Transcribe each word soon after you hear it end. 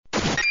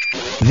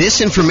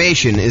This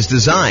information is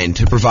designed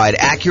to provide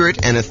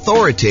accurate and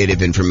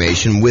authoritative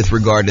information with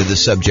regard to the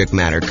subject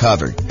matter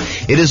covered.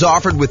 It is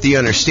offered with the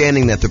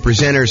understanding that the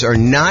presenters are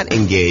not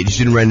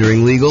engaged in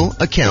rendering legal,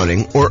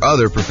 accounting, or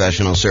other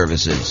professional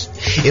services.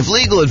 If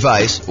legal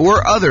advice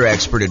or other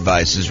expert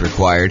advice is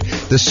required,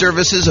 the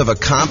services of a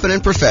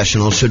competent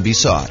professional should be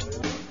sought.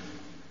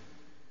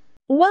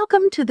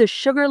 Welcome to the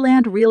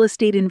Sugarland Real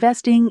Estate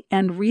Investing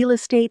and Real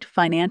Estate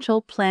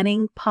Financial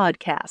Planning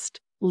Podcast.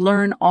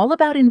 Learn all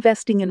about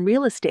investing in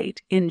real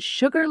estate in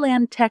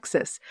Sugarland,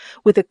 Texas,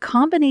 with a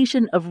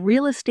combination of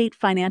real estate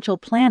financial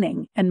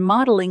planning and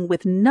modeling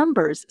with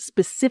numbers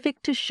specific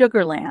to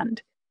Sugarland.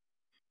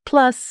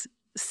 Plus,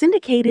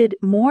 syndicated,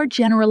 more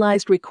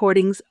generalized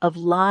recordings of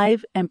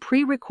live and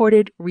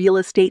pre-recorded real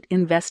estate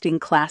investing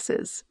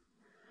classes.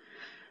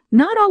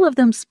 Not all of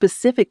them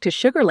specific to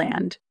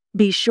Sugarland.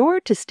 Be sure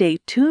to stay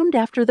tuned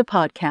after the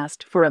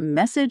podcast for a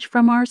message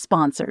from our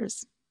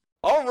sponsors.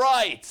 All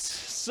right,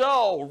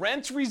 so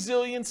rent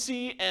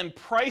resiliency and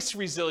price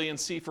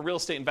resiliency for real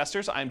estate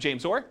investors. I'm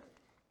James Orr.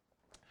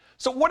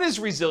 So what is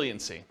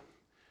resiliency?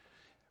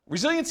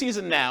 Resiliency is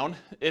a noun.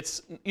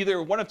 It's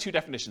either one of two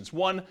definitions.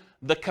 One,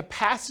 the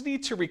capacity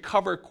to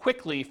recover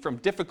quickly from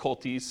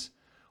difficulties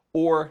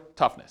or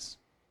toughness.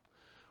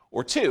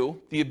 Or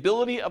two, the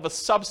ability of a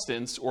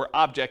substance or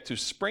object to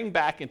spring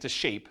back into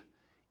shape,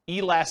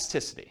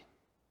 elasticity.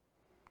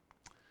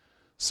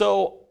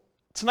 So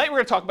tonight we're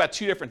going to talk about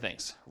two different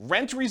things,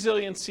 rent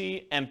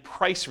resiliency and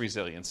price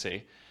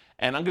resiliency,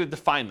 and I'm going to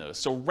define those.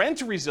 So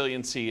rent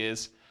resiliency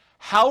is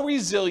how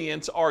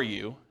resilient are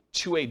you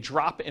to a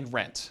drop in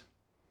rent?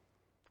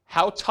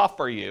 How tough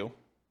are you?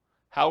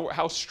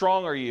 How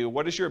strong are you?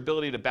 What is your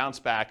ability to bounce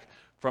back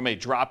from a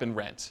drop in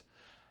rent?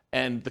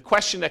 And the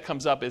question that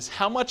comes up is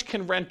how much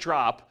can rent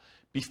drop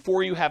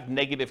before you have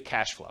negative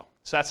cash flow?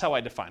 So that's how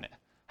I define it.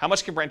 How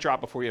much can rent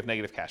drop before you have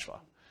negative cash flow?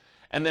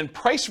 And then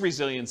price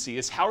resiliency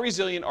is how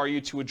resilient are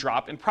you to a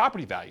drop in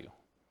property value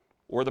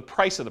or the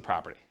price of the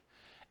property?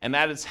 And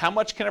that is how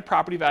much can a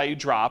property value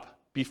drop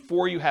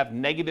before you have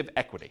negative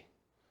equity,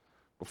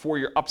 before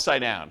you're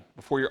upside down,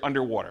 before you're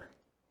underwater.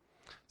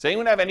 Does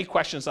anyone have any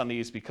questions on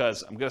these?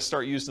 Because I'm going to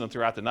start using them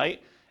throughout the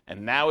night.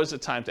 And now is the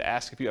time to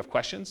ask if you have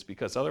questions,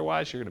 because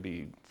otherwise you're going to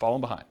be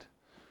falling behind.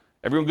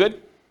 Everyone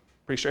good?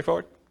 Pretty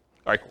straightforward?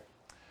 All right, cool.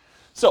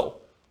 So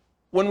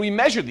when we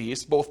measure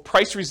these, both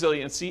price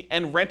resiliency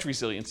and rent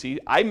resiliency,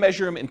 I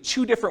measure them in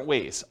two different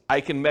ways.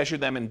 I can measure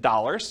them in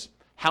dollars.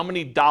 How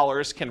many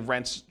dollars can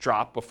rents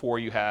drop before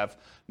you have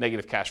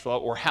negative cash flow?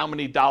 Or how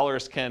many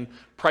dollars can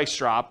price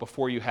drop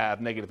before you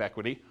have negative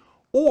equity?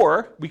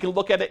 Or we can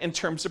look at it in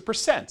terms of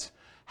percent.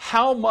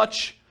 How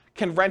much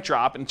can rent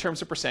drop in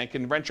terms of percent?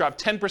 Can rent drop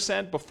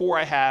 10% before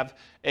I have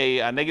a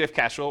negative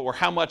cash flow? Or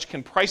how much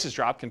can prices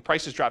drop? Can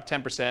prices drop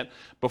 10%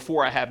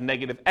 before I have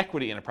negative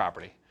equity in a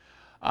property?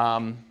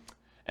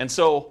 And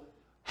so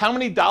how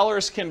many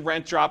dollars can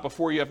rent drop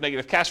before you have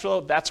negative cash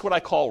flow? That's what I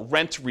call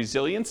rent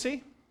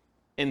resiliency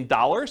in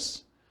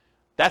dollars.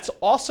 That's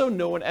also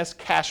known as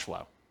cash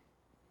flow.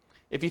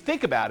 If you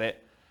think about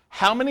it,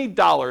 how many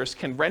dollars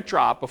can rent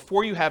drop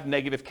before you have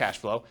negative cash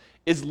flow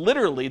is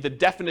literally the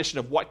definition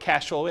of what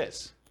cash flow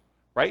is,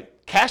 right?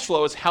 Cash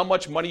flow is how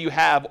much money you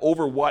have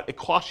over what it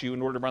costs you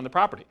in order to run the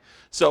property.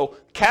 So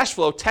cash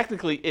flow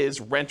technically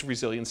is rent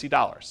resiliency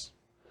dollars.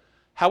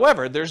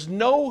 However, there's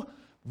no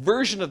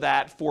version of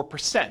that for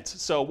percent.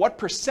 So what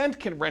percent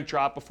can rent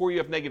drop before you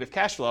have negative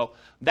cash flow?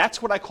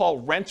 That's what I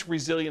call rent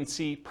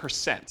resiliency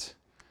percent.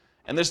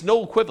 And there's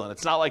no equivalent.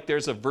 It's not like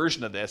there's a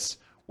version of this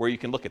where you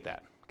can look at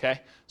that,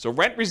 okay? So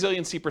rent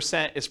resiliency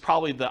percent is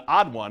probably the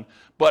odd one,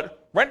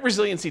 but rent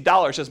resiliency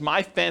dollars is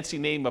my fancy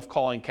name of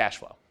calling cash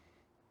flow.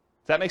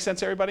 Does that make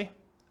sense, everybody?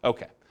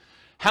 Okay.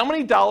 How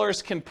many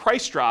dollars can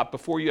price drop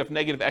before you have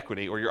negative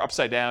equity or you're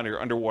upside down or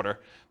you're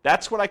underwater?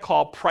 That's what I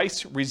call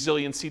price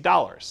resiliency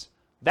dollars.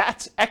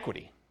 That's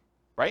equity,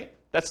 right?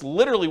 That's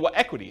literally what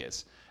equity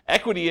is.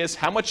 Equity is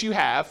how much you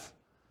have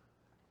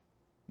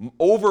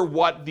over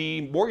what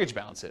the mortgage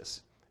balance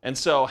is. And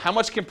so how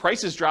much can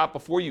prices drop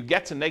before you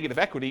get to negative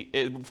equity,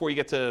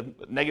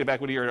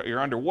 or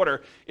you're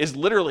underwater, is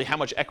literally how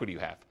much equity you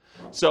have.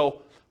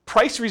 So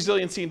price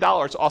resiliency in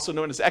dollars, also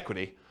known as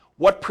equity.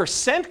 What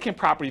percent can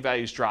property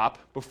values drop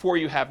before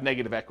you have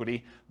negative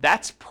equity?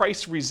 That's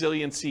price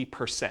resiliency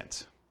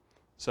percent.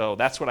 So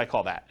that's what I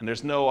call that. And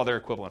there's no other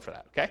equivalent for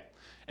that, okay?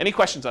 Any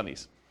questions on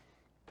these?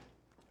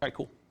 All right,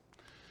 cool.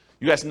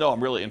 You guys know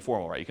I'm really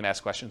informal, right? You can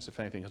ask questions if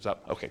anything comes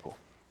up. Okay, cool.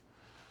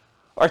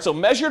 All right, so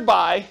measured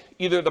by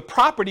either the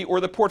property or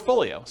the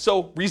portfolio.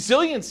 So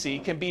resiliency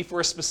can be for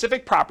a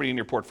specific property in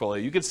your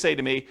portfolio. You could say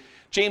to me,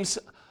 James,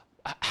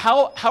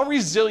 how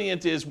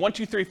resilient is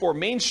 1234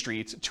 Main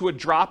Street to a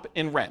drop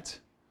in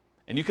rent?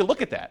 And you can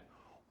look at that.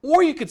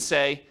 Or you could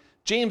say,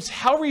 James,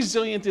 how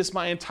resilient is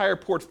my entire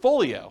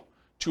portfolio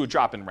to a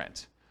drop in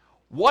rent?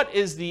 What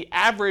is the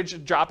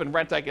average drop in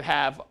rent I could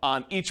have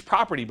on each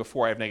property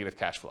before I have negative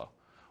cash flow?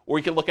 Or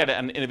you can look at it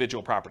on an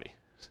individual property.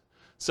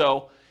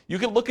 So you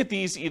can look at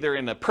these either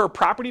in a per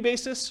property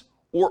basis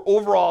or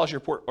overall as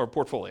your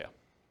portfolio.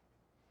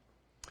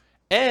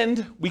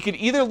 And we could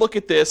either look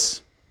at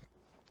this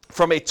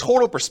from a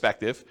total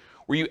perspective,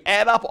 where you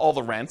add up all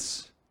the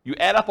rents, you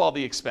add up all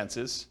the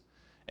expenses,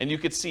 and you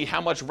could see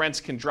how much rents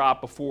can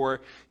drop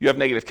before you have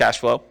negative cash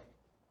flow.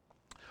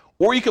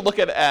 Or you could look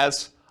at it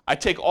as, I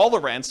take all the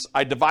rents,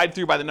 I divide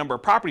through by the number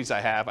of properties I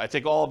have, I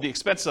take all of the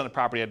expenses on the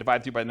property, I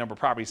divide through by the number of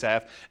properties I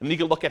have, and then you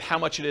can look at how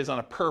much it is on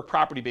a per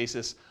property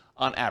basis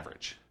on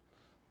average.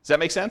 Does that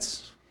make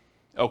sense?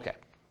 Okay.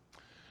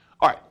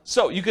 All right,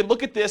 so you could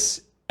look at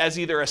this as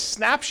either a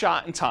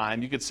snapshot in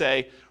time. You could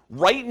say,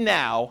 right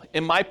now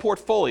in my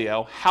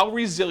portfolio, how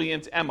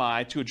resilient am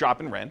I to a drop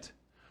in rent?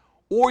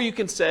 Or you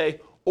can say,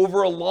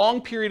 over a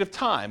long period of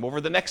time, over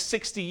the next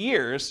 60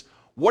 years,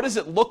 what does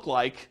it look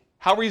like?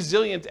 How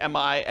resilient am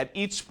I at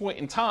each point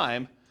in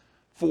time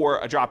for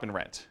a drop in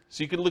rent?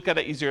 So you can look at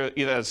it either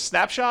as a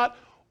snapshot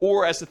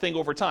or as the thing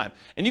over time.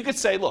 And you could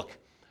say, look,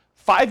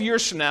 5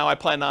 years from now, I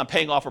plan on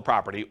paying off a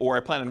property, or I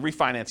plan on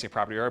refinancing a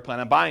property, or I plan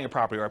on buying a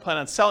property, or I plan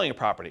on selling a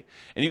property.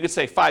 And you could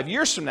say 5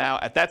 years from now,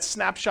 at that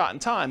snapshot in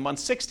time, month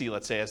 60,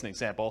 let's say as an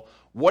example,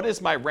 what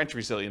is my rent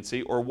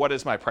resiliency, or what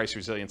is my price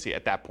resiliency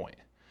at that point?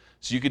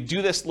 So you could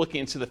do this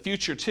looking into the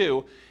future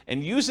too,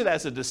 and use it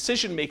as a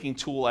decision-making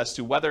tool as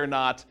to whether or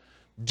not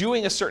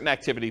doing a certain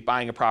activity,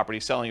 buying a property,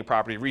 selling a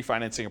property,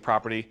 refinancing a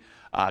property,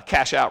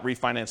 cash out,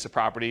 refinance a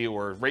property,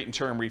 or rate and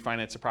term,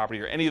 refinance a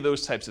property, or any of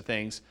those types of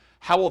things,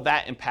 how will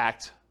that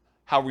impact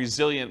how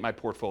resilient my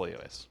portfolio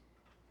is?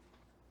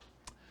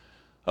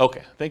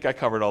 Okay, I think I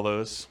covered all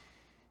those.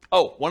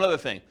 Oh, one other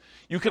thing.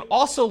 You can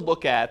also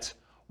look at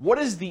what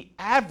is the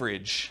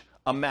average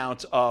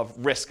amount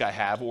of risk I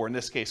have, or in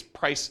this case,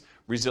 price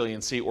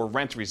resiliency or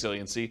rent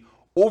resiliency,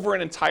 over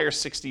an entire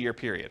 60-year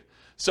period.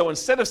 So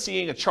instead of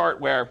seeing a chart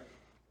where,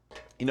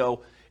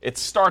 it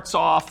starts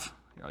off,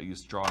 I'll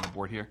use draw on the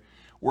board here,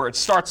 where it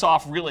starts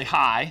off really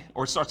high,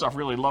 or it starts off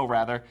really low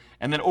rather,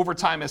 and then over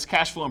time as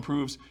cash flow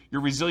improves,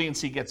 your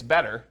resiliency gets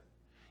better.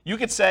 You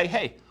could say,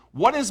 hey,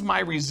 what is my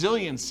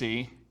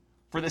resiliency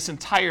for this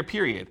entire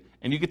period?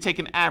 And you could take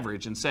an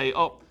average and say,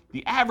 oh,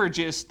 the average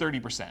is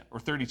 30% or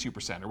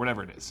 32% or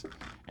whatever it is.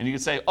 And you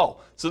could say, oh,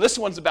 so this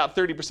one's about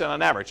 30%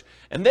 on average.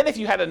 And then if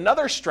you had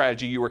another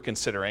strategy you were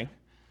considering,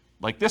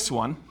 like this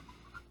one,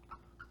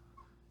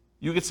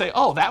 you could say,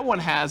 oh, that one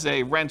has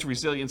a rent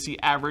resiliency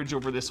average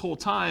over this whole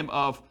time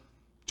of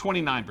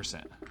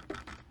 29%.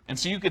 And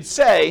so you could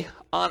say,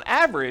 on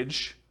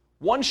average,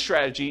 one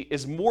strategy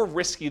is more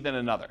risky than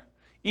another,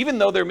 even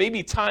though there may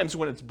be times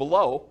when it's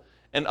below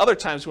and other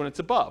times when it's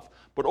above.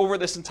 But over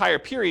this entire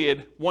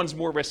period, one's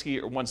more risky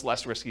or one's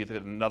less risky than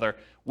another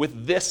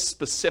with this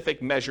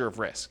specific measure of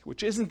risk,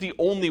 which isn't the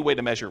only way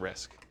to measure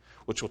risk,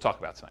 which we'll talk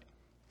about tonight.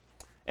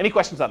 Any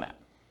questions on that?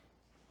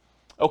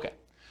 Okay.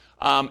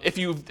 If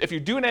you're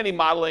doing any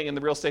modeling in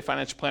the Real Estate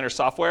Financial Planner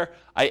software,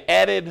 I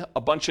added a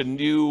bunch of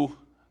new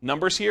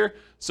numbers here.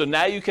 So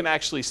now you can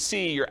actually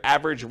see your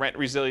average rent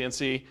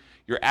resiliency,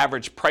 your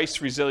average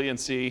price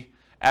resiliency,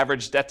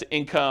 average debt to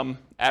income,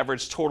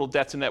 average total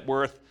debt to net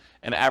worth,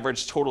 and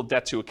average total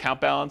debt to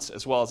account balance,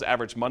 as well as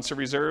average months of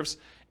reserves.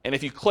 And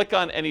if you click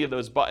on any of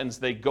those buttons,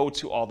 they go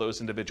to all those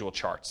individual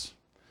charts.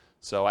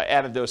 So I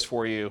added those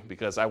for you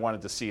because I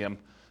wanted to see them.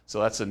 So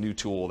that's a new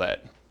tool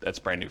that's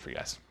brand new for you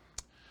guys.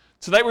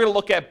 Tonight we're going to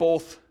look at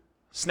both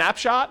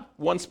snapshot,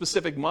 one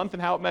specific month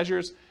and how it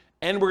measures,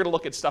 and we're going to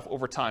look at stuff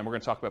over time. We're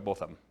going to talk about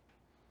both of them.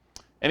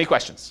 Any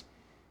questions?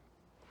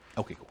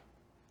 Okay, cool.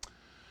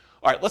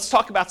 All right, let's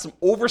talk about some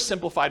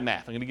oversimplified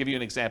math. I'm going to give you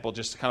an example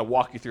just to kind of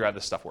walk you through how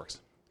this stuff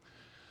works.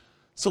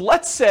 So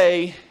let's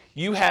say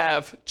you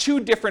have two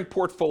different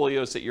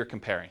portfolios that you're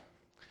comparing.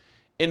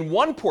 In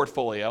one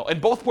portfolio, in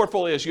both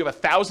portfolios, you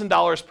have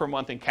 $1,000 per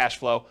month in cash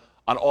flow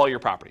on all your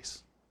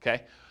properties,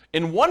 okay?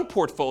 In one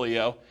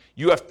portfolio,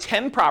 you have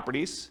 10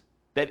 properties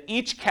that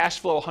each cash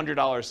flow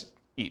 $100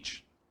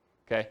 each,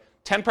 okay?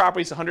 10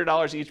 properties,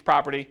 $100 each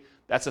property,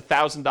 that's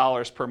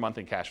 $1,000 per month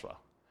in cash flow.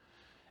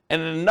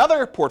 And in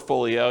another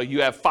portfolio,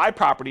 you have 5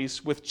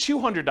 properties with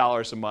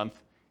 $200 a month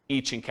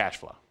each in cash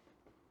flow.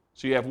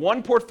 So you have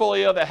one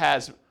portfolio that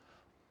has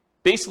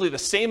basically the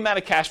same amount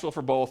of cash flow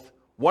for both.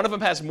 One of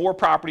them has more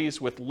properties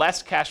with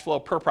less cash flow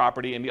per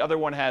property, and the other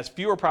one has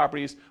fewer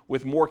properties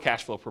with more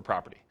cash flow per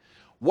property.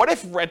 What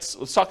if rents,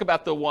 let's talk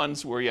about the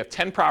ones where you have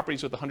 10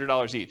 properties with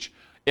 $100 each.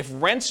 If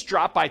rents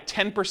drop by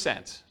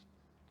 10%,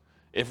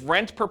 if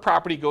rent per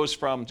property goes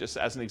from, just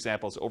as an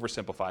example, it's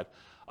oversimplified,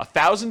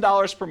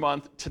 $1,000 per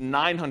month to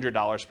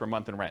 $900 per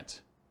month in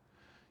rent,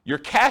 your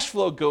cash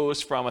flow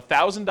goes from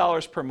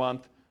 $1,000 per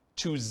month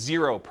to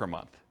 $0 per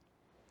month.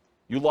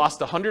 You lost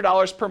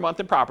 $100 per month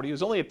in property. It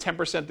was only a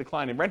 10%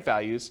 decline in rent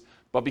values,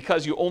 but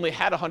because you only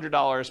had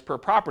 $100 per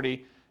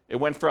property, it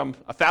went from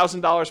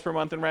 $1,000 per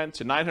month in rent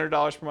to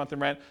 $900 per month in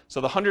rent.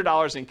 So the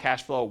 $100 in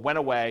cash flow went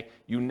away.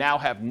 You now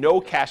have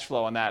no cash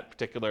flow on that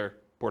particular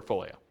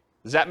portfolio.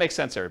 Does that make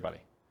sense, everybody?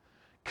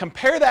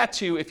 Compare that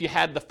to if you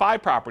had the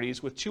 5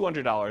 properties with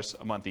 $200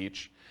 a month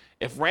each.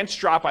 If rents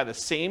drop by the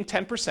same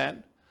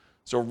 10%,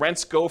 so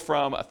rents go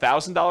from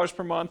 $1,000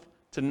 per month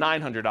to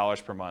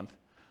 $900 per month,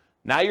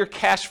 now your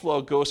cash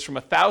flow goes from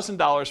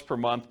 $1,000 per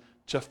month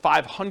to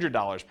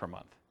 $500 per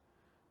month.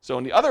 So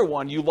in the other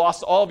one, you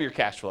lost all of your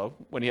cash flow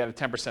when you had a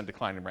 10%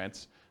 decline in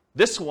rents.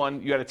 This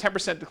one, you had a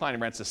 10% decline in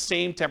rents, the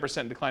same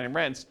 10% decline in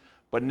rents,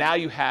 but now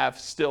you have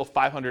still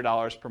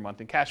 $500 per month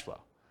in cash flow.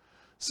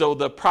 So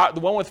the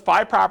one with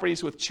 5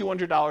 properties with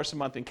 $200 a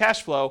month in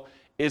cash flow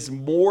is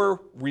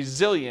more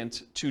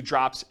resilient to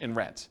drops in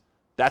rent.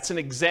 That's an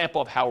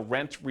example of how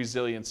rent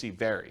resiliency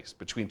varies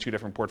between 2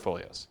 different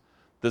portfolios.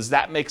 Does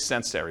that make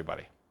sense to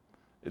everybody?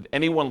 Did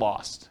anyone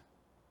lost?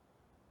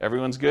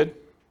 Everyone's good?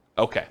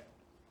 Okay.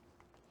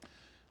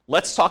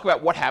 Let's talk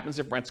about what happens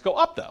if rents go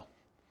up, though.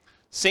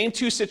 Same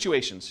 2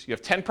 situations. You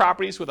have 10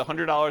 properties with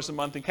 $100 a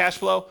month in cash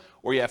flow,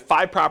 or you have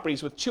 5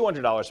 properties with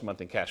 $200 a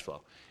month in cash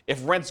flow.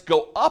 If rents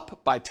go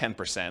up by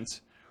 10%,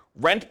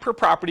 rent per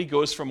property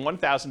goes from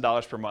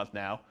 $1,000 per month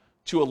now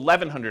to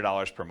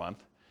 $1,100 per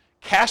month.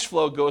 Cash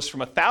flow goes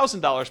from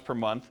 $1,000 per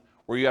month,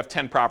 where you have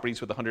 10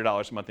 properties with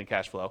 $100 a month in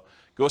cash flow,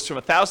 goes from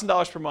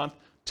 $1,000 per month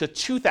to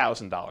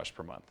 $2,000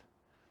 per month.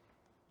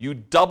 You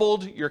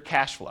doubled your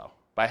cash flow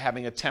by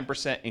having a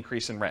 10%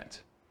 increase in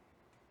rent.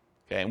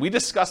 Okay, and we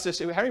discussed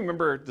this, I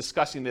remember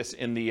discussing this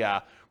in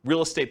the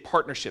real estate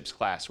partnerships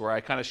class, where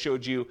I kind of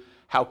showed you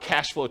how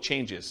cash flow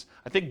changes.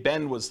 I think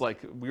Ben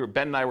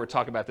and I were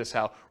talking about this,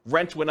 how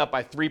rent went up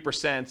by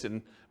 3%,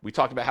 and we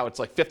talked about how it's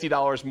like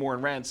 $50 more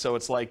in rent, so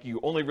it's like you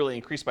only really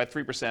increased by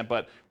 3%,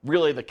 but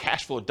really the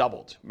cash flow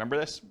doubled. Remember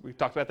this? We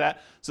talked about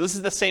that? So this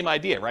is the same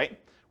idea, right?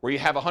 Where you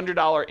have a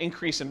 $100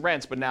 increase in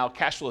rents, but now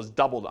cash flow is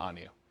doubled on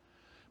you.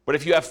 But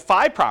if you have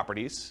 5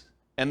 properties,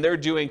 and they're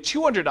doing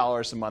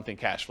 $200 a month in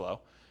cash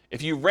flow,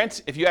 if you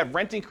have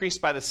rent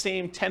increased by the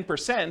same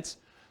 10%,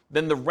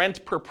 then the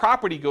rent per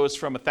property goes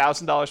from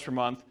 $1,000 per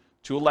month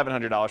to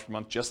 $1,100 per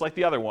month, just like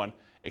the other one,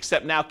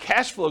 except now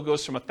cash flow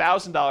goes from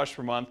 $1,000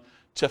 per month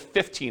to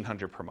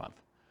 $1,500 per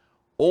month.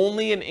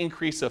 Only an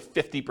increase of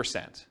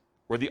 50%,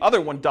 where the other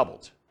one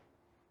doubled.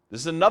 This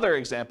is another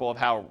example of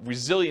how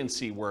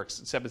resiliency works,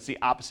 except it's the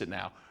opposite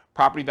now.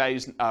 Property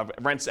values,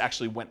 rents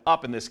actually went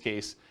up in this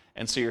case,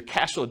 and so your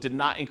cash flow did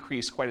not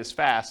increase quite as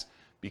fast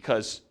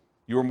because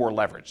you were more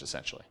leveraged,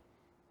 essentially.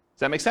 Does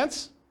that make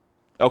sense?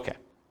 Okay.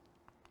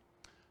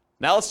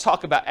 Now let's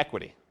talk about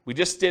equity. We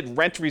just did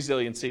rent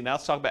resiliency. Now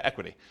let's talk about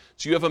equity.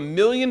 So you have $1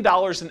 million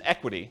in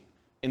equity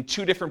in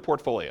 2 different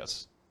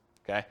portfolios.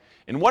 Okay?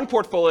 In one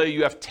portfolio,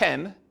 you have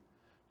 10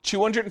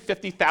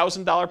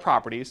 $250,000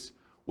 properties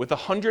with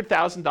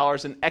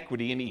 $100,000 in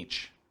equity in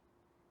each.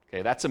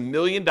 Okay, that's $1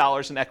 million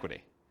in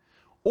equity.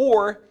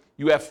 Or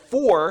you have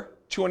 4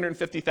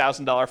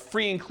 $250,000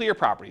 free and clear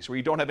properties where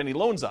you don't have any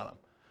loans on them.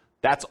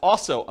 That's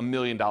also $1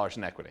 million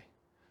in equity.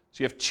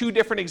 So you have 2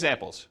 different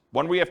examples.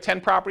 One where you have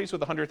 10 properties with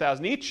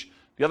 $100,000 each.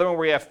 The other one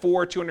where you have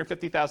 4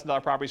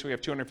 $250,000 properties where you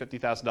have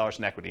 $250,000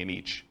 in equity in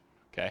each.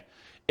 Okay?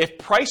 If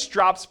price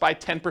drops by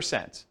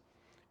 10%,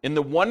 in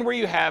the one where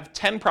you have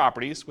 10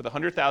 properties with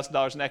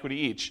 $100,000 in equity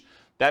each,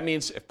 that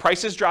means if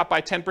prices drop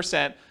by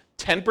 10%,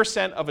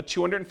 10% of a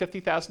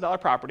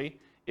 $250,000 property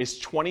is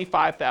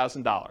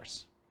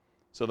 $25,000.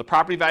 So the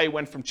property value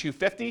went from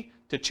 $250,000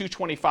 to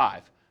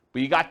 $225,000,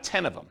 but you got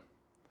 10 of them.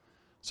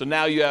 So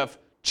now you have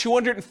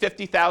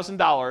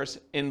 $250,000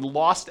 in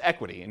lost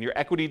equity, and your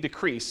equity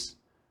decreased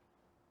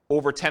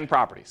over 10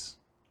 properties.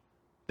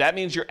 That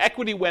means your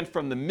equity went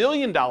from the $1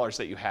 million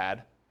that you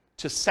had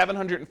to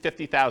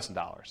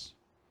 $750,000.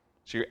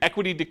 So your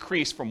equity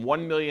decreased from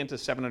 $1 million to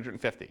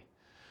 $750,000.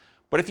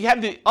 But if you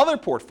had the other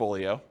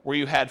portfolio where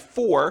you had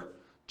 4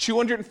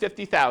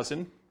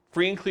 $250,000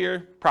 free and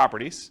clear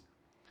properties,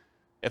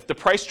 if the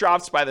price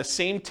drops by the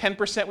same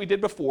 10% we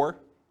did before,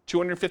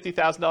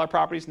 $250,000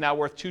 properties now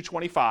worth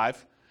 $225,000,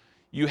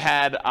 you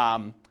had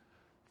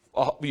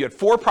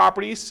 4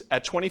 properties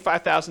at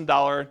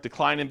 $25,000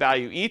 decline in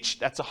value each.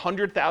 That's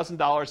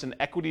 $100,000 in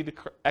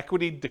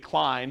equity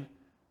decline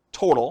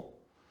total.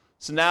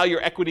 So now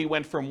your equity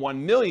went from $1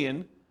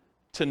 million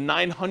to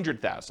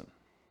 $900,000.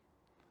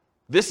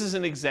 This is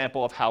an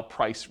example of how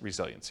price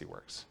resiliency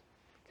works.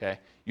 Okay?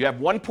 You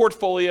have one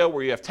portfolio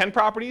where you have 10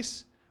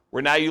 properties,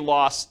 where now you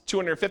lost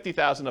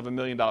 $250,000 of $1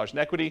 million in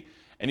equity,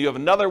 and you have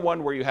another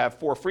one where you have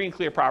 4 free and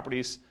clear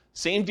properties,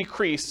 same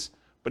decrease,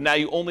 but now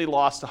you only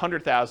lost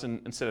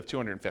 $100,000 instead of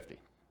 $250,000. Does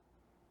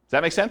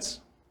that make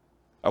sense?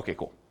 Okay,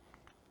 cool.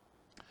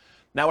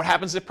 Now what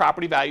happens if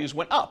property values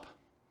went up?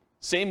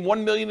 Same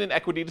 $1 million in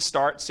equity to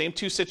start, same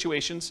 2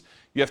 situations.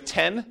 You have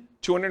 10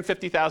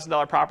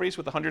 $250,000 properties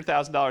with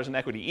 $100,000 in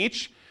equity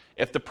each.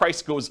 If the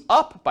price goes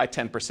up by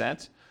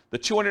 10%, the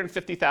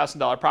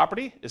 $250,000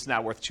 property is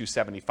now worth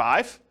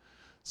 $275,000.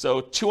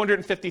 So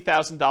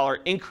 $250,000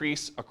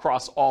 increase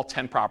across all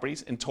 10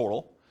 properties in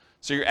total.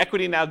 So your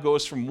equity now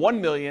goes from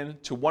 $1 million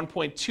to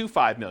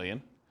 $1.25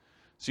 million.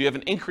 So you have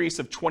an increase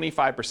of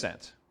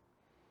 25%.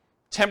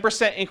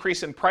 10%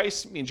 increase in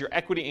price means your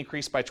equity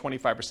increased by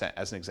 25%,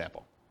 as an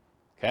example.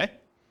 Okay?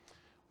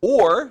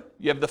 Or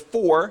you have the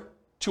 4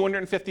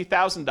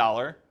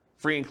 $250,000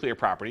 free and clear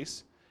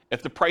properties.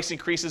 If the price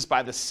increases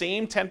by the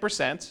same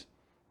 10%,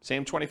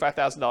 same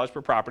 $25,000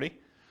 per property,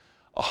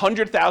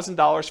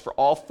 $100,000 for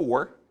all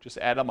 4, just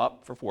add them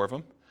up for 4 of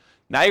them.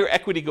 Now your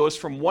equity goes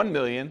from $1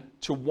 million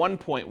to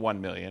 $1.1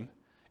 million.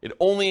 It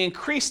only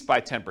increased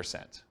by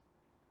 10%.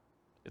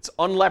 It's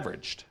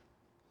unleveraged.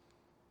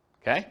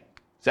 Okay?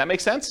 Does that make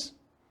sense?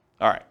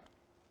 All right.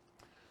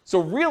 So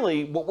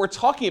really, what we're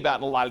talking about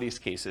in a lot of these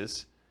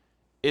cases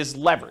is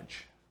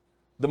leverage.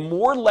 The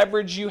more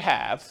leverage you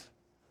have,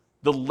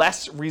 the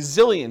less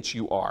resilient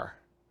you are.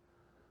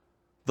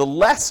 The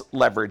less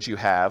leverage you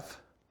have,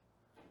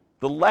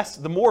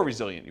 the more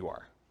resilient you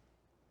are.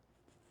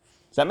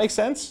 Does that make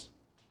sense?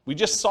 We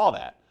just saw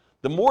that.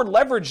 The more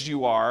leveraged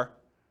you are,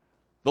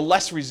 the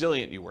less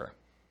resilient you were.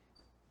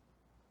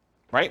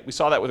 Right? We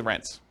saw that with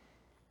rents.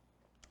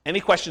 Any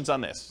questions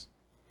on this?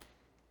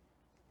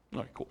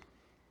 All right, cool.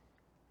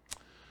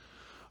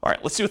 All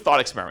right, let's do a thought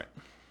experiment.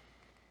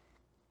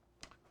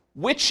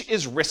 Which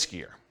is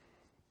riskier?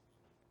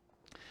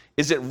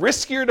 Is it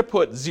riskier to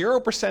put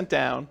 0%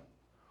 down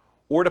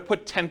or to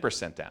put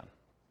 10% down?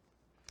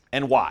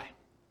 And why?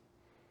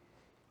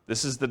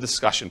 This is the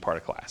discussion part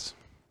of class.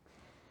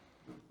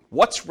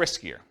 What's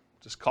riskier?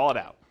 Just call it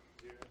out.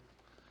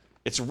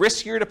 It's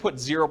riskier to put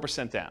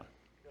 0% down.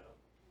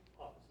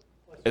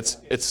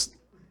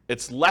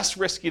 It's less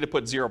risky to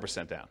put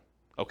 0% down.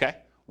 Okay?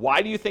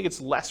 Why do you think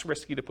it's less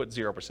risky to put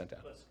 0% down?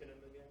 Less skin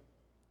in the game.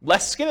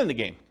 Less skin in the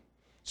game.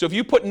 So if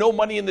you put no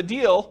money in the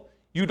deal,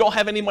 you don't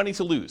have any money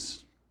to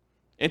lose.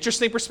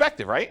 Interesting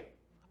perspective, right?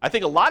 I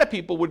think a lot of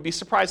people would be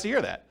surprised to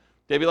hear that.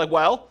 They'd be like,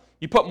 well,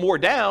 you put more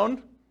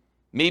down,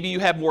 maybe you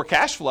have more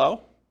cash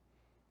flow,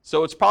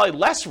 so it's probably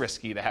less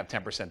risky to have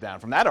 10% down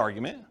from that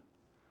argument,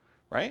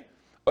 right?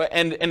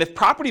 And if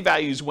property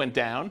values went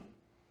down,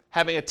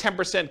 having a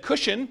 10%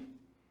 cushion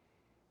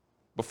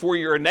before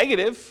you're a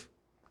negative,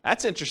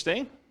 that's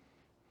interesting.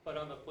 But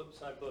on the flip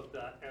side, both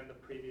that and the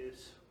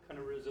previous kind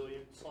of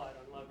resilient slide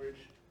on leverage,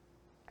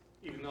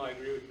 even though I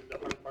agree with you, the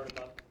hard part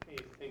about me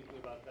thinking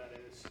about that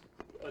is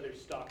whether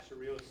stocks or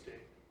real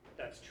estate,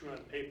 that's true on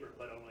paper,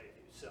 but only if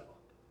you sell.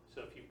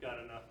 So if you've got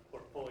enough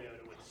portfolio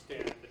to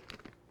withstand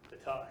the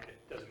tide,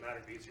 it doesn't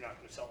matter because you're not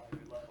going to sell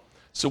every low.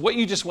 So what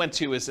you just went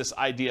to is this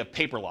idea of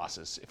paper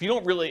losses.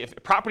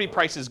 If property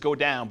prices go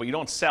down but you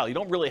don't sell, you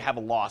don't really have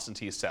a loss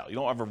until you sell. You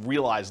don't have a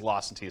realized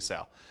loss until you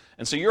sell.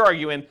 And so you're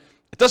arguing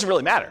it doesn't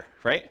really matter,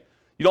 right?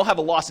 You don't have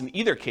a loss in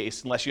either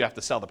case unless you have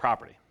to sell the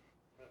property.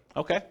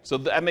 Okay, so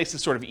that makes it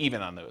sort of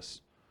even on those.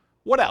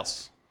 What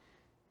else?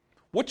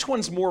 Which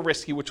one's more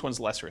risky, which one's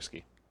less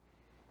risky?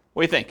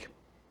 What do you think?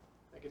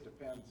 I think it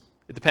depends.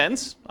 It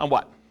depends on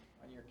what?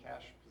 On your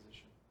cash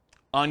position.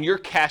 On your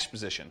cash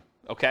position,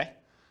 okay?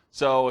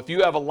 So if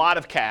you have a lot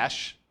of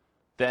cash,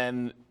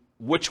 then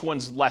which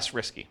one's less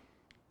risky?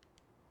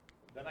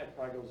 Then I'd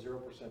probably go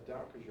 0%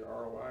 down because your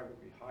ROI would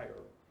be higher.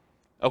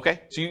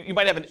 Okay, so you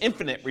might have an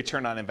infinite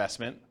return on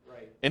investment.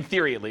 Right. In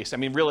theory, at least. I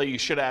mean, really, you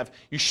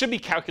should be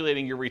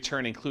calculating your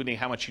return, including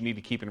how much you need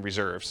to keep in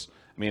reserves.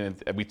 I mean,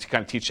 we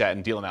kind of teach that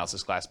in deal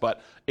analysis class.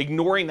 But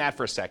ignoring that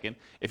for a second,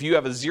 if you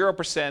have a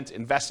 0%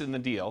 invested in the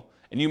deal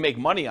and you make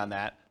money on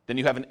that, then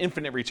you have an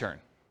infinite return,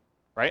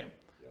 right?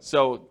 Yep.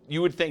 So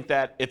you would think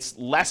that it's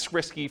less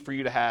risky for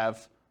you to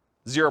have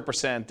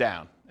 0%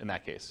 down in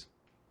that case.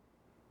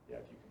 Yeah,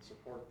 if you can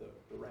support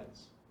the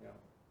rents. Yeah.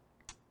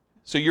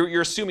 So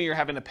you're assuming you're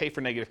having to pay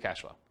for negative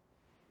cash flow.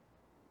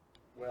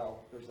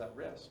 Well, there's that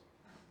risk.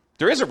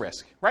 There is a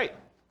risk, right?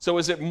 So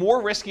is it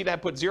more risky to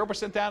put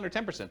 0% down or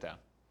 10% down?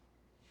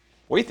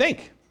 What do you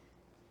think?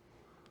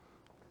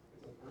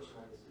 It's a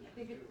personal decision. I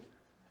think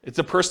It's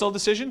a personal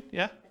decision,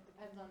 yeah? it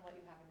depends on what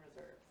you have in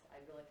reserves. I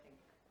really think.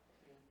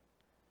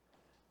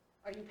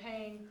 Are you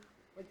paying?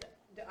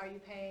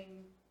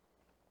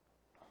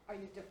 Are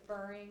you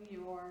deferring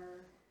your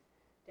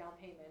down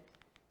payment?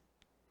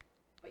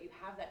 But you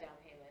have that down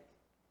payment.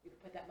 You can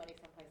put that money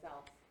someplace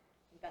else,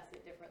 invest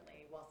it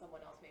differently, while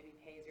someone else maybe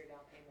pays your down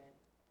payment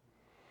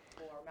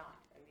or not.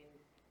 I mean,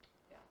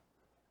 yeah.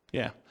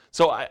 Yeah.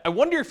 So I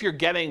wonder if you're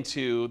getting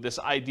to this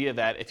idea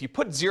that if you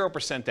put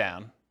 0%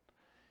 down,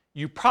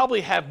 you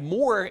probably have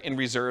more in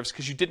reserves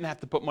because you didn't have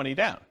to put money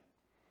down.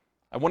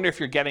 I wonder if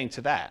you're getting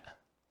to that.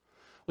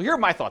 Well, here are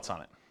my thoughts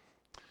on it.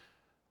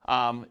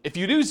 If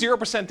you do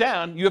 0%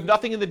 down, you have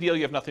nothing in the deal,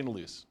 you have nothing to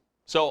lose.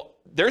 So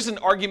there's an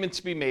argument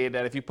to be made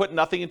that if you put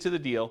nothing into the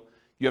deal,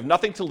 you have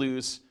nothing to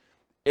lose.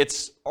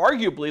 It's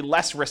arguably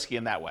less risky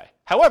in that way.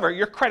 However,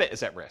 your credit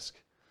is at risk.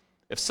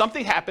 If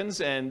something happens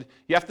and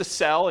you have to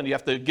sell and you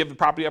have to give the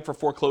property up for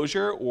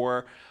foreclosure,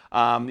 or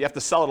you have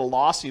to sell at a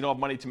loss and you don't have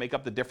money to make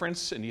up the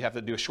difference and you have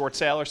to do a short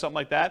sale or something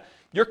like that,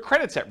 your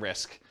credit's at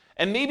risk.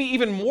 And maybe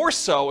even more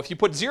so if you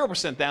put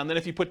 0% down than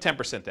if you put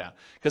 10% down.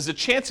 Because the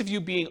chance of you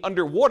being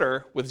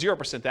underwater with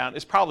 0% down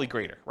is probably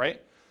greater,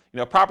 right? You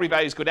know, property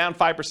values go down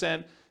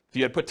 5%. If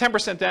you had put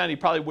 10% down, you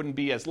probably wouldn't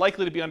be as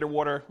likely to be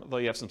underwater, although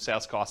you have some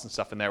sales costs and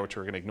stuff in there, which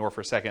we're going to ignore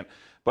for a second.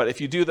 But if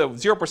you do the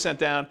 0%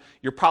 down,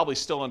 you're probably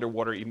still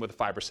underwater, even with a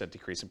 5%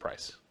 decrease in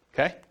price.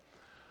 Okay?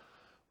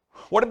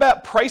 What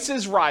about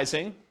prices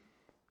rising?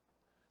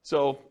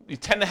 So you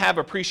tend to have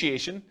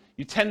appreciation.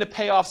 You tend to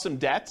pay off some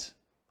debt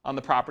on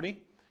the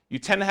property. You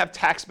tend to have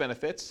tax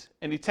benefits,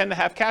 and you tend to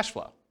have cash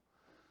flow.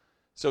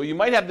 So you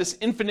might have this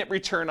infinite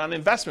return on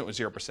investment with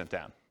 0%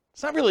 down.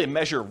 It's not really a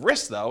measure of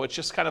risk, though. It's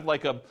just kind of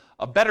like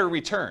a better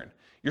return.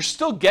 You're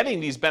still getting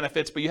these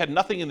benefits, but you had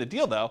nothing in the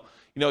deal, though.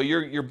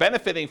 You're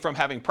benefiting from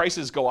having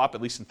prices go up,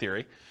 at least in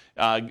theory,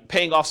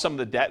 paying off some of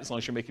the debt as long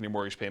as you're making your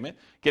mortgage payment,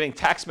 getting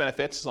tax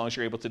benefits as long as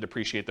you're able to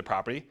depreciate the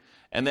property,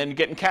 and then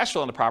getting cash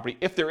flow on the property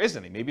if there is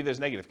any. Maybe there's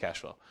negative cash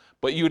flow.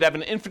 But you would have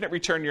an infinite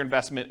return on your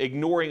investment,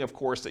 ignoring, of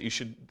course, that you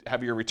should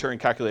have your return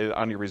calculated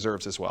on your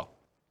reserves as well.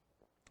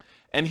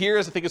 And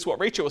here's, I think it's what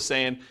Rachel was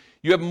saying,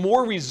 you have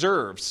more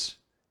reserves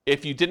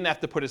if you didn't have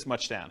to put as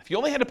much down. If you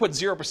only had to put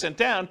 0%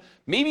 down,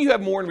 maybe you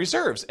have more in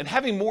reserves. And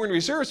having more in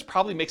reserves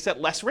probably makes that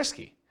less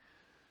risky.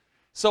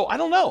 So I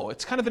don't know.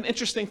 It's kind of an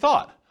interesting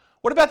thought.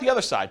 What about the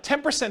other side?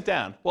 10%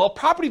 down. Well, if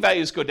property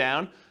values go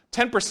down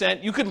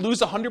 10%, you could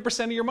lose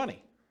 100% of your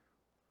money.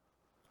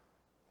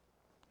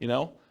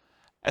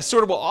 As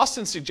sort of what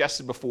Austin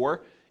suggested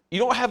before, you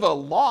don't have a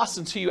loss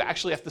until you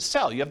actually have to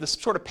sell. You have this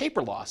sort of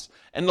paper loss.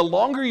 And the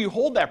longer you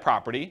hold that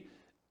property,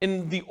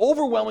 in the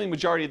overwhelming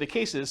majority of the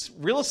cases,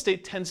 real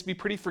estate tends to be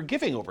pretty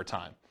forgiving over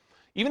time.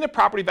 Even if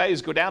property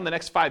values go down the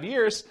next 5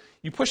 years,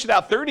 you push it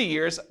out 30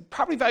 years,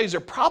 property values are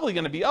probably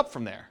going to be up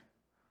from there,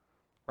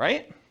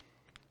 right?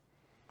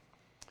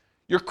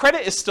 Your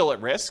credit is still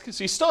at risk,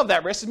 so you still have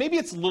that risk. Maybe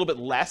it's a little bit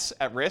less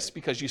at risk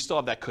because you still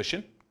have that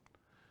cushion.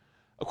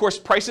 Of course,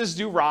 prices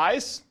do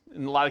rise.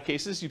 In a lot of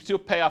cases, you still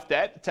pay off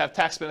debt to have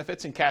tax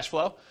benefits and cash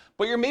flow,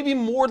 but you're maybe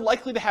more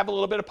likely to have a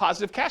little bit of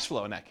positive cash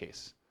flow in that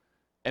case.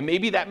 And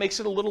maybe that makes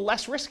it a little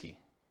less risky.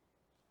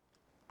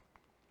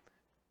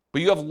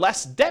 But you have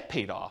less debt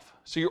paid off.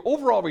 So your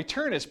overall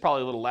return is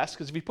probably a little less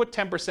because if you put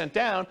 10%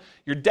 down,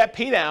 your debt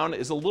pay down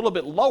is a little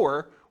bit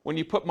lower when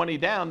you put money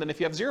down than if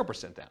you have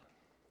 0% down.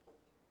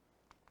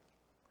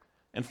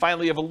 And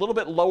finally, you have a little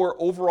bit lower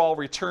overall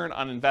return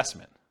on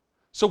investment.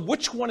 So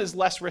which one is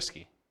less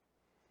risky?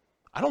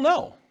 I don't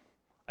know.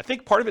 I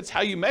think part of it's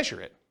how you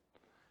measure it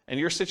and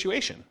your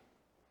situation.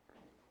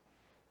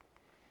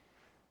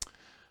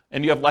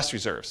 And you have less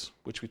reserves,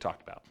 which we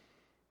talked about.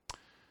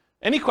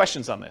 Any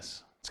questions on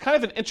this? It's kind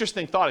of an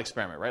interesting thought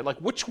experiment, right? Like,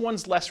 which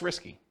one's less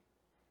risky?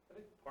 I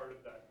think part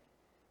of that,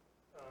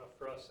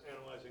 for us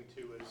analyzing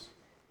too, is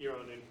your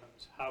own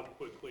incomes. How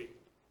quickly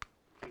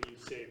can you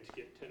save to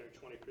get 10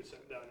 or 20%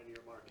 down in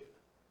your market?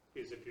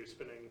 Because if you're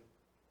spending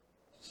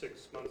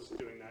 6 months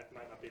doing that, it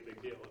might not be a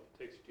big deal. If it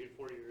takes you 2 to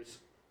 4 years,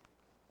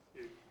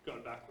 you're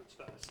going backwards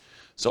fast.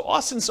 So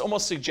Austin's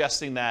almost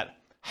suggesting that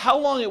how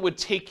long it would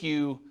take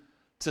you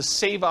to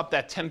save up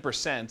that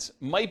 10%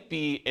 might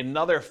be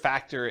another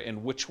factor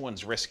in which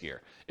one's riskier.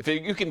 If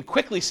you can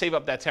quickly save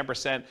up that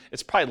 10%,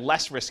 it's probably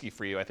less risky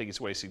for you, I think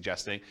is what he's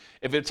suggesting.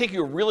 If it would take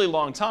you a really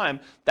long time,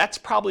 that's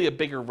probably a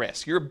bigger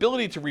risk. Your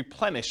ability to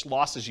replenish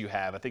losses you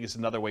have, I think is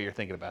another way you're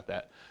thinking about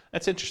that.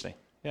 That's interesting,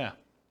 yeah.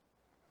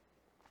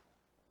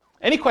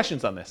 Any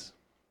questions on this?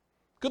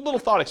 Good little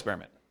thought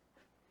experiment.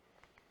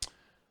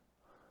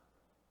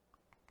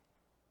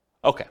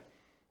 Okay.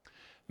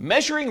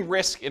 Measuring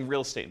risk in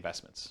real estate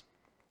investments,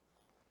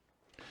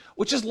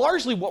 which is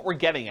largely what we're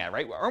getting at,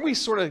 right? Aren't we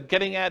sort of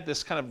getting at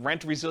this kind of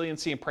rent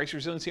resiliency and price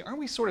resiliency? Aren't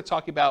we sort of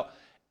talking about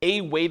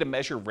a way to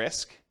measure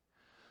risk?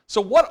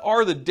 So what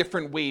are the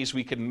different ways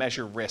we can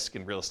measure risk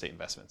in real estate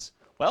investments?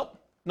 Well,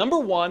 number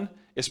one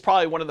is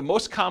probably one of the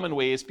most common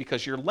ways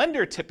because your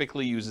lender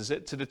typically uses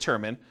it to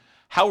determine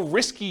how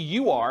risky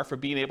you are for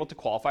being able to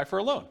qualify for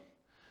a loan.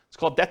 It's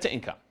called debt to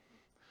income.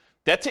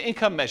 Debt to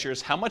income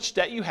measures how much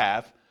debt you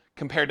have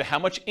compared to how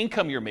much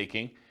income you're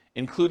making,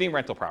 including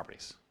rental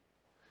properties.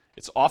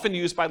 It's often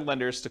used by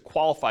lenders to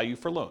qualify you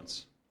for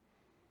loans.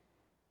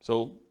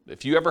 So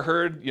if you ever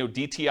heard,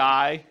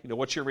 DTI,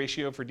 what's your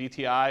ratio for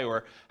DTI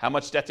or how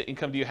much debt to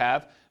income do you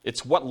have?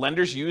 It's what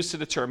lenders use to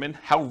determine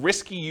how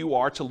risky you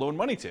are to loan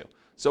money to.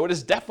 So it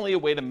is definitely a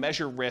way to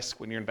measure risk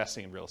when you're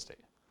investing in real estate.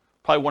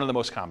 Probably one of the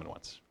most common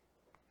ones.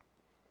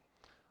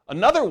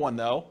 Another one,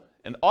 though,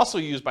 and also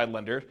used by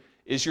lender,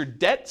 is your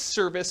debt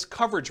service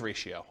coverage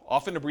ratio,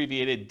 often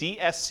abbreviated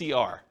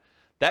DSCR.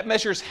 That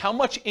measures how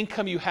much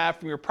income you have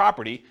from your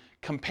property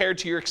compared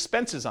to your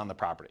expenses on the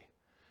property.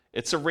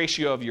 It's a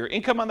ratio of your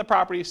income on the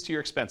properties to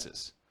your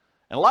expenses.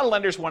 And a lot of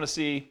lenders want to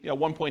see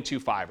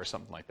 1.25 or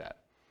something like that.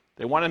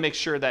 They want to make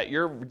sure that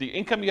the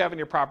income you have in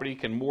your property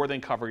can more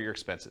than cover your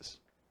expenses.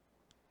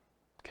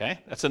 Okay?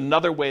 That's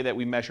another way that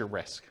we measure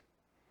risk.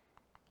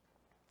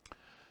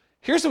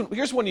 Here's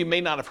one you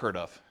may not have heard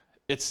of.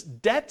 It's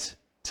debt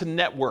to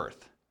net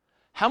worth.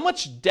 How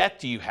much debt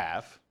do you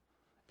have?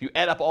 If you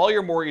add up all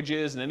your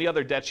mortgages and any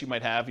other debts you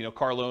might have,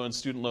 car loans,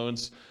 student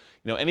loans,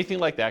 anything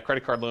like that,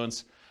 credit card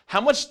loans, how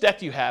much debt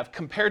do you have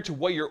compared to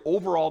what your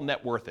overall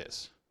net worth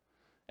is?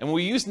 And when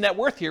we use net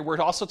worth here,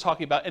 we're also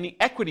talking about any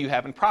equity you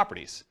have in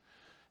properties.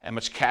 How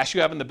much cash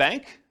you have in the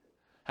bank,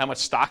 how much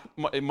stock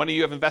money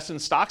you have invested in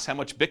stocks, how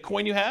much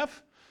Bitcoin you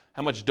have,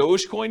 how much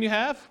Dogecoin you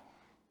have,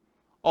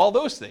 all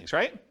those things,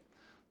 right?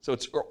 So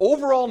it's your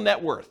overall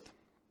net worth,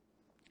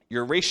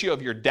 your ratio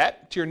of your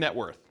debt to your net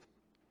worth,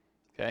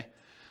 okay?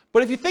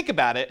 But if you think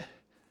about it,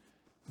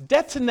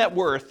 debt to net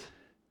worth,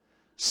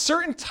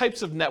 certain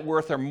types of net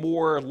worth are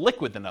more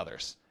liquid than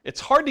others.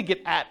 It's hard to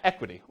get at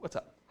equity. What's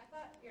up? I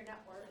thought your net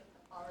worth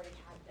already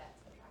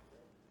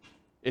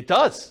It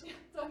does.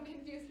 So I'm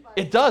confused by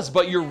It does,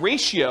 but your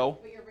ratio,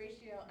 But your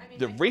ratio, I mean.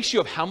 the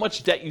ratio of how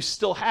much debt you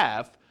still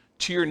have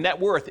to your net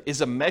worth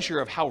is a measure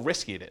of how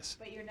risky it is.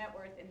 But your net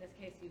worth, in this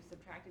case, you've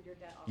subtracted your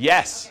debt off.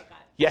 Yes. Okay, got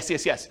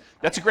it. Yes.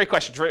 That's a great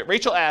question.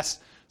 Rachel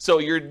asked, so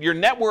your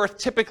net worth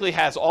typically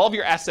has all of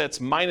your assets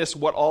minus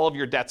what all of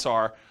your debts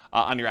are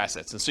on your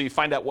assets. And so you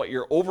find out what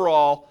your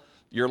overall,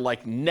 your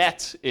like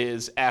net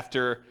is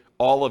after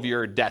all of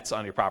your debts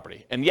on your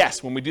property. And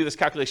yes, when we do this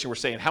calculation, we're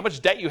saying how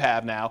much debt you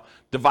have now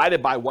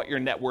divided by what your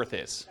net worth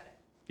is. Got it.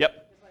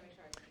 Yep. Just want to make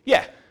sure.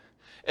 Yeah.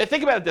 And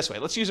think about it this way.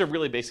 Let's use a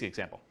really basic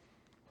example.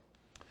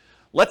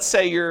 Let's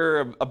say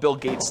you're a Bill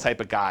Gates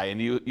type of guy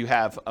and you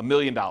have $1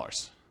 million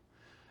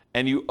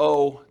and you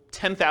owe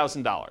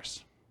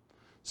 $10,000.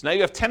 So now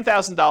you have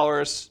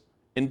 $10,000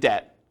 in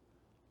debt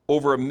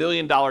over $1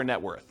 million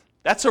net worth.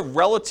 That's a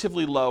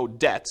relatively low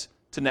debt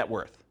to net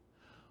worth.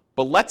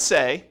 But let's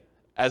say,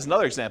 as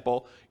another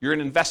example, you're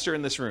an investor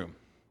in this room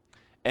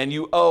and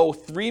you owe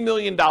 $3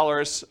 million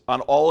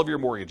on all of your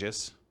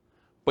mortgages,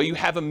 but you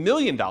have $1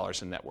 million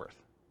in net worth.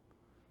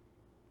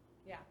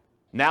 Yeah.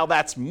 Now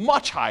that's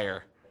much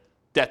higher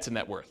debt to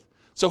net worth.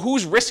 So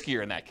who's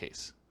riskier in that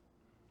case?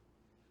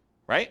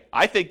 Right?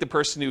 I think the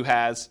person who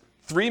has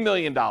 $3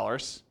 million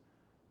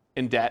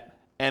in debt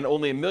and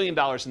only $1 million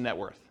in net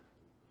worth,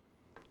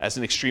 as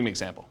an extreme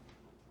example.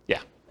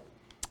 Yeah.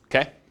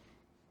 Okay?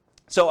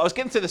 So I was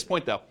getting to this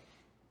point though.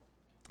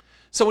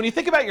 So when you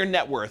think about your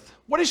net worth,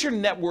 what does your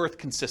net worth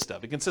consist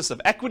of? It consists of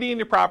equity in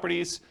your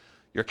properties,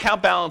 your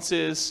account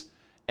balances,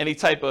 any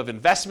type of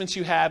investments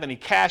you have, any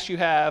cash you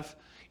have,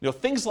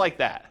 things like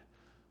that.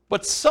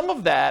 But some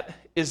of that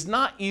is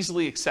not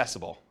easily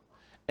accessible.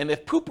 And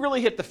if poop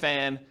really hit the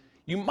fan,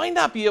 you might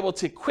not be able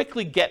to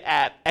quickly get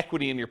at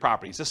equity in your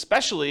properties,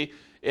 especially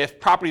if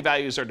property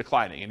values are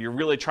declining and you're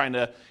really trying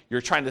to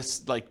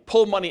like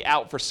pull money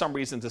out for some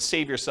reason to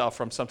save yourself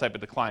from some type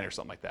of decline or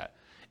something like that.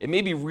 It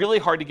may be really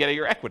hard to get at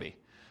your equity.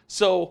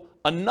 So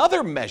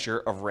another measure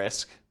of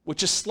risk,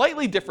 which is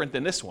slightly different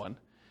than this one,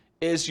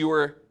 is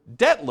your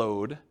debt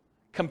load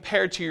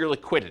compared to your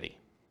liquidity.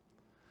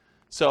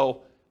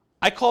 So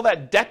I call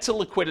that debt to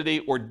liquidity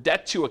or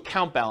debt to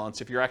account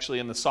balance if you're actually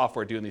in the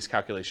software doing these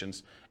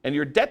calculations. And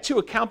your debt to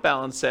account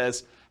balance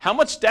says, how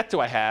much debt do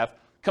I have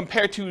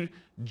compared to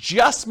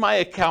just my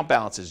account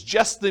balances,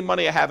 just the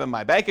money I have in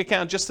my bank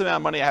account, just the amount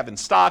of money I have in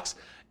stocks.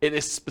 It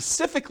is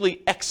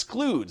specifically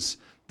excludes,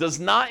 does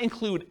not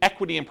include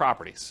equity in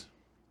properties.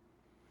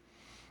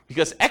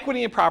 Because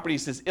equity in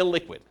properties is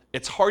illiquid.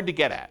 It's hard to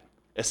get at,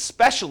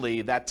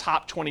 especially that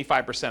top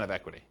 25% of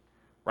equity,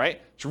 right?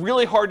 It's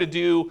really hard to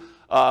do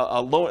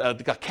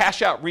a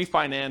cash out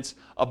refinance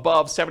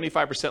above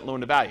 75% loan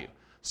to value.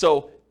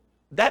 So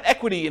that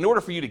equity, in order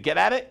for you to get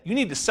at it, you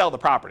need to sell the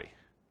property.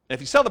 And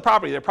if you sell the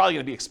property, they're probably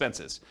going to be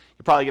expenses.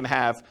 You're probably going to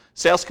have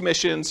sales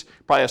commissions,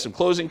 probably have some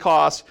closing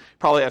costs,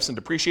 probably have some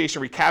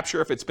depreciation recapture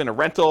if it's been a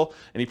rental,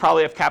 and you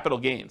probably have capital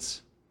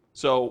gains.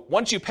 So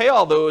once you pay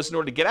all those in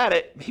order to get at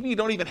it, maybe you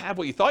don't even have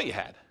what you thought you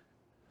had.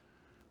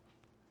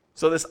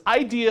 So this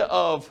idea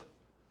of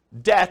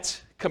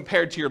debt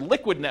compared to your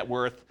liquid net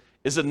worth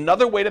is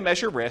another way to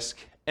measure risk.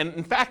 And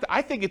in fact,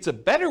 I think it's a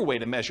better way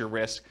to measure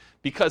risk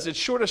because it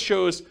sort of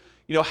shows,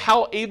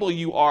 how able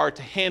you are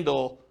to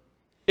handle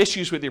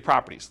issues with your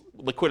properties,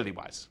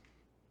 liquidity-wise.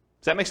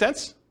 Does that make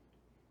sense?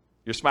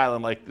 You're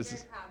smiling like this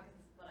is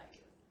What I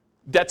use.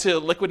 debt to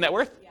liquid net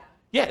worth? Yeah.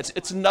 Yeah,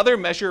 it's another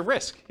measure of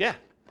risk. Yeah.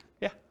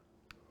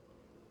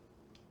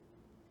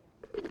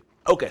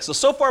 Okay,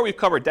 so far we've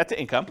covered debt to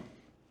income,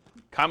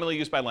 commonly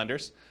used by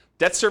lenders,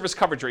 debt service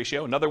coverage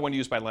ratio, another one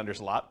used by lenders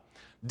a lot,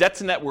 debt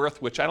to net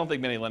worth, which I don't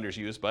think many lenders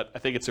use, but I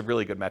think it's a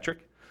really good metric,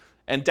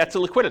 and debt to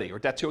liquidity or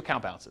debt to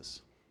account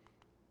balances.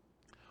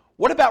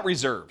 What about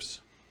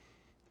reserves?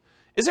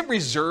 Isn't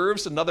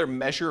reserves another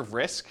measure of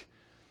risk?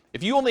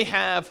 If you only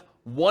have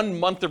 1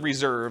 month of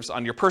reserves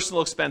on your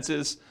personal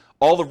expenses,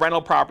 all the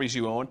rental properties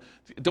you own,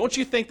 don't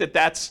you think that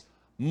that's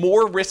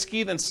more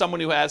risky than someone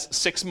who has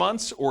 6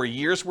 months or a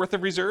year's worth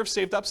of reserves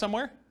saved up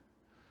somewhere?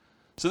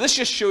 So this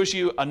just shows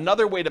you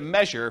another way to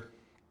measure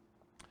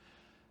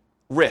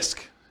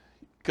risk.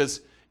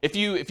 Because if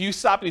you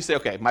stop and you say,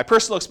 okay, my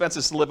personal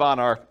expenses to live on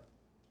are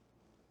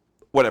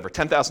whatever,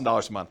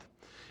 $10,000 a month.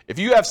 If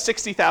you have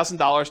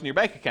 $60,000 in your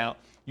bank account,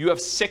 you have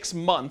 6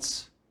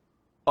 months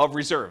of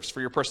reserves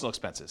for your personal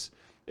expenses.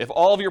 If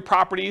all of your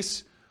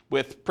properties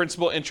with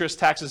principal, interest,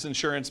 taxes,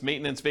 insurance,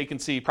 maintenance,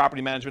 vacancy,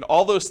 property management,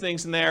 all those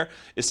things in there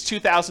is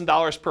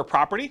 $2,000 per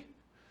property.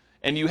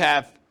 And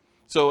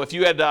so if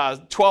you had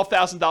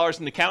 $12,000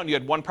 in the account and you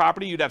had one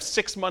property, you'd have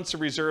 6 months of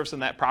reserves on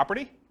that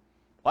property.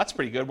 Well, that's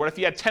pretty good. What if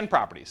you had 10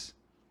 properties?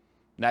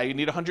 Now you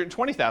need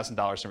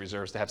 $120,000 in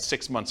reserves to have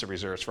 6 months of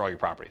reserves for all your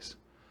properties.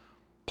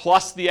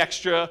 Plus the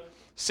extra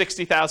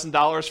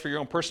 $60,000 for your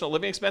own personal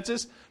living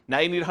expenses. Now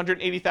you need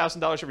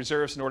 $180,000 of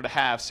reserves in order to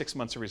have 6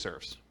 months of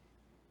reserves.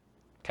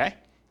 Okay?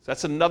 So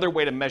that's another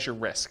way to measure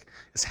risk,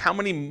 is how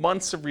many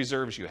months of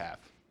reserves you have.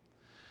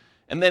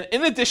 And then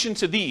in addition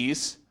to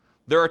these,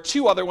 there are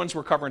two other ones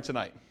we're covering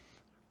tonight.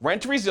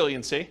 Rent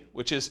resiliency,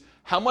 which is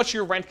how much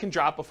your rent can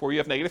drop before you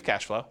have negative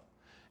cash flow,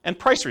 and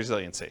price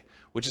resiliency,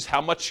 which is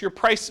how much your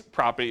price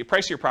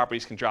of your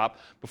properties can drop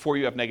before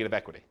you have negative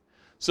equity.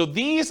 So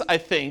these, I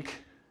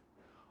think,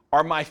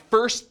 are my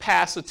first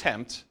pass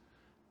attempt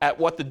at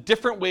what the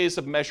different ways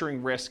of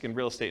measuring risk in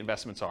real estate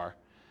investments are.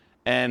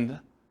 And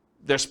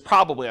there's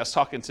probably, I was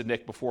talking to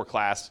Nick before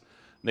class,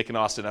 Nick and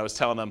Austin, I was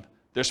telling them,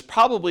 there's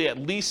probably at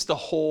least a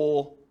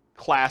whole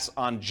class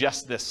on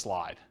just this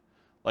slide,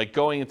 like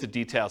going into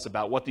details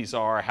about what these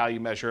are, how you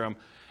measure them.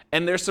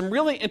 And there's some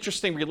really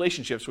interesting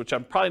relationships, which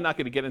I'm probably not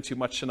going to get into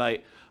much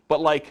tonight,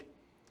 but like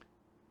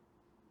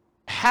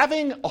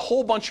having a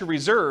whole bunch of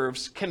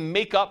reserves can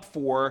make up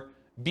for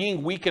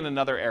being weak in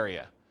another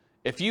area.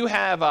 If you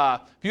have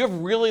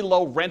really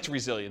low rent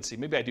resiliency,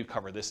 maybe I do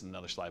cover this in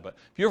another slide, but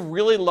if you have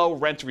really low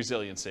rent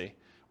resiliency,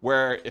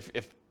 where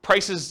if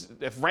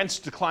rents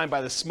decline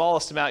by the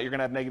smallest amount, you're going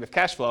to have negative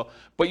cash flow,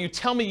 but you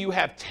tell me you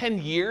have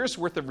 10 years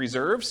worth of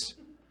reserves,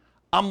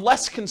 I'm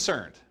less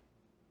concerned,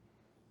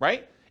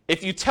 right?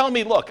 If you tell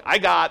me, look, I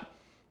got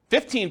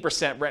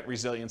 15% rent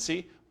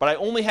resiliency, but I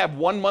only have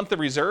 1 month of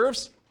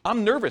reserves,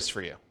 I'm nervous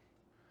for you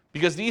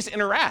because these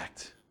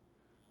interact.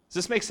 Does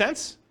this make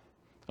sense?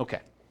 Okay.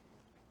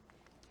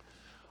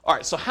 All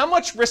right, so how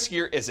much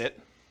riskier is it?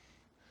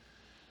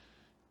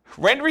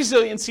 Rent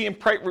resiliency and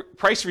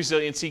price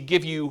resiliency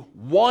give you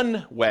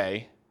one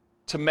way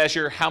to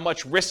measure how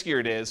much riskier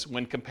it is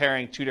when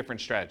comparing two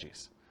different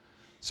strategies.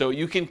 So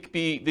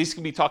these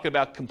can be talking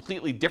about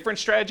completely different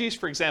strategies.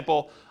 For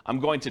example,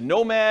 I'm going to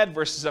Nomad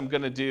versus I'm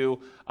going to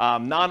do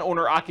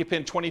non-owner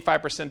occupant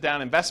 25%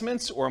 down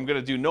investments, or I'm going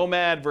to do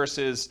Nomad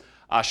versus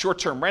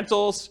short-term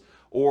rentals,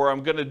 or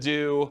I'm going to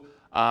do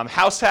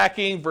house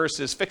hacking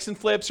versus fix and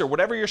flips, or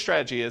whatever your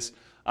strategy is,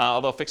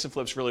 although fix and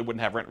flips really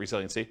wouldn't have rent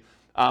resiliency.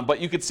 But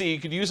you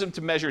could use them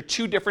to measure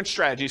two different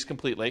strategies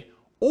completely,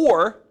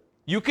 or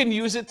you can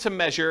use it to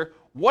measure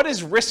what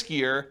is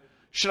riskier.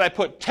 Should I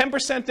put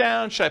 10%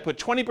 down? Should I put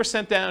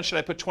 20% down? Should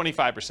I put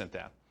 25%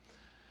 down?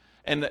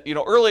 And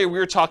earlier we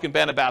were talking,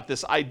 Ben, about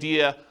this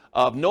idea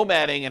of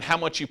nomading and how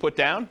much you put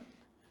down.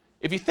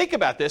 If you think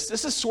about this,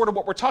 this is sort of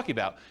what we're talking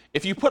about.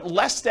 If you put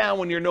less down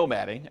when you're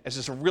nomading, it's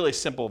just a really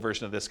simple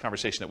version of this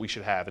conversation that we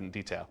should have in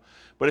detail.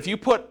 But if you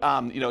put,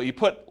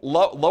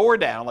 lower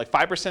down, like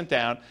 5%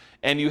 down,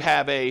 and you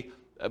have a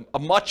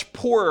much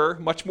poorer,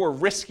 much more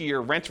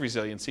riskier rent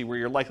resiliency, where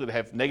you're likely to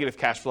have negative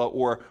cash flow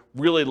or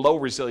really low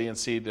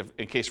resiliency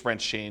in case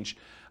rents change,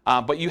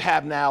 but you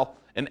have now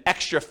an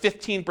extra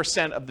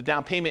 15% of the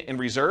down payment in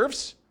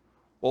reserves,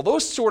 well,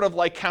 those sort of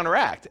like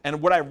counteract.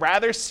 And would I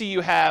rather see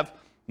you have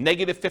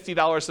negative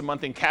 $50 a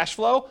month in cash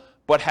flow,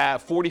 but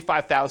have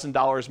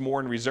 $45,000 more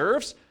in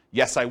reserves?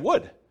 Yes, I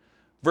would.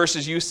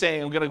 Versus you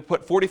saying, I'm going to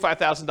put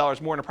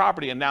 $45,000 more in a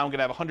property and now I'm going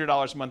to have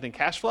 $100 a month in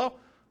cash flow?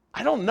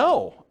 I don't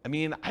know. I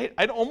mean,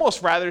 I'd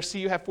almost rather see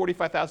you have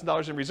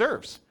 $45,000 in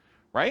reserves,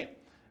 right?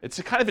 It's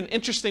a kind of an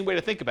interesting way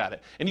to think about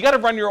it. And you got to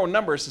run your own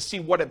numbers to see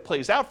what it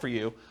plays out for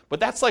you. But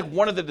that's like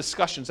one of the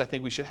discussions I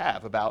think we should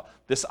have about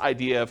this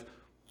idea of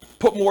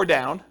put more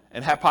down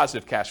and have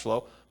positive cash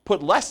flow,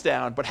 put less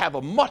down but have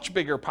a much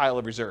bigger pile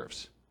of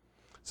reserves.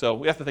 So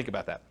we have to think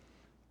about that.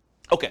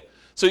 Okay,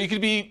 so you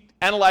could be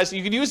analyzing,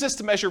 you can use this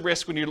to measure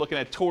risk when you're looking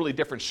at totally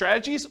different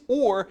strategies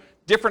or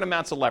different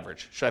amounts of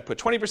leverage. Should I put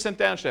 20%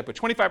 down? Should I put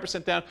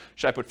 25% down?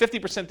 Should I put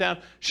 50% down?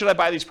 Should I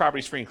buy these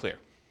properties free and clear?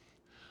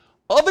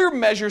 Other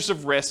measures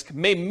of risk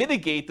may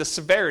mitigate the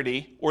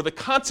severity or the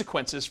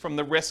consequences from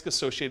the risk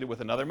associated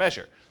with another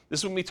measure. This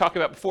is what we talked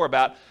about before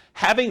about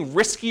having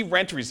risky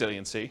rent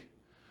resiliency,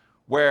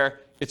 where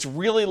it's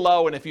really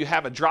low, and if you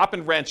have a drop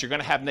in rents, you're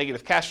going to have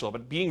negative cash flow.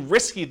 But being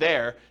risky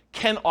there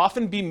can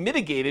often be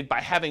mitigated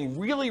by having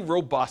really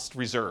robust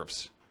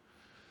reserves.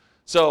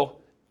 So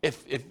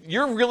if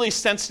you're really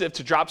sensitive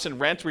to drops in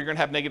rent where you're going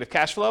to have negative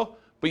cash flow,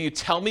 but you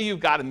tell me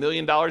you've got $1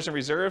 million in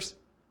reserves,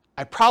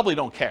 I probably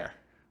don't care,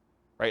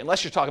 right?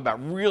 Unless you're talking about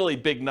really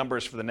big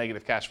numbers for the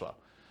negative cash flow.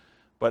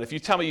 But if you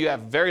tell me you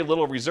have very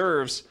little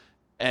reserves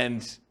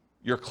and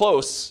you're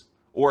close,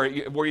 or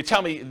you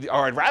tell me,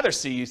 or I'd rather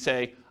see you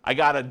say, I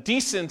got a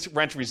decent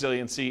rent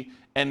resiliency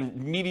and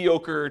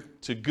mediocre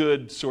to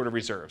good sort of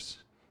reserves.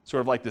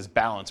 Sort of like this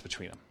balance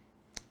between them,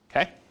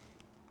 okay?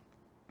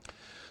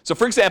 So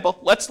for example,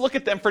 let's look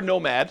at them for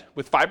Nomad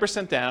with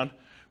 5% down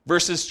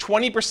versus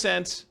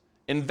 20%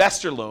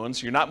 investor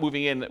loans. You're not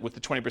moving in with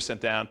the 20%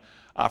 down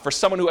for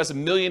someone who has $1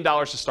 million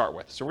to start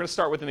with. So we're going to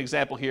start with an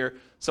example here.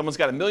 Someone's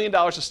got $1 million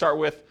to start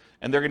with,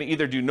 and they're going to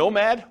either do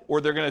Nomad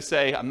or they're going to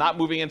say, I'm not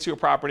moving into a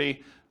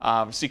property.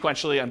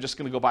 Sequentially, I'm just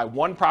going to go buy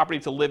one property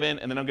to live in,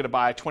 and then I'm going to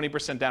buy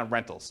 20% down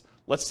rentals.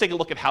 Let's take a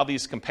look at how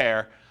these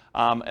compare.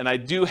 And I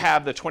do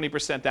have the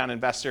 20% down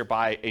investor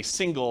buy a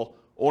single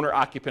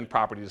owner-occupant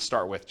property to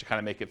start with to kind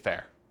of make it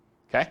fair,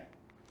 okay?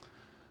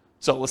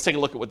 So let's take a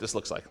look at what this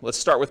looks like. Let's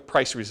start with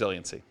price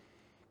resiliency.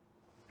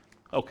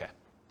 Okay.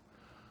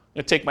 I'm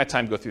going to take my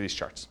time to go through these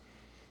charts.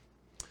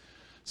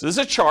 So this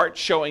is a chart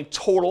showing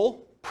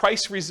total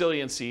price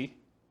resiliency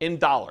in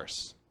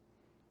dollars.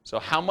 So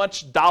how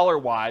much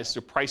dollar-wise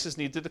do prices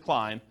need to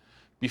decline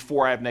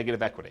before I have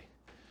negative equity?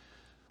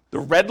 The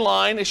red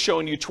line is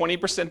showing you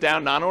 20%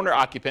 down non-owner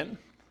occupant.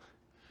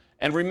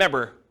 And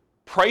remember,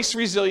 price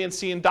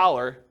resiliency in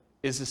dollar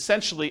is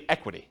essentially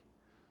equity.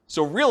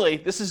 So really,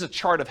 this is a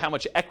chart of how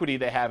much equity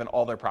they have in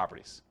all their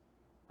properties.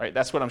 Right?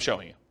 That's what I'm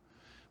showing you.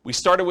 We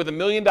started with $1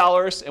 million,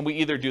 and we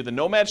either do the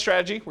nomad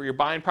strategy, where you're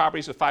buying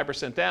properties with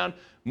 5% down,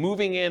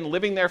 moving in,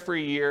 living there for a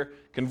year,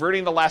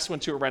 converting the last one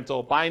to a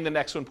rental, buying the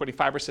next one, putting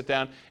 5%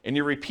 down, and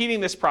you're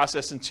repeating this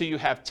process until you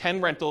have 10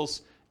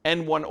 rentals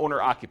and 1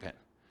 owner-occupant,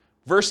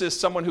 versus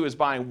someone who is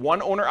buying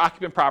 1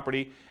 owner-occupant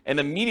property and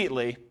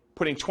immediately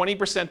putting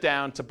 20%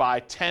 down to buy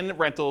 10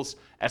 rentals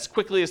as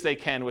quickly as they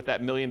can with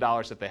that $1 million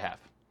that they have.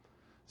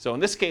 So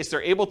in this case,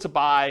 they're able to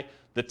buy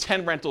the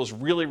 10 rentals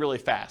really, really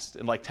fast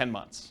in like 10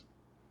 months.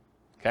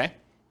 Okay?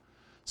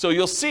 So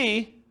you'll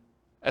see,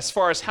 as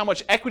far as how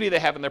much equity they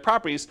have in their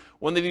properties,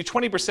 when they do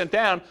 20%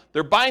 down,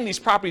 they're buying these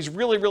properties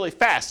really, really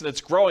fast, and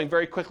it's growing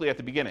very quickly at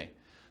the beginning.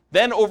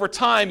 Then over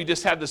time, you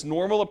just have this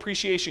normal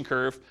appreciation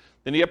curve.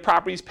 Then you have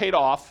properties paid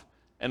off,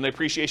 and the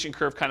appreciation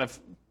curve kind of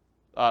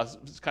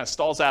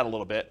stalls out a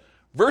little bit,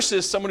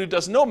 versus someone who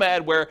does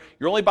nomad, where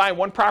you're only buying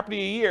 1 property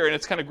a year, and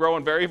it's kind of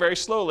growing very, very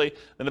slowly.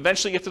 Then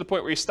eventually you get to the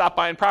point where you stop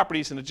buying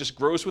properties, and it just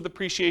grows with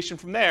appreciation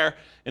from there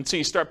until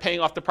you start paying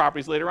off the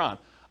properties later on.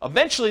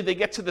 Eventually, they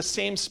get to the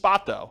same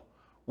spot, though,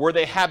 where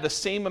they have the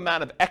same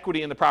amount of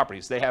equity in the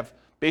properties. They have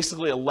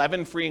basically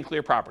 11 free and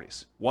clear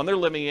properties, 1 they're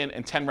living in,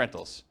 and 10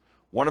 rentals.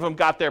 One of them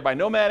got there by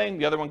nomading,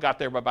 the other one got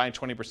there by buying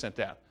 20%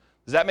 down.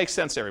 Does that make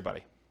sense,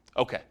 everybody?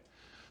 Okay.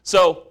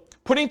 So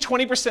putting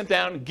 20%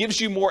 down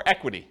gives you more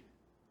equity.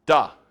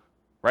 Duh.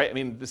 Right? I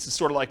mean, this is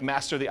sort of like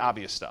master the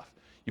obvious stuff.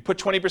 You put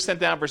 20%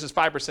 down versus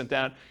 5%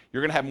 down,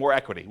 you're going to have more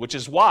equity, which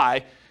is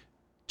why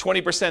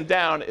 20%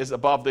 down is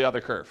above the other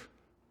curve.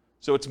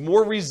 So it's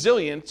more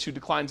resilient to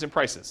declines in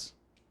prices.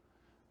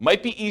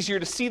 Might be easier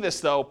to see this,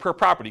 though, per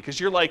property, because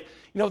you're like,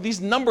 these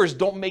numbers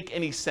don't make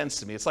any sense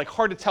to me. It's like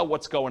hard to tell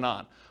what's going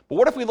on. But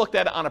what if we looked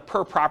at it on a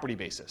per property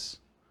basis?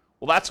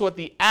 Well, that's what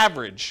the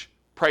average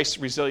price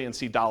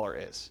resiliency dollar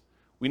is.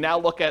 We now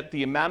look at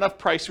the amount of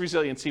price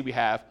resiliency we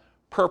have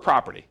per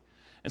property.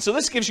 And so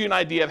this gives you an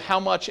idea of how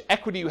much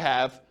equity you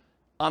have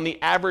on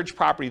the average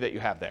property that you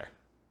have there.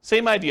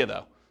 Same idea,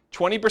 though.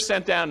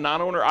 20% down,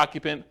 non-owner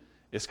occupant,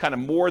 is kind of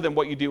more than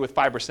what you do with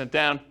 5%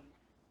 down.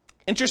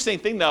 Interesting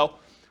thing, though,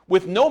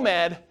 with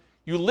nomad,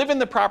 you live in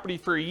the property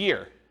for a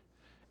year.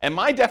 And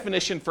my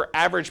definition for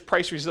average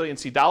price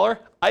resiliency dollar,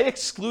 I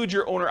exclude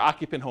your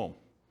owner-occupant home.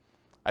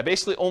 I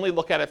basically only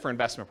look at it for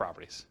investment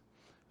properties.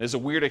 There's a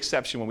weird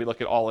exception when we look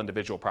at all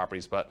individual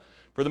properties, but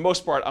for the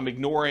most part, I'm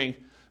ignoring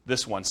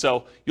this one.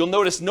 So you'll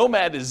notice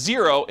nomad is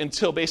 0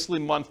 until basically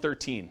month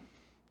 13,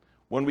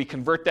 when we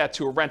convert that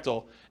to a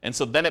rental. And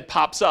so then it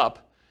pops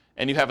up,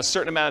 and you have a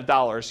certain amount of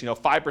dollars,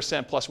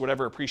 5% plus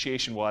whatever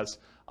appreciation was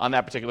on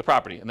that particular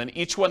property. And then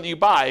each one that you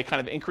buy, it kind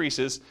of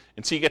increases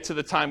until you get to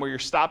the time where you're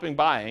stopping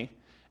buying,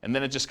 and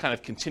then it just kind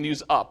of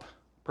continues up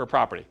per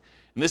property.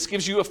 And this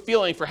gives you a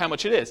feeling for how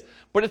much it is.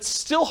 But it's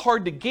still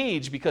hard to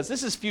gauge because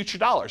this is future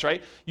dollars,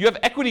 right? You have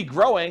equity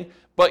growing,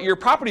 but your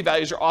property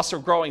values are also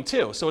growing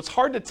too. So it's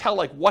hard to tell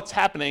like what's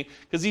happening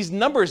because these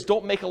numbers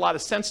don't make a lot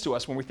of sense to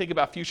us when we think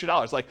about future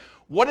dollars. Like,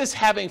 what does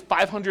having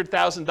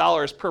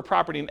 $500,000 per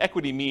property in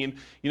equity mean,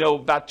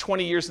 about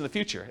 20 years in the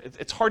future?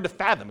 It's hard to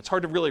fathom. It's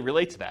hard to really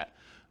relate to that,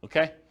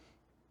 okay?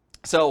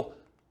 So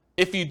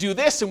if you do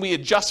this and we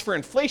adjust for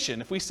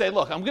inflation, if we say,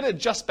 look, I'm going to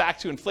adjust back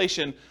to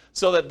inflation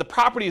so that the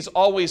property is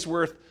always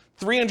worth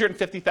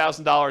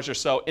 $350,000 or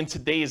so in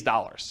today's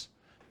dollars.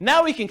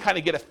 Now we can kind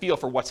of get a feel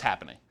for what's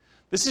happening.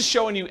 This is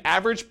showing you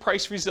average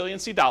price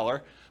resiliency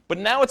dollar, but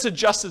now it's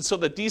adjusted so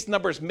that these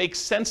numbers make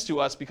sense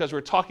to us because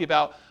we're talking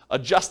about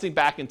adjusting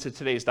back into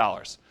today's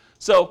dollars.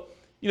 So,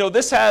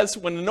 this has,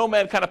 when the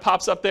nomad kind of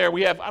pops up there,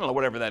 we have, I don't know,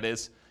 whatever that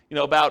is,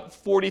 about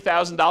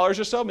 $40,000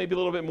 or so, maybe a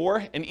little bit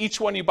more, and each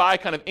one you buy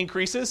kind of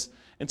increases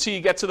until you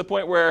get to the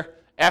point where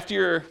after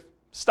you're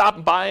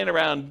stopping buying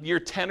around year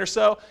 10 or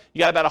so, you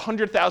got about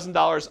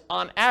 $100,000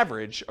 on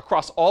average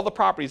across all the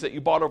properties that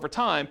you bought over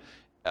time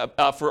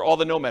for all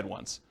the nomad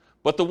ones.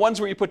 But the ones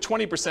where you put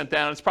 20%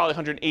 down, it's probably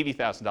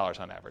 $180,000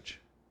 on average.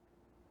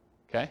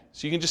 Okay?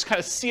 So you can just kind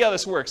of see how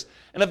this works.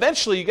 And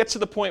eventually you get to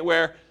the point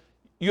where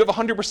you have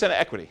 100% of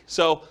equity.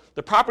 So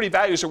the property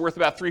values are worth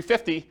about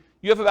 $350,000.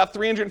 You have about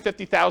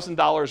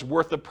 $350,000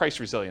 worth of price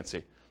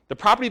resiliency. The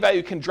property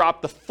value can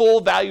drop the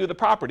full value of the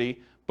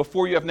property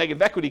before you have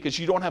negative equity because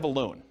you don't have a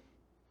loan.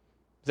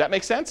 Does that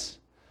make sense?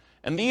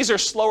 And these are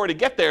slower to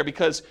get there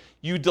because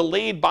you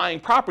delayed buying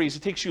properties.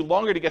 It takes you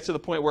longer to get to the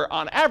point where,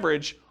 on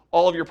average,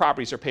 all of your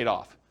properties are paid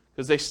off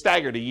because they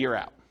staggered a year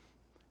out.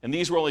 And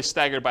these were only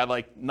staggered by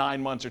like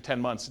 9 months or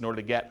 10 months in order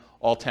to get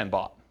all 10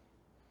 bought.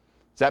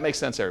 Does that make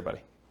sense, everybody?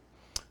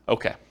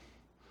 Okay.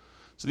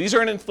 So these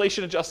are in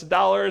inflation-adjusted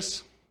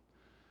dollars.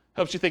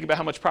 Helps you think about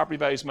how much property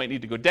values might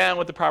need to go down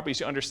with the properties.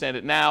 You understand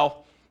it now,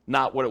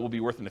 not what it will be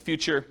worth in the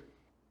future.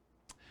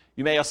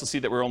 You may also see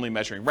that we're only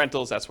measuring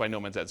rentals. That's why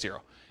nomad's at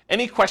 0.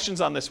 Any questions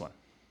on this one?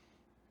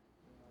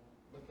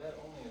 But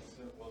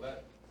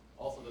that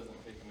also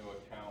doesn't take into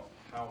account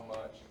how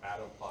much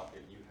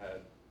out-of-pocket you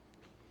had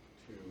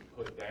to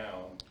put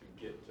down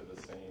to get to the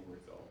same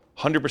result.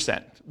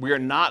 100%. We are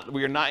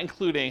not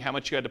including how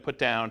much you had to put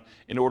down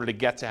in order to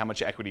get to how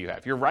much equity you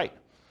have. You're right.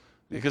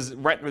 Because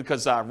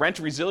rent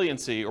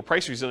resiliency, or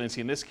price resiliency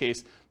in this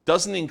case,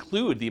 doesn't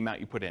include the amount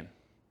you put in.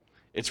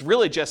 It's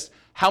really just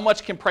how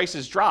much can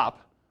prices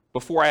drop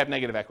before I have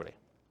negative equity.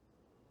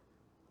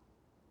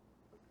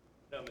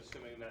 I'm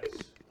assuming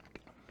that's,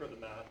 for the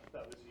math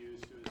that was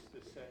used, it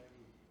was the same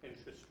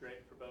interest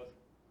rate for both?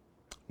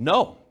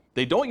 No,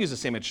 they don't use the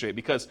same interest rate,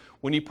 because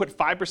when you put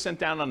 5%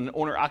 down on an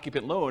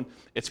owner-occupant loan,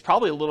 it's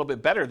probably a little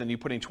bit better than you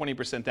putting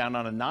 20% down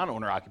on a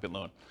non-owner-occupant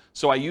loan.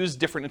 So I use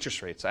different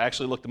interest rates. I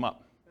actually looked them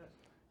up.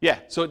 Yeah,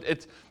 so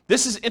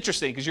this is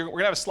interesting, because we're going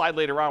to have a slide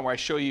later on where I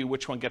show you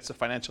which one gets to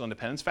financial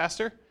independence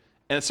faster,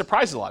 and it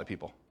surprises a lot of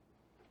people.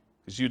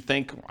 Because you'd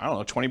think, I don't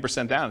know,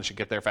 20% down, it should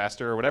get there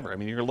faster or whatever. I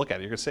mean, you're going to look at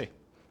it, you're going to see.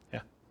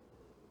 Yeah.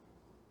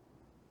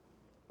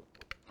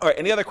 All right,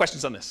 any other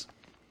questions on this?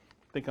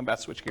 I think I'm about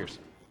to switch gears.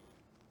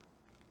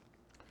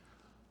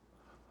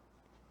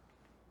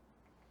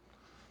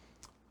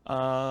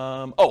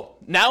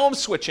 Now I'm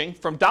switching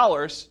from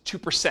dollars to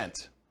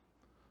percent.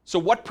 So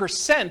what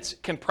percent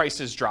can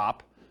prices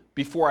drop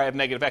before I have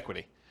negative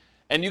equity?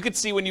 And you can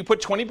see when you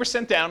put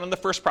 20% down on the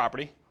first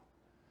property,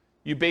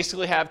 you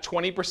basically have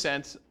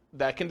 20%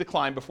 that can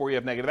decline before you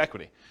have negative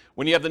equity.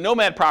 When you have the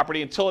nomad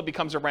property, until it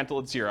becomes a rental,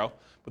 it's 0.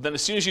 But then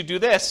as soon as you do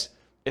this,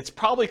 it's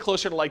probably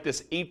closer to like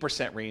this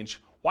 8% range.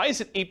 Why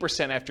is it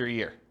 8% after a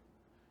year?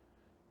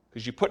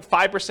 Because you put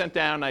 5%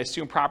 down, and I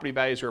assume property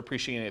values are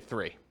appreciating at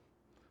 3.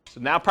 So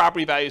now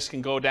property values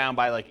can go down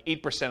by like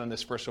 8% on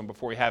this first one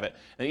before you have it.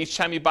 And each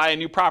time you buy a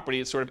new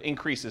property, it sort of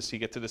increases to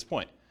get to this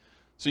point.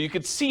 So you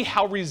can see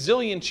how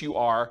resilient you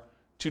are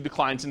to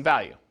declines in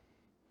value,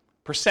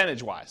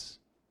 percentage-wise.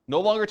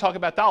 No longer talk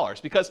about dollars,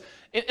 because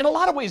in a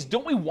lot of ways,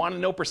 don't we want to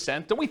know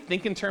percent? Don't we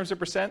think in terms of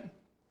percent?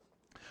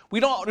 We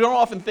don't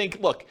often think,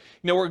 look,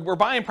 we're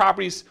buying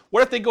properties.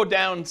 What if they go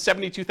down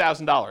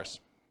 $72,000?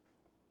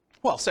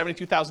 Well,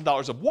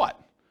 $72,000 of what?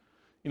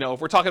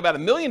 If we're talking about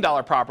 $1 million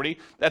property,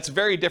 that's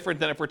very different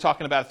than if we're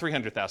talking about a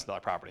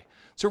 $300,000 property.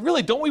 So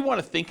really, don't we want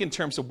to think in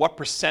terms of what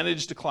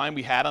percentage decline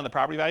we had on the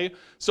property value?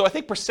 So I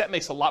think percent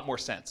makes a lot more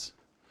sense.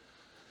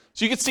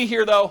 So you can see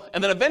here, though,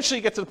 and then eventually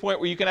you get to the point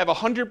where you can have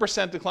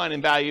 100% decline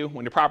in value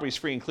when your property is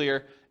free and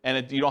clear,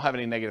 and you don't have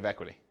any negative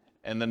equity.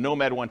 And the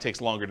nomad one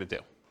takes longer to do.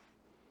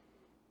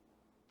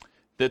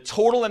 The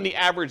total and the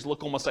average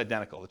look almost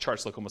identical. The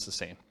charts look almost the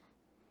same.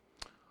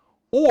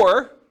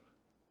 Or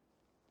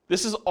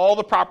this is all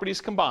the properties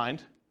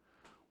combined.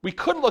 We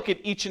could look at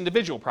each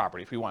individual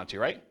property if we wanted to,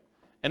 right?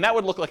 And that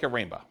would look like a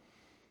rainbow.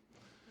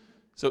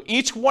 So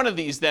each one of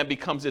these then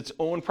becomes its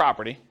own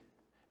property.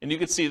 And you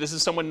can see this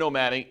is someone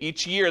nomading.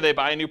 Each year they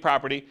buy a new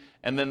property,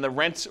 and then the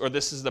rent, or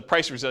this is the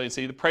price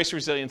resiliency. The price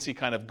resiliency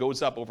kind of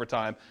goes up over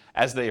time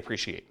as they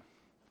appreciate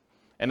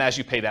and as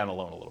you pay down a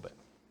loan a little bit.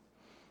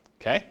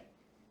 Okay?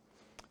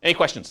 Any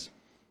questions? Is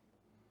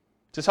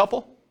this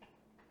helpful?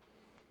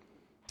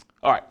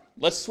 All right.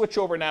 Let's switch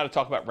over now to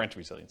talk about rent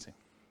resiliency.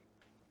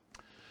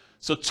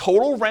 So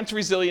total rent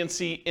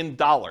resiliency in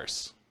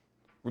dollars.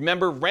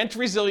 Remember, rent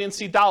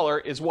resiliency dollar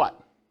is what?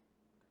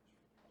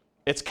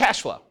 It's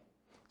cash flow.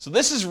 So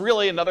this is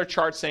really another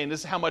chart saying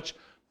this is how much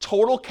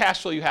total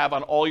cash flow you have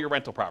on all your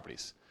rental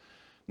properties.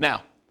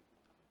 Now,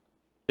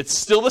 it's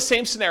still the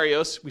same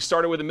scenarios. We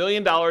started with $1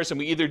 million, and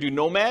we either do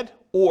nomad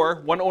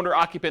or one owner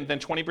occupant, then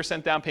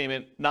 20% down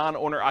payment,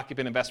 non-owner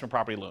occupant investment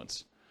property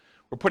loans.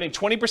 We're putting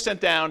 20%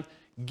 down,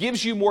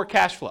 gives you more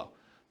cash flow.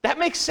 That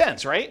makes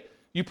sense, right?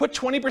 You put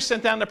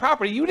 20% down the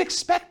property, you would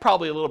expect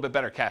probably a little bit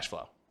better cash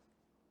flow.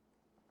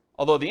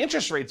 Although the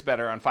interest rate's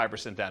better on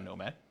 5% down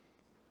nomad.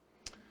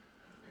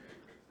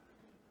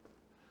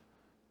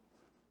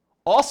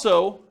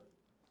 Also,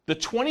 the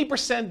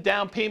 20%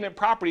 down payment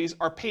properties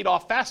are paid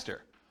off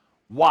faster.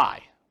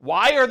 Why?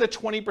 Why are the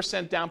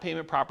 20% down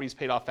payment properties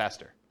paid off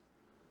faster?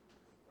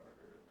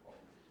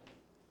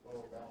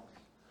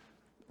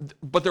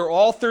 But they're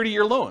all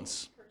 30-year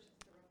loans.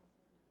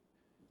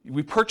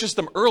 We purchased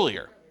them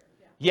earlier.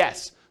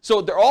 Yes.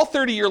 So they're all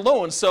 30-year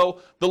loans, so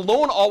the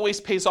loan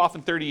always pays off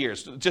in 30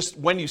 years. Just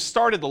when you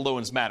started the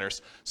loans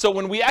matters. So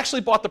when we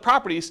actually bought the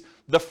properties,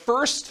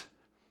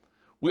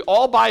 we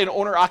all buy an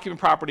owner-occupant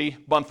property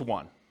month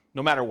 1,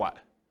 no matter what.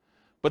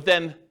 But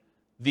then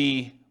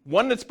the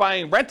one that's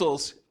buying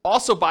rentals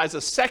also buys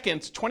a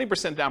second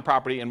 20% down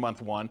property in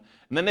month 1,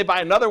 and then they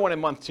buy another one in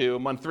month 2,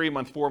 month 3,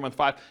 month 4, month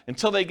 5,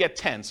 until they get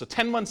 10. So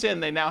 10 months in,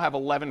 they now have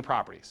 11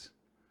 properties.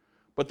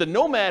 But the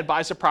nomad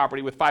buys a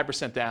property with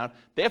 5% down.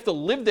 They have to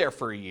live there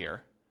for a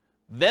year.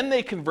 Then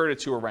they convert it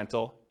to a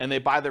rental, and they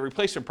buy the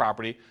replacement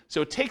property.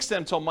 So it takes them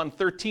until month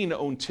 13 to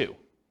own 2.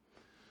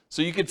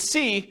 So you could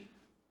see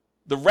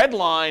the red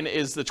line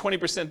is the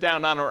 20%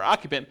 down non-owner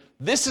occupant.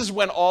 This is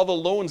when all the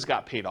loans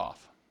got paid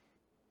off.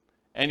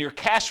 And your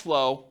cash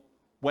flow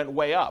went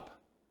way up.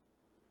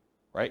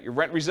 Right? Your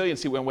rent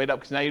resiliency went way up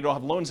because now you don't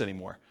have loans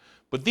anymore.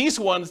 But these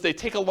ones, they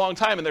take a long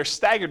time, and they're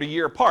staggered a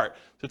year apart.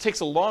 So it takes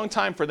a long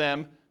time for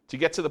them to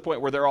get to the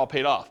point where they're all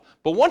paid off.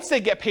 But once they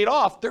get paid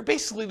off, they're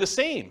basically the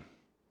same.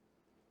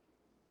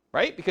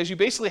 right? Because you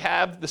basically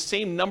have the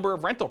same number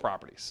of rental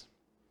properties.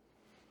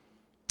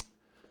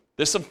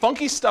 There's some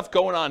funky stuff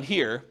going on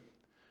here.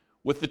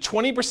 With the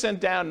 20%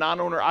 down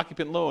non-owner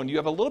occupant loan, you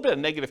have a little bit of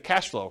negative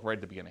cash flow right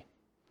at the beginning.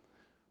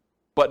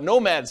 But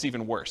Nomad's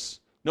even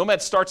worse.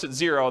 Nomad starts at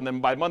 0, and then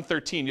by month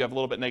 13, you have a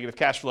little bit negative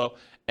cash flow,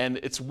 and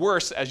it's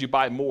worse as you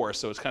buy more,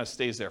 so it kind of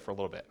stays there for a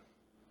little bit.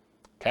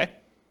 Okay?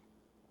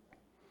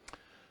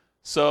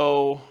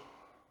 So,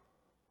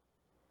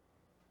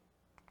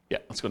 yeah,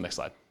 let's go to the next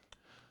slide.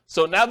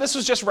 So now this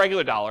was just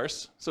regular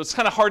dollars, so it's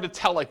kind of hard to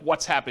tell like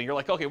what's happening. You're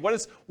like, okay, what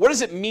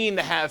does it mean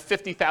to have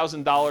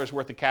 $50,000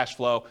 worth of cash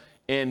flow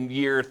in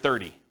year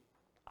 30?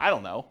 I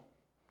don't know.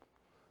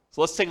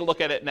 So let's take a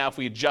look at it now if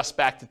we adjust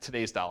back to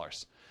today's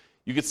dollars.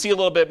 You could see a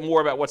little bit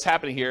more about what's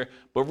happening here,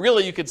 but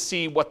really you could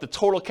see what the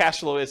total cash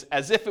flow is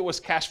as if it was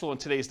cash flow in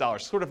today's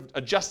dollars, sort of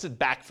adjusted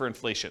back for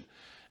inflation.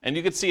 And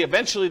you can see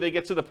eventually they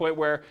get to the point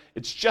where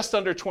it's just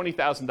under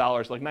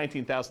 $20,000, like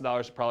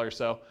 $19,000 probably or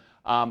so,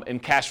 in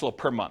cash flow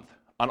per month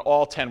on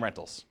all 10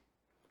 rentals,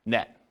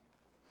 net.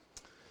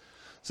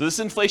 So this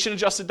inflation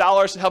adjusted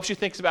dollars. It helps you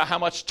think about how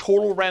much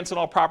total rents on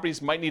all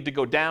properties might need to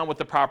go down with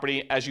the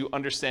property as you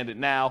understand it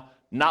now,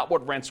 not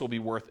what rents will be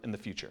worth in the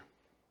future.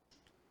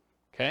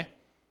 Okay?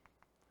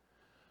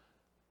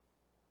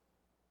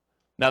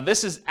 Now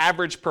this is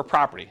average per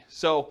property.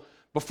 So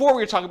before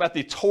we were talking about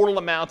the total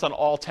amount on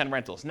all 10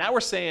 rentals. Now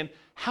we're saying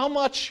how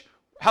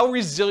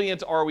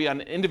resilient are we on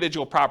an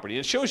individual property?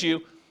 It shows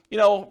you,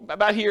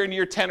 about here in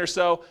year 10 or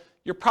so,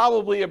 you're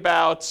probably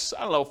about,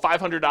 $500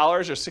 or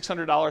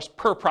 $600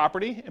 per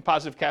property in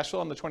positive cash flow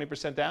on the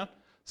 20% down,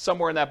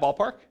 somewhere in that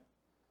ballpark.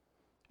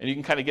 And you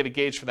can kind of get a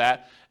gauge for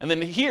that. And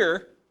then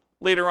here,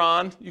 later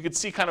on, you can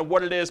see kind of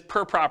what it is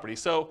per property.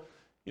 So,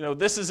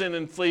 this is in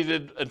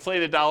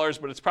inflated dollars,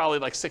 but it's probably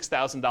like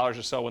 $6,000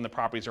 or so when the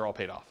properties are all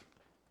paid off.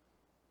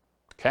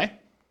 Okay?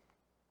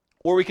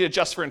 Or we could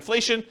adjust for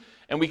inflation,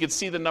 and we could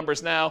see the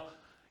numbers now.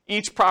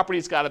 Each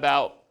property's got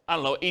about,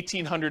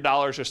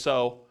 $1,800 or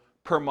so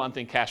per month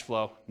in cash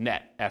flow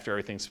net after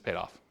everything's paid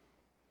off.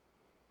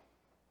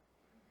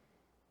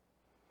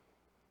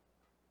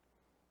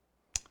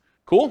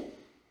 Cool?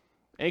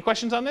 Any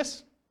questions on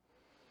this?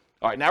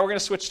 All right, now we're going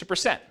to switch to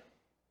percent.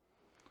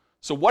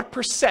 So what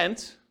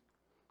percent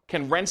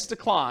can rents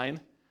decline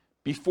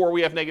before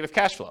we have negative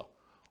cash flow?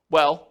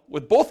 Well,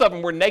 with both of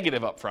them, we're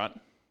negative up front,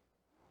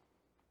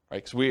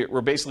 right? Because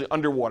we're basically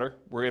underwater.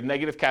 We have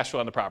negative cash flow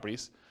on the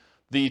properties.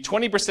 The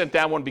 20%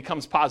 down one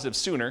becomes positive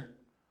sooner.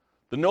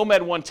 The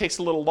Nomad one takes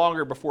a little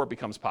longer before it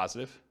becomes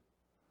positive.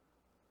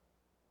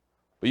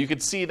 But you can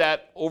see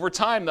that over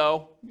time,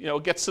 though,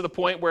 it gets to the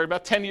point where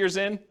about 10 years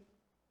in,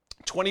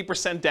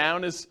 20%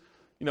 down is,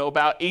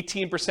 about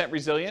 18%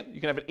 resilient. You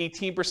can have an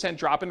 18%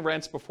 drop in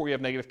rents before you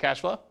have negative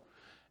cash flow.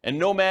 And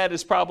Nomad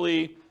is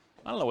probably,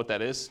 I don't know what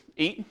that is,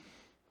 8,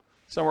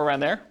 somewhere around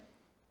there.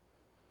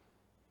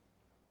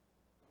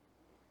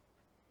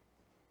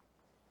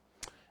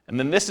 And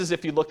then this is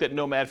if you looked at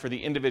Nomad for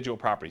the individual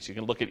properties. You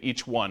can look at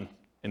each one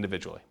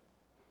individually.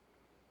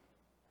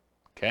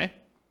 Okay?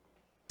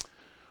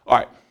 All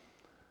right.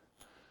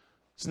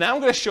 So now I'm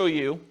going to show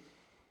you,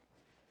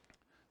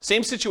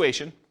 same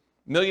situation,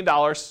 $1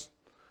 million.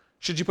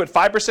 Should you put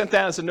 5%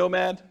 down as a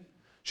Nomad?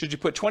 Should you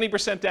put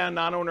 20% down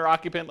non-owner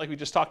occupant like we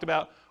just talked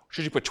about?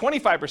 Should you put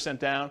 25%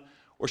 down?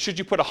 Or should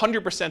you put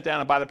 100% down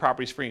and buy the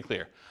properties free and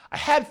clear? I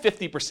had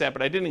 50%,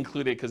 but I didn't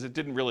include it because it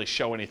didn't really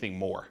show anything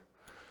more.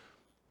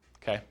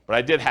 Okay, but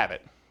I did have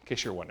it, in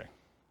case you're wondering.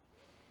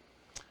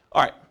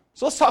 All right,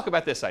 so let's talk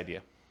about this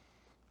idea.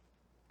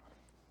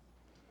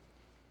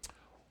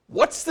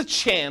 What's the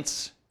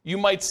chance you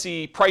might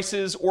see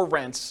prices or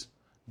rents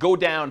go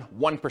down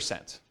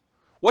 1%?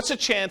 What's the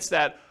chance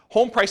that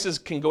home prices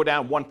can go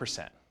down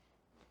 1%?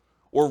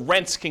 Or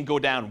rents can go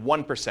down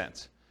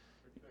 1%?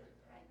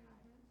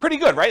 Pretty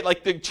good, right?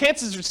 Like the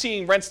chances of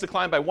seeing rents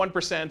decline by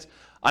 1%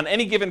 on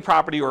any given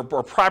property or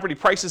property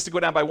prices to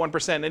go down by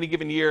 1% in any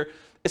given year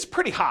is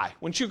pretty high.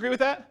 Wouldn't you agree with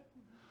that?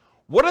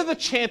 What are the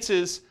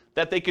chances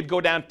that they could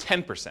go down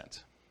 10%?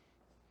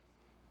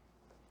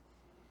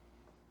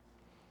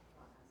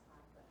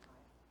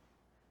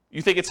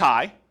 You think it's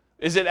high?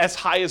 Is it as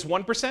high as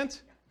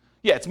 1%?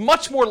 Yeah, it's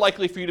much more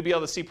likely for you to be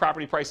able to see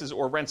property prices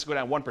or rents go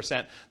down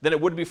 1% than it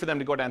would be for them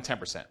to go down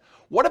 10%.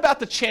 What about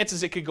the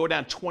chances it could go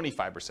down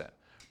 25%?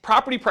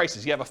 Property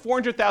prices, you have a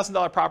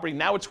 $400,000 property,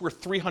 now it's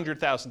worth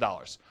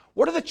 $300,000.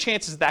 What are the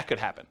chances that could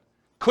happen?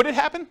 Could it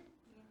happen?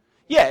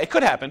 Yeah, it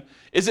could happen.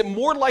 Is it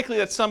more likely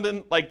that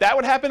something like that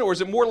would happen, or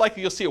is it more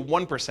likely you'll see a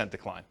 1%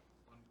 decline?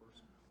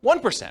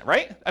 1%,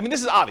 right? I mean,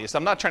 this is obvious.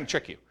 I'm not trying to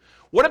trick you.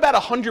 What about a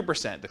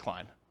 100%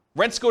 decline?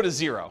 Rents go to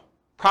 0.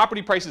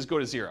 Property prices go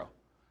to 0.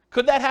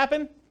 Could that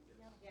happen?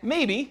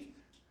 Maybe.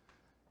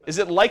 Is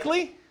it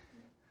likely?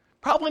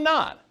 Probably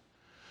not.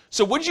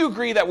 So would you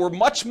agree that we're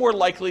much more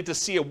likely to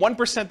see a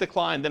 1%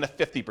 decline than a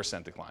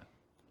 50% decline?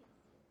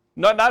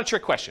 Not a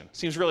trick question.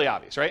 Seems really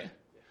obvious, right?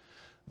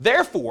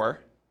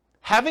 Therefore,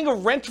 having a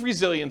rent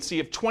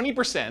resiliency of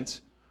 20%,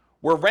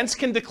 where rents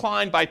can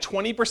decline by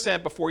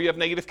 20% before you have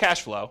negative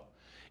cash flow,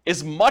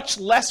 is much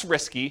less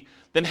risky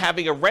than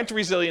having a rent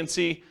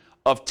resiliency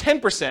of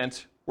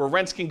 10%, where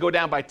rents can go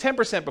down by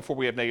 10% before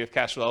we have negative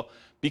cash flow,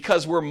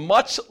 because we're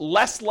much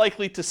less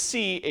likely to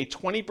see a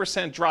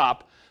 20%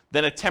 drop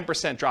than a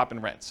 10% drop in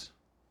rents.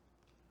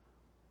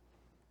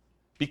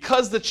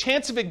 Because the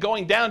chance of it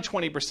going down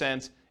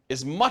 20%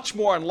 is much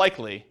more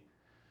unlikely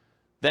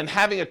than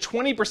having a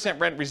 20%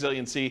 rent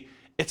resiliency,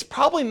 it's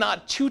probably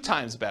not 2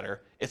 times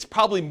better. It's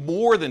probably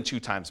more than 2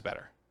 times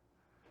better.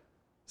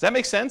 Does that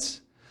make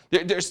sense?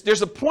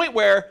 There's a point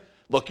where,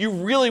 look, you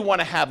really want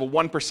to have a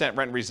 1%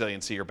 rent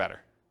resiliency or better.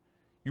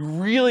 You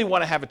really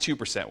want to have a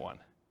 2% one.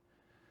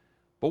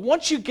 But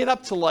once you get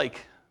up to like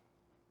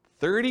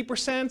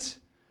 30%,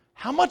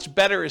 how much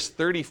better is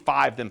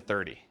 35 than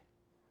 30?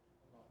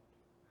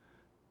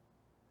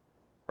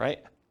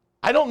 Right?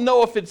 I don't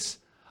know if it's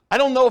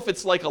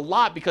like a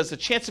lot, because the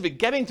chance of it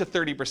getting to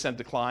 30%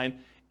 decline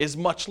is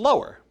much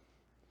lower.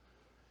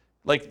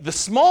 Like the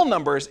small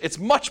numbers, it's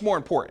much more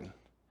important.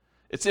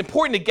 It's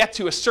important to get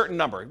to a certain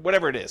number,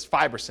 whatever it is,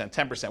 5%,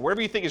 10%,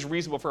 whatever you think is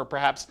reasonable for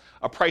perhaps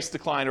a price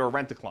decline or a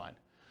rent decline.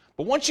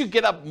 But once you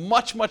get up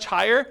much, much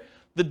higher,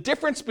 the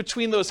difference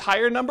between those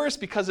higher numbers,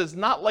 because it's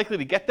not likely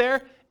to get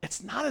there,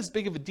 it's not as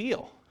big of a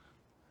deal.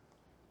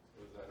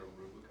 So is that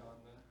a Rubicon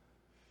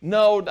then?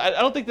 No, I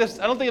don't think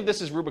of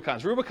this as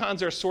Rubicons.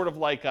 Rubicons are sort of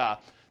like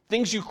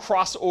things you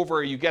cross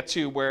over, you get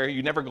to where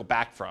you never go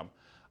back from.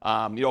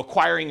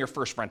 Acquiring your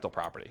first rental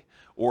property,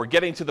 or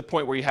getting to the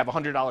point where you have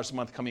 $100 a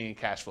month coming in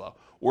cash flow,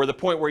 or the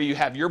point where you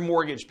have your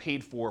mortgage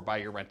paid for by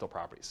your rental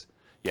properties.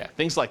 Yeah,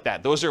 things like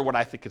that. Those are what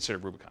I think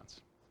considered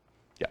Rubicons.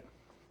 Yeah.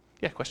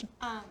 Yeah, question?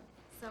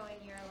 So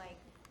in your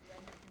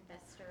rent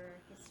investor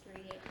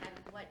history,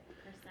 what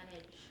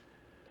percentage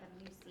have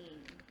you seen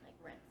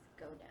rents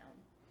go down?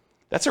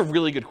 That's a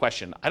really good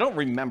question. I don't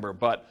remember,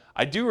 but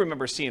I do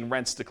remember seeing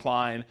rents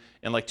decline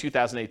in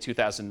 2008,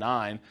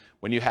 2009,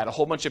 when you had a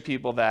whole bunch of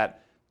people that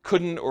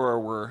couldn't or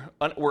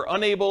were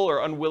unable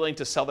or unwilling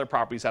to sell their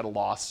properties at a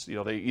loss.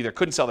 They either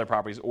couldn't sell their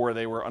properties or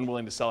they were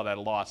unwilling to sell it at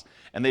a loss,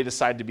 and they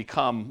decided to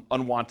become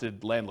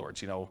unwanted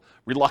landlords,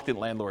 reluctant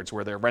landlords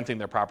where they're renting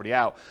their property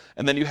out.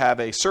 And then you have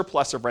a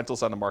surplus of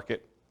rentals on the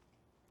market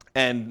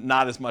and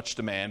not as much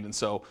demand. And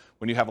so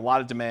when you have a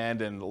lot of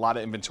demand and a lot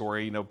of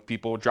inventory,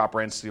 people drop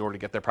rents in order to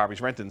get their properties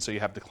rented, and so you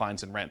have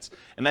declines in rents.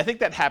 And I think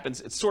that happens,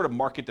 it's sort of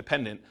market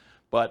dependent,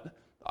 but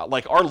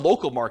like our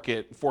local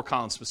market, Fort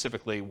Collins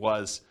specifically,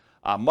 was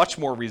much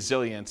more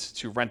resilient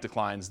to rent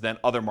declines than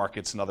other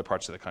markets in other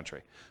parts of the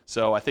country.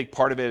 So I think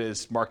part of it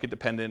is market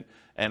dependent,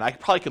 and I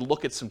probably could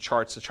look at some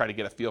charts to try to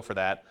get a feel for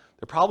that.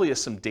 There probably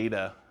is some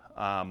data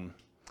that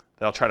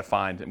I'll try to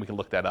find, and we can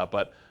look that up.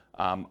 But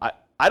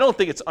I don't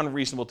think it's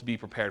unreasonable to be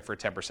prepared for a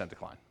 10%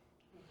 decline.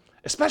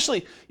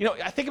 Especially,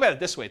 I think about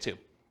it this way too.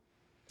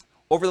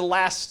 Over the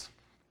last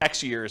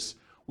X years,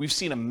 we've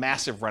seen a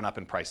massive run up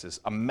in prices,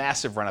 a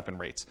massive run up in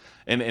rates,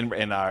 in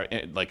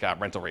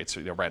rental rates,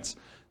 rents.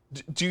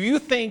 Do you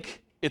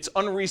think it's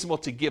unreasonable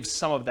to give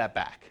some of that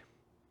back?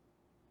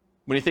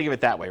 When you think of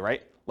it that way,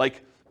 right? It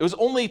was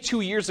only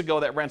 2 years ago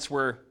that rents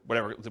were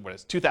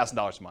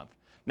 $2,000 a month.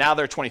 Now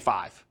they're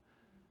 $25.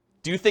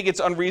 Do you think it's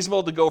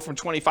unreasonable to go from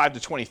 25 to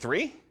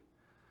 23?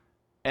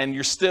 And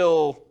you're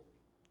still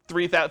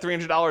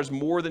 $300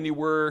 more than you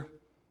were,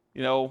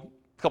 a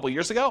couple of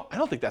years ago? I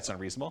don't think that's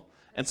unreasonable.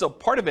 And so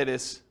part of it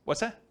is, what's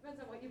that?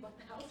 Depends on what you bought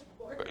the house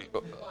for.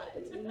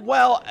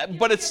 Well,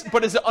 but is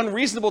it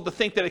unreasonable to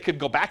think that it could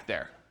go back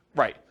there?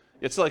 Right.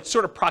 It's like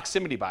sort of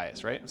proximity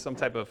bias, right? Some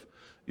type of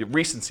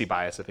recency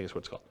bias, I think is what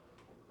it's called.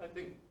 I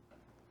think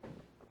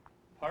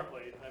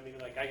partly,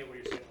 I get what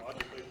you're saying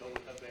logically, but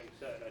with that being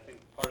said, I think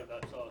part of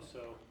that's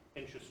also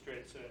interest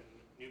rates and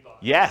new bonds.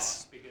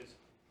 Yes. Because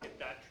if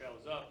that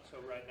trails up, so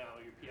right now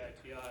your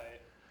PITI,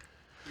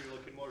 you're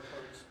looking more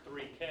towards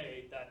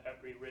 3K that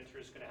every renter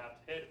is going to have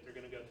to hit if they're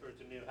going to go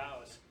towards a new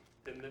house,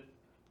 then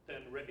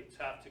rates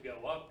have to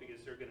go up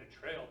because they're going to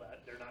trail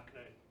that. They're not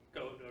going to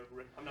go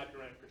to, I'm not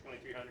going to rent for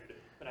 $2,300,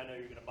 but I know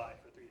you're going to buy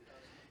for $3,000.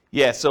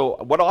 Yeah, so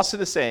what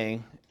Austin is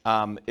saying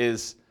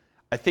is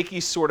I think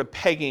he's sort of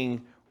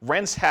pegging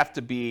rents have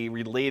to be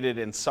related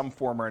in some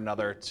form or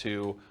another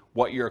to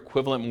what your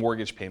equivalent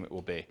mortgage payment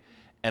will be.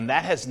 And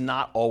that has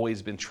not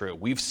always been true.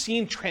 We've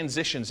seen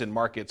transitions in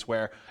markets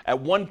where at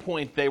one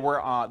point they were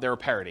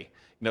parity.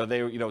 It was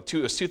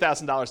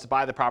 $2,000 to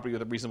buy the property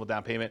with a reasonable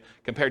down payment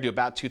compared to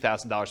about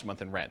 $2,000 a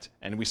month in rent.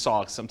 And we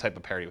saw some type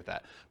of parity with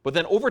that. But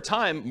then over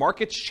time,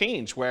 markets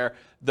changed where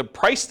the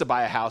price to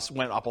buy a house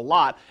went up a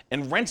lot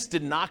and rents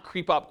did not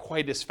creep up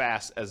quite as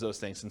fast as those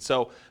things. And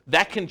so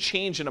that can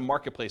change in a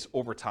marketplace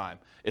over time.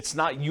 It's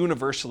not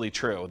universally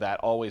true that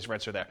always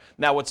rents are there.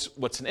 Now,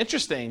 what's an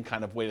interesting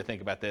kind of way to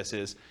think about this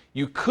is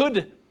you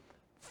could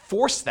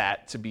force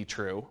that to be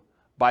true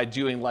by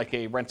doing like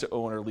a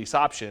rent-to-own or lease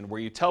option where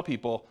you tell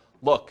people,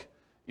 look,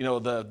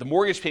 the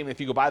mortgage payment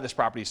if you go buy this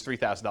property is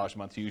 $3,000 a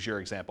month, to use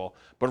your example,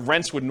 but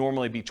rents would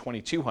normally be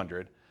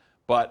 $2,200.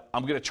 But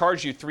I'm going to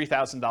charge you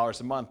 $3,000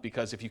 a month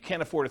because if you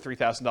can't afford a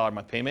 $3,000 a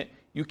month payment,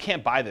 you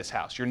can't buy this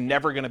house. You're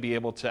never going to be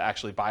able to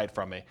actually buy it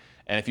from me.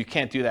 And if you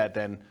can't do that,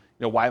 then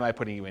why am I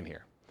putting you in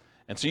here?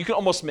 And so you can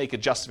almost make a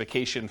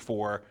justification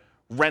for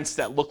rents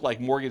that look like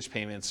mortgage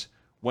payments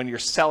when you're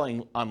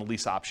selling on the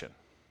lease option.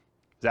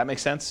 Does that make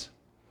sense?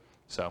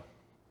 So,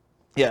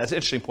 yeah, that's an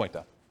interesting point,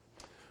 though.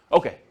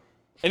 Okay.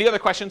 Any other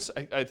questions?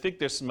 I think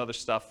there's some other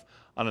stuff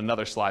on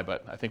another slide,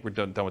 but I think we're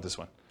done with this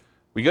one.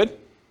 We good?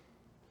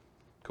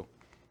 Cool.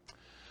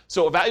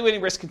 So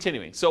evaluating risk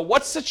continuing. So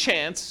what's the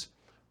chance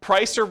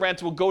price or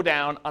rent will go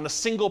down on a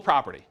single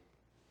property?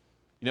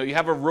 You know, you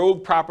have a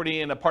rogue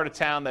property in a part of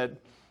town that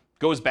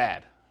goes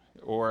bad,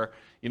 or,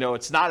 you know,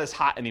 it's not as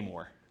hot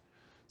anymore.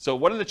 So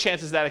what are the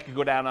chances that it could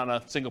go down on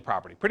a single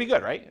property? Pretty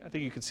good, right? I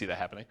think you can see that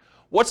happening.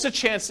 What's the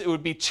chance it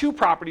would be two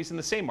properties in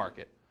the same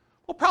market?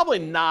 Well, probably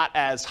not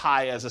as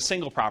high as a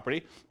single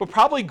property, but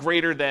probably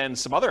greater than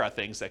some other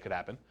things that could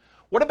happen.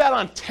 What about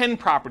on 10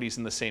 properties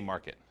in the same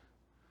market?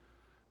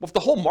 Well, if the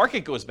whole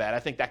market goes bad, I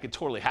think that could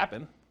totally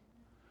happen,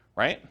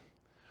 right?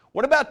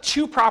 What about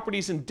two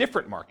properties in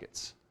different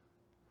markets?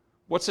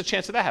 What's the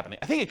chance of that happening?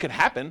 I think it could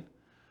happen,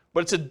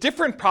 but it's a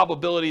different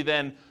probability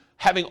than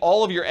having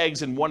all of your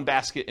eggs in one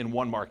basket in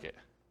one market,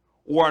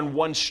 or on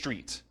one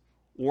street,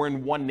 or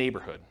in one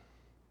neighborhood.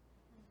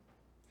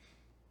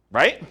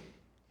 Right?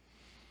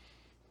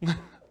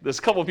 There's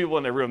a couple of people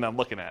in the room that I'm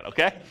looking at,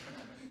 okay?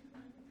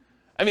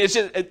 I mean,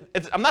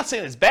 I'm not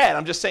saying it's bad,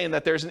 I'm just saying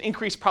that there's an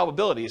increased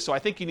probability, so I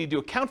think you need to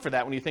account for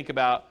that when you think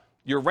about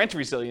your rent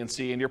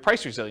resiliency and your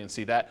price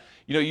resiliency, that,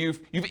 you know, you've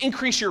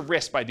increased your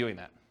risk by doing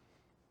that.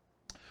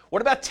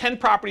 What about 10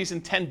 properties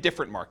in 10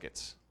 different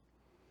markets?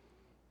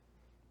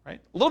 Right?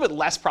 A little bit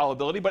less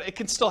probability, but it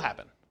can still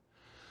happen.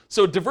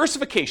 So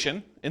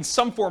diversification in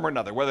some form or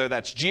another, whether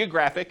that's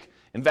geographic,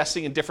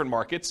 investing in different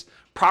markets,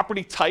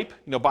 property type,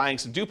 you know, buying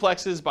some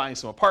duplexes, buying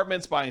some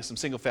apartments, buying some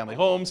single-family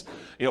homes,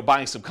 you know,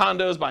 buying some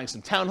condos, buying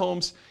some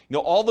townhomes, you know,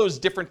 all those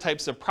different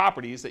types of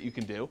properties that you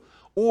can do,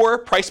 or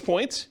price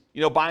points,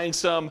 you know, buying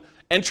some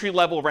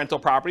entry-level rental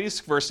properties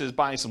versus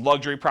buying some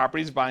luxury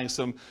properties, buying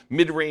some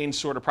mid-range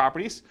sort of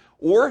properties,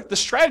 or the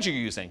strategy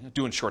you're using. I'm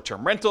doing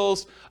short-term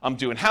rentals, I'm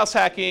doing house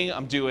hacking,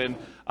 I'm doing you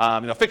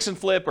know, fix and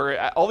flip, or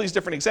all these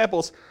different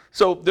examples.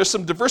 So there's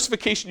some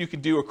diversification you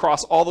can do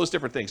across all those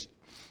different things.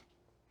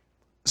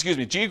 Excuse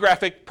me,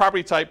 geographic,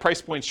 property type,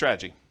 price point,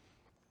 strategy.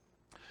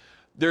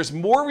 There's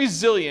more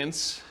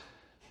resilience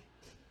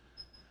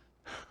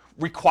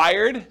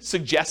required,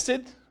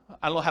 suggested,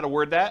 I don't know how to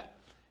word that,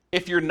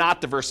 if you're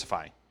not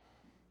diversifying,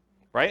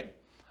 right?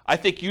 I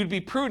think you'd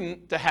be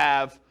prudent to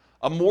have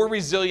a more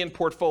resilient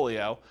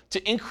portfolio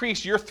to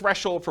increase your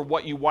threshold for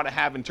what you want to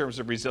have in terms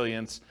of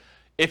resilience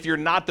if you're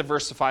not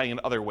diversifying in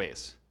other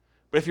ways.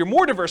 But if you're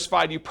more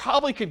diversified, you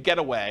probably could get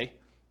away,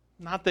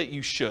 not that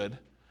you should,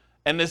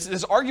 and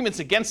there's arguments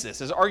against this.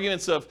 There's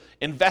arguments of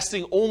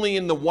investing only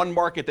in the one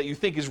market that you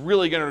think is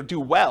really going to do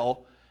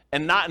well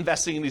and not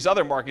investing in these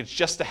other markets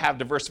just to have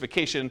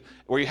diversification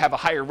where you have a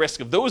higher risk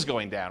of those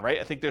going down,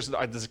 right? I think there's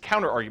a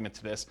counter argument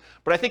to this.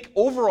 But I think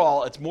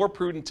overall, it's more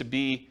prudent to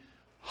be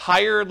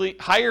higher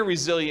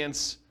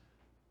resilience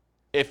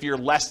if you're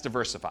less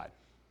diversified.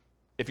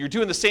 If you're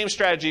doing the same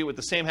strategy with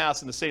the same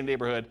house in the same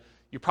neighborhood,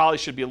 you probably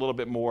should be a little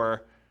bit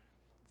more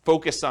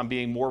focused on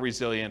being more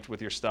resilient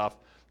with your stuff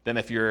than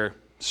if you're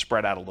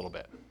spread out a little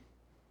bit,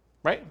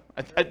 right?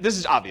 This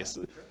is obvious.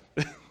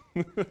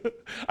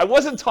 I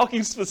wasn't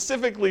talking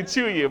specifically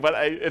to you, but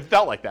it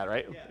felt like that,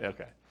 right? Yeah.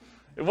 Okay.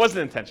 It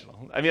wasn't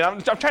intentional. I mean,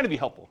 I'm trying to be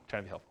helpful.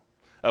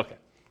 Okay.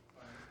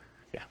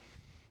 Yeah.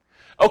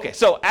 Okay,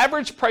 so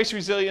average price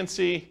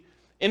resiliency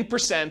in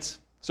percent.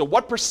 So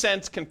what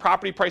percent can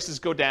property prices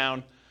go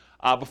down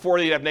before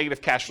you have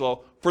negative cash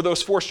flow for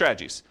those four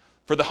strategies?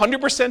 For the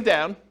 100%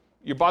 down,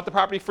 you bought the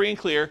property free and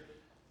clear,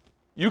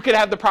 you could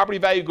have the property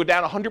value go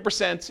down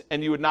 100%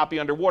 and you would not be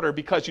underwater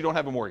because you don't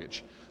have a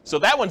mortgage. So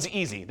that one's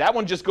easy. That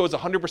one just goes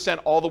 100%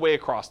 all the way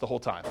across the whole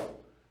time.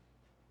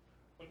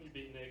 Wouldn't you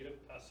be negative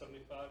past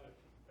 75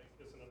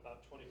 if isn't about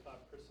 25%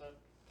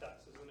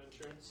 taxes and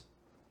insurance?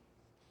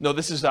 No,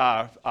 this is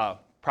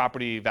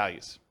property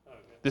values. Okay.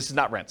 This is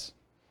not rents.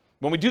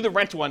 When we do the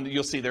rent one,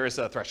 you'll see there is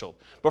a threshold.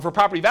 But for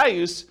property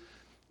values,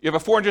 you have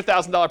a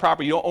 $400,000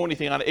 property, you don't own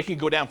anything on it, it can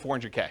go down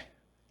 400K. It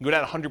can go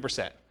down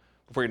 100%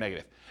 before you're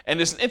negative. And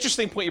there's an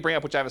interesting point you bring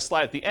up, which I have a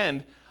slide at the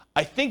end.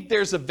 I think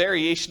there's a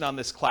variation on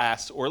this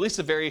class, or at least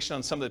a variation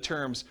on some of the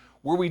terms,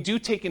 where we do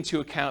take into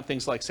account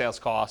things like sales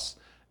costs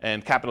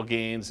and capital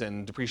gains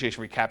and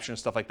depreciation recapture and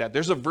stuff like that.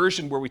 There's a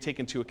version where we take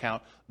into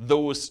account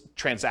those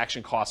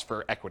transaction costs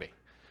for equity.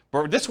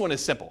 But this one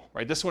is simple,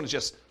 right? This one is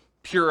just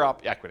pure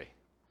up equity,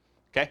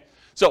 okay?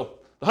 So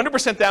the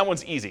 100% down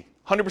one's easy.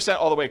 100%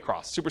 all the way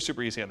across. Super,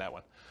 super easy on that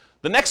one.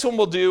 The next one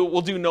we'll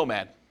do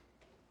Nomad.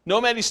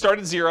 Nomad, you start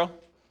at 0.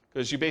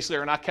 Because you basically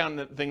are not counting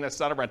the thing that's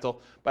not a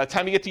rental. By the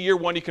time you get to year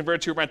 1, you convert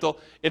it to a rental.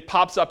 It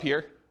pops up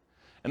here.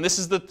 And this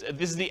is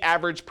the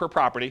average per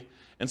property.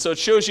 And so it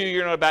shows you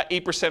you're at about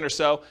 8% or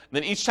so. And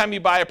then each time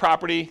you buy a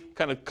property,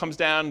 kind of comes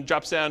down,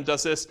 drops down,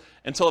 does this,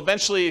 until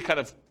eventually it kind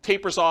of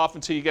tapers off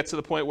until you get to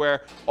the point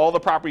where all the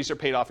properties are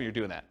paid off and you're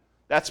doing that.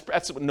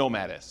 That's what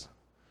Nomad is.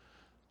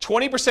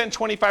 20%,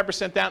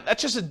 25% down,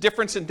 that's just a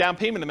difference in down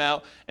payment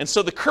amount. And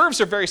so the curves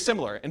are very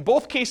similar. In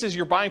both cases,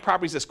 you're buying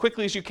properties as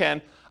quickly as you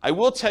can. I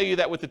will tell you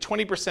that with the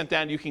 20%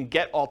 down, you can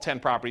get all 10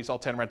 properties, all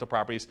 10 rental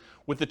properties.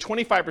 With the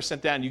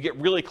 25% down, you get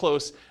really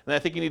close, and I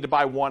think you need to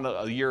buy one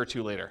a year or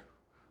two later.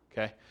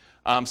 Okay?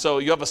 So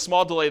you have a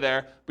small delay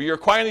there, but you're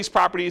acquiring these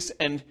properties,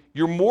 and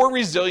you're more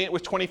resilient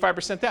with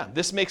 25% down.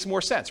 This makes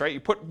more sense, right? You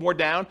put more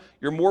down,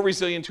 you're more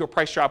resilient to a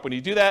price drop when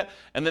you do that,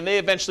 and then they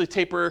eventually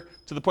taper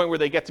to the point where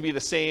they get to be the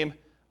same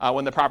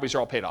when the properties are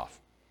all paid off.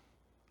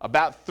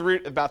 About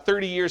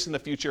 30 years in the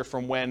future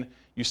from when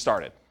you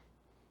started.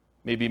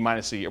 Maybe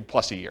minus a year,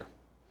 plus a year.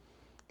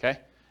 Okay?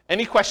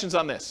 Any questions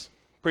on this?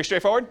 Pretty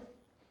straightforward?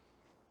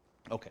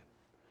 Okay.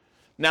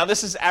 Now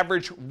this is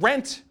average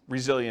rent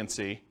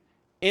resiliency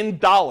in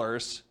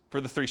dollars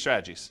for the three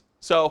strategies.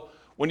 So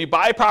when you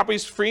buy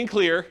properties free and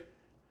clear,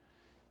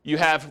 you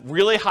have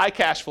really high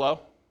cash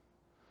flow,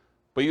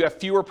 but you have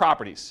fewer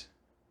properties.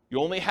 You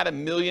only had $1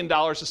 million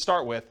to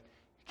start with.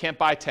 You can't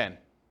buy 10. You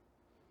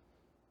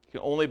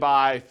can only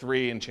buy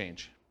 3 and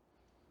change.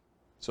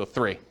 So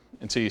 3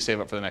 until you save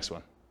up for the next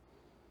one.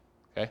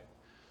 Okay?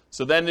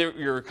 So then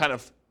your kind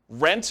of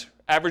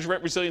average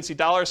rent resiliency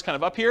dollars kind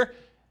of up here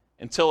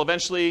until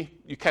eventually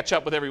you catch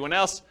up with everyone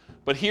else.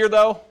 But here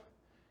though,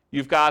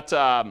 you've got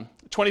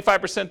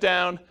 25%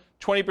 down,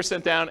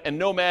 20% down, and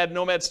Nomad.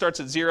 Nomad starts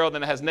at 0,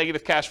 then it has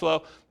negative cash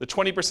flow. The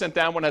 20%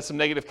 down one has some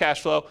negative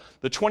cash flow.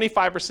 The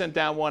 25%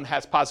 down one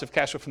has positive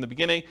cash flow from the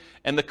beginning.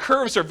 And the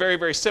curves are very,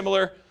 very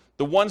similar.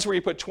 The ones where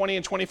you put 20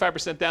 and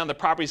 25% down, the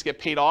properties get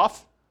paid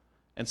off.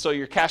 And so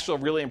your cash flow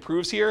really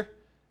improves here.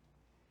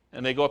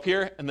 And they go up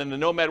here. And then the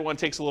Nomad one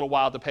takes a little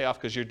while to pay off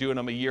because you're doing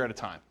them a year at a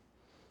time.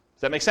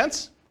 Does that make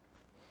sense?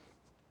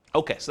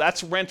 Okay, so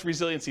that's rent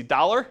resiliency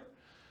dollar.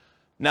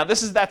 Now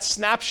this is that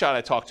snapshot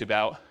I talked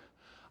about.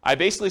 I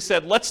basically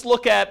said, let's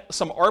look at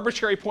some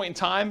arbitrary point in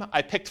time.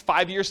 I picked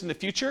 5 years in the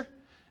future.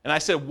 And I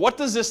said, what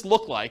does this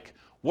look like?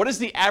 What is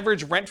the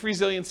average rent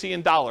resiliency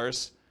in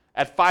dollars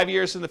at 5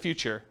 years in the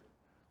future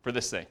for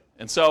this thing?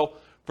 And so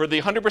for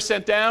the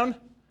 100% down,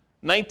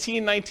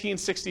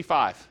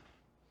 1965.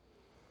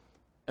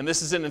 And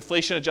this is in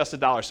inflation adjusted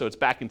dollars, so it's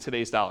back in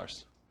today's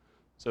dollars.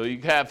 So you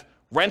have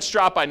rents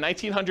drop by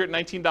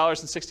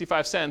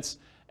 $1,919.65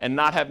 and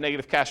not have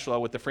negative cash flow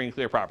with the free and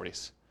clear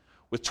properties.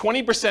 With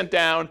 20%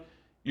 down,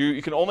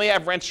 you can only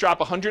have rents drop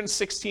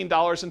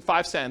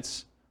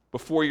 $116.05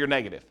 before you're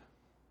negative.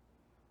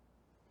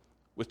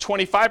 With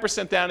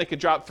 25% down, it could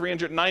drop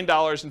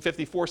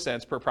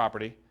 $309.54 per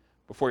property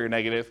before you're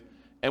negative.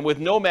 And with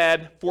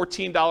Nomad,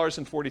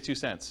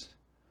 $14.42.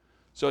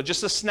 So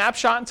just a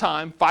snapshot in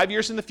time, 5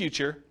 years in the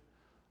future,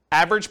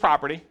 average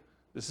property,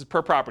 this is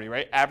per property,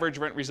 right? Average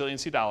rent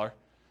resiliency dollar.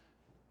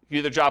 You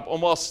either drop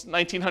almost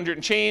 $1,900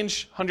 and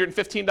change,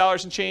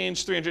 $115 and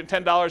change,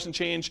 $310 and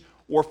change,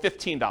 or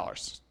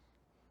 $15.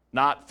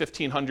 Not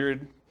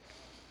 $1,500,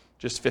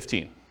 just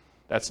 15.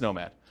 That's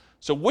Nomad.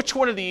 So which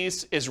one of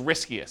these is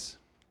riskiest?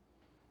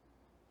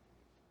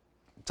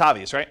 It's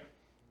obvious, right?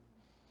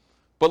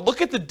 But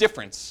look at the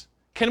difference.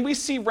 Can we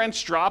see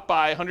rents drop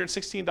by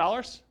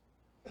 $116?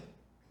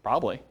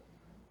 Probably.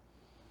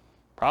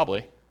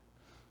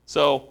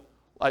 So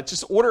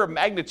just order of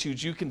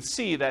magnitude, you can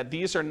see that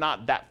these are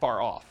not that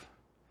far off.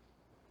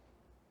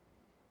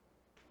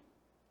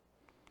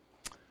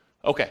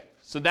 Okay,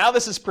 so now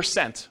this is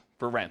percent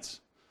for rents.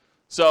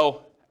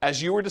 So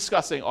as you were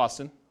discussing,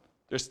 Austin,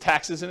 there's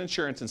taxes and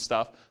insurance and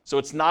stuff, so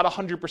it's not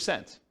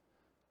 100%.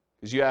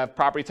 Because you have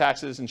property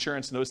taxes,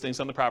 insurance, and those things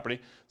on the property.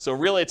 So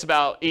really it's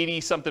about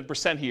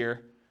 80-something%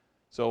 here.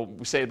 So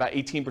we say about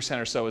 18%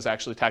 or so is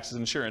actually taxes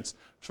and insurance.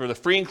 For the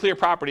free and clear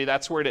property,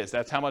 that's where it is.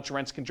 That's how much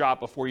rents can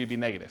drop before you be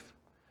negative.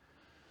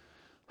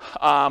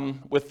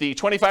 With the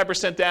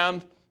 25%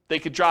 down, they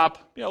could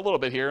drop a little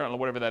bit here, I don't know,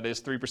 whatever that is,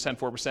 3%,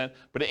 4%,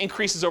 but it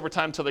increases over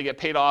time until they get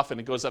paid off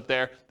and it goes up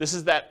there. This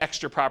is that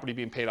extra property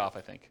being paid off,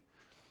 I think.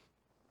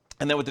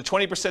 And then with the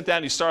 20%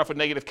 down, you start off with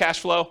negative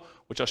cash flow,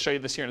 which I'll show you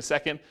this here in a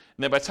second.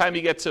 And then by the time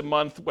you get to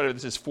month, whatever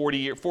this is, 4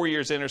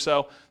 years in or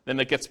so, then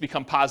it gets to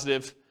become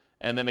positive.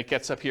 And then it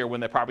gets up here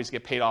when the properties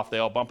get paid off, they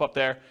all bump up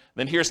there.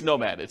 Then here's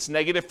Nomad. It's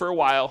negative for a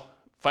while,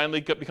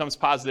 finally becomes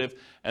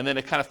positive, and then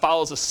it kind of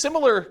follows a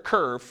similar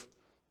curve,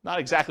 not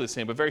exactly the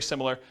same, but very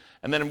similar.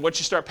 And then once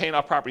you start paying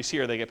off properties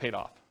here, they get paid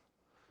off.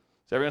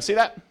 Does everyone see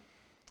that?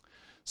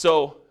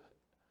 So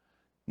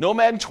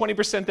Nomad and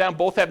 20% down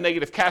both have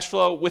negative cash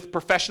flow with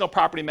professional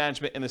property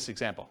management in this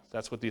example.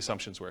 That's what the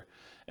assumptions were.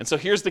 And so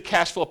here's the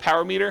cash flow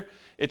power meter.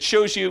 It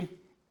shows you,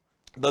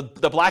 the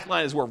black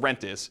line is where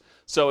rent is.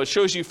 So it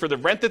shows you for the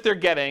rent that they're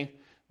getting,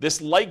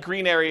 this light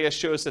green area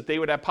shows that they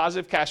would have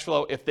positive cash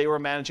flow if they were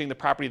managing the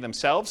property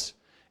themselves.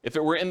 If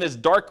it were in this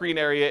dark green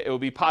area, it would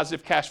be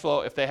positive cash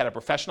flow if they had a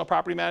professional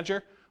property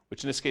manager,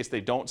 which in this case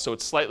they don't, so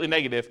it's slightly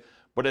negative,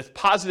 but it's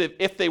positive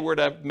if they were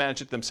to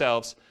manage it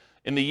themselves.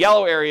 In the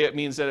yellow area, it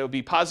means that it would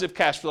be positive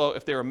cash flow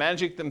if they were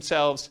managing it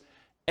themselves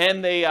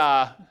and they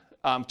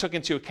took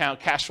into account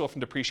cash flow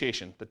from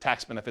depreciation, the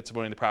tax benefits of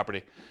owning the property.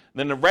 And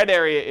then the red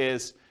area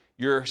is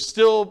you're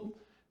still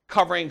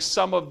covering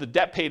some of the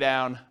debt pay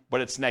down, but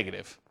it's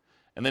negative.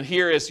 And then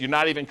here is you're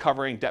not even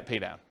covering debt pay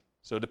down.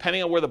 So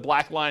depending on where the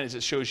black line is,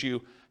 it shows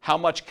you how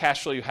much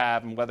cash flow you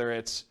have and whether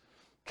it's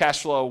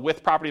cash flow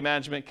with property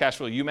management, cash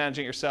flow you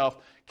managing it yourself,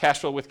 cash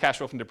flow with cash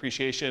flow from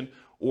depreciation,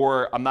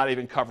 or I'm not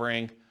even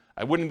covering,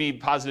 I wouldn't be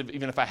positive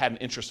even if I had an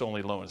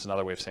interest-only loan is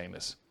another way of saying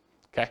this,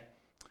 okay?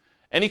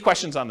 Any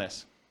questions on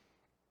this?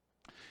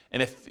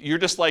 And if you're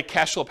just like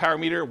cash flow power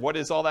meter, what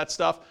is all that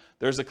stuff?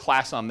 There's a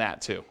class on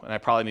that too, and I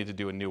probably need to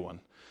do a new one.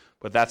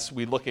 But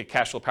we look at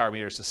cash flow power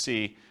meters to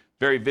see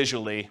very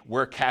visually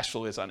where cash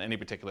flow is on any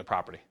particular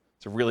property.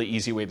 It's a really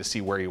easy way to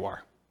see where you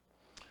are.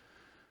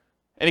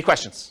 Any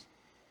questions?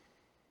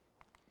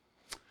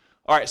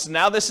 All right, so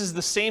now this is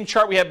the same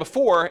chart we had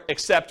before,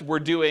 except we're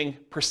doing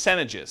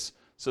percentages.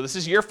 So this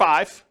is year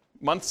 5,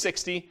 month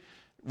 60.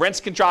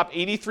 Rents can drop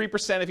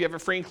 83% if you have a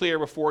free and clear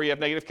before you have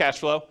negative cash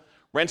flow.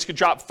 Rents could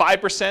drop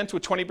 5%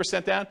 with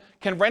 20% down.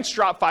 Can rents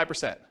drop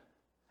 5%?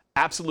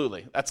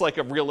 Absolutely. That's like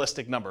a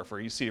realistic number for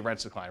you see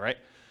rents decline, right?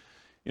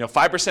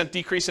 5%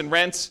 decrease in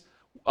rents.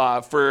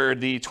 For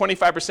the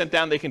 25%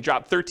 down, they can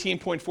drop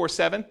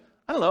 13.47.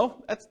 I don't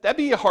know. That'd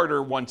be a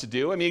harder one to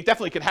do. I mean, it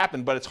definitely could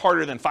happen, but it's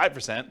harder than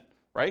 5%,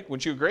 right?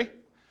 Wouldn't you agree?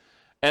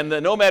 And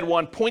the Nomad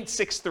one,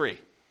 0.63.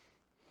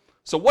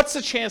 So what's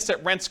the chance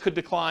that rents could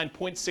decline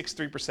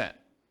 0.63%?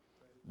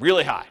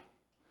 Really high.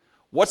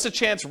 What's the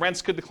chance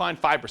rents could decline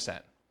 5%?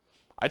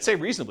 I'd say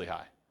reasonably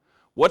high.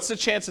 What's the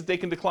chance that they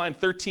can decline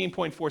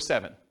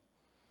 13.47?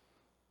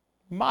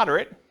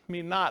 Moderate. I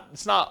mean,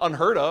 it's not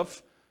unheard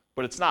of,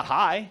 but it's not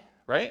high,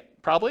 right?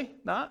 Probably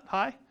not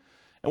high.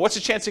 And what's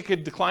the chance it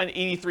could decline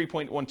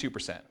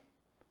 83.12%?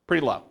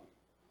 Pretty low.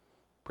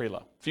 Pretty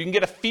low. If you can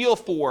get a feel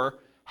for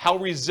how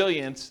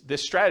resilient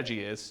this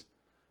strategy is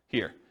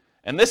here.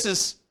 And this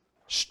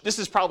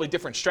is probably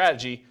different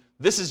strategy.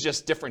 This is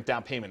just different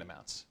down payment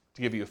amounts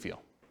to give you a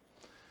feel.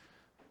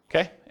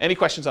 Okay, any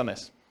questions on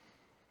this?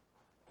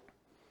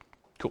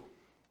 Cool.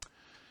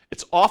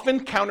 It's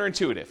often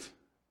counterintuitive.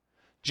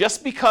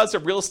 Just because a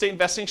real estate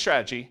investing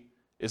strategy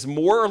is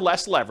more or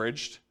less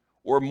leveraged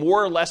or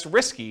more or less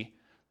risky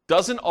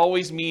doesn't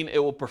always mean it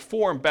will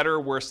perform better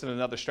or worse than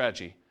another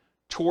strategy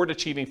toward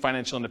achieving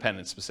financial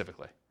independence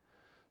specifically.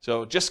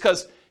 So just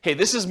because, hey,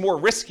 this is more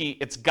risky,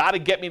 it's got to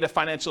get me to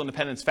financial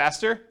independence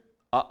faster?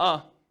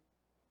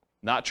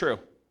 Not true.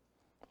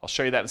 I'll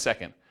show you that in a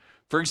second.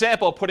 For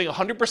example, putting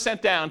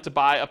 100% down to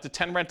buy up to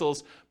 10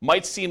 rentals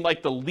might seem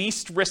like the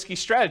least risky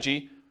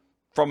strategy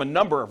from a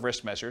number of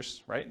risk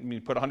measures, right? I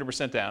mean, put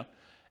 100% down.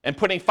 And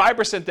putting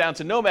 5% down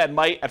to Nomad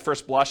might, at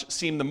first blush,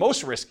 seem the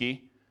most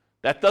risky.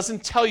 That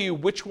doesn't tell you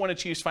which one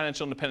achieves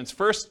financial independence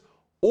first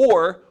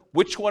or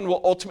which one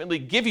will ultimately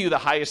give you the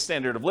highest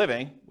standard of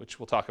living, which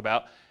we'll talk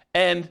about.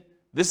 And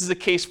this is a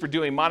case for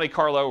doing Monte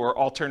Carlo or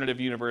alternative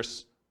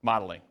universe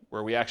modeling,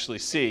 where we actually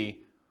see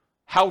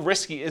how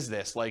risky is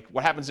this? Like,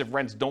 what happens if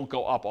rents don't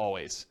go up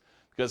always?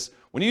 Because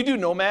when you do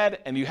Nomad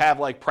and you have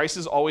like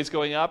prices always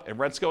going up and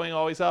rents going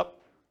always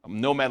up,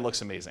 Nomad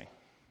looks amazing,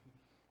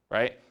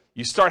 right?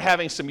 You start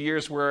having some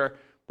years where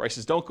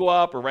prices don't go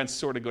up or rents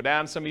sort of go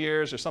down some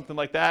years or something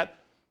like that.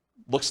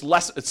 It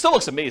still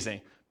looks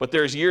amazing, but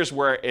there's years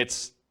where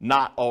it's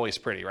not always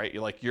pretty, right?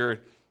 You're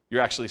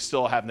actually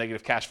still have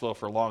negative cash flow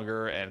for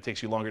longer and it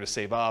takes you longer to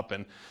save up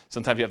and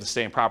sometimes you have to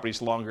stay in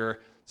properties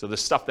longer. So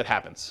there's stuff that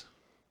happens.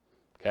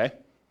 Okay?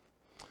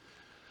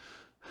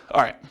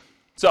 All right.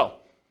 So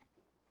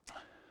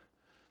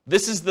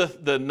this is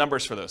the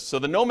numbers for those. So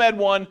the Nomad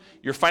one,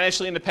 you're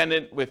financially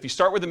independent. If you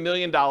start with $1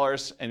 million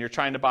and you're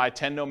trying to buy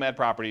 10 Nomad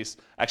properties,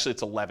 actually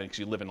it's 11 because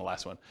you live in the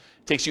last one.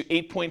 It takes you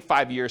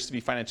 8.5 years to be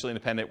financially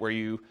independent where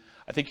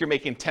I think you're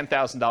making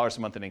 $10,000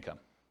 a month in income.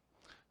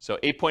 So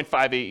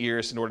 8.58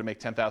 years in order to make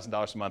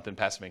 $10,000 a month in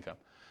passive income.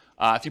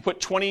 If you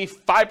put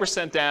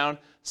 25% down,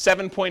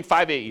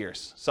 7.58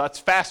 years. So that's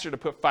faster to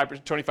put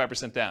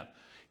 25% down.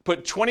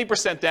 Put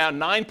 20% down,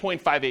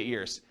 9.58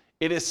 years.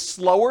 It is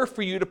slower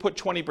for you to put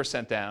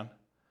 20% down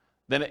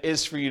than it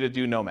is for you to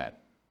do Nomad.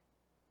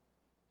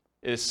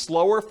 It is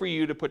slower for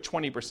you to put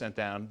 20%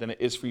 down than it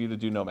is for you to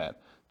do Nomad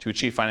to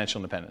achieve financial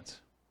independence.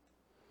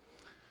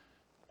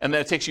 And then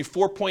it takes you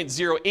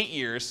 4.08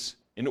 years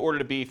in order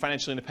to be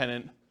financially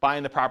independent,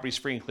 buying the properties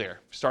free and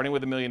clear. Starting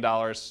with $1 million,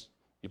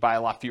 you buy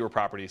a lot fewer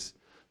properties.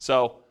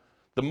 So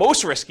the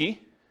most risky,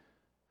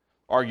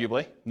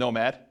 arguably,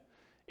 Nomad,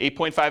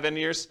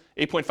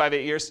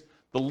 8.58 years.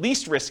 The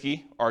least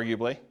risky,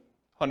 arguably,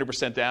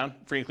 100% down,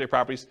 free and clear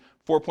properties,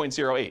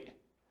 4.08.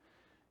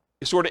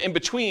 It's sort of in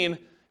between.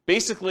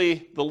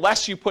 Basically, the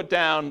less you put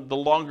down, the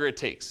longer it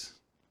takes.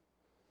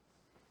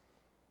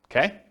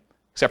 Okay?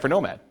 Except for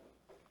Nomad.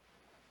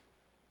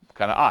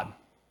 Kind of odd.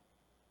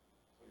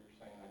 So you're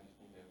saying I just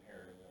need to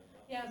inherit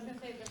it? Yeah, I was going to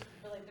say, it just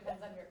really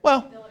depends on your Well,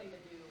 ability to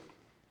do.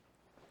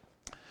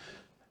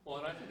 Well,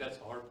 and I think that's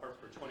the hard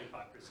part for 25%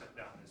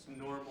 down. It's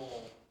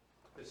normal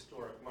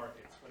historic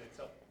markets when it's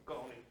up,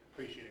 only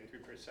appreciating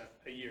 3%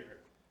 a year,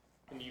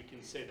 and you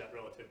can say that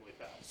relatively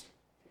fast.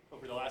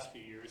 Over the last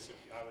few years,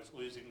 if I was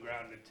losing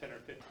ground at 10 or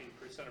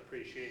 15%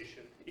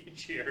 appreciation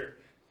each year,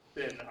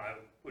 then I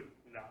would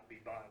not be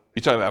buying.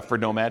 You're talking about for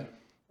Nomad?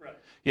 Right.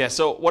 Yeah,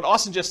 so what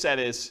Austin just said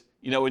is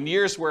In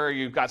years where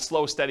you've got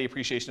slow, steady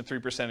appreciation of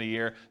 3% a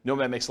year,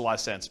 nomad makes a lot of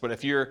sense. But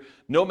if you're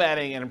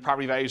nomading and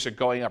property values are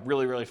going up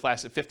really, really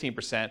fast at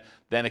 15%,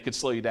 then it could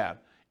slow you down.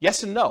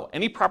 Yes and no.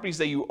 Any properties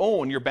that you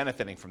own, you're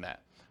benefiting from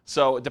that.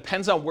 So it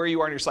depends on where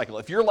you are in your cycle.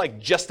 If you're like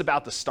just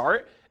about to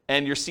start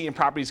and you're seeing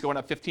properties going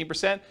up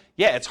 15%,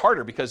 yeah, it's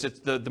harder because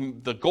it's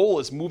the goal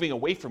is moving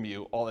away from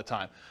you all the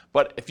time.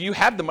 But if you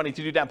have the money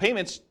to do down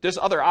payments, there's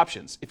other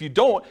options. If you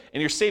don't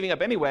and you're saving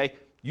up anyway,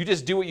 you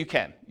just do what you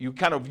can. You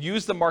kind of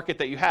use the market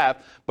that you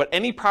have, but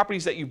any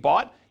properties that you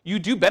bought, you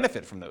do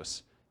benefit from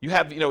those.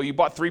 You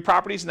bought 3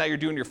 properties and now you're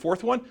doing your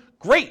 4th one.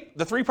 Great.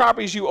 The 3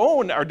 properties you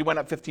own went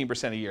up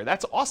 15% a year.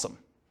 That's awesome.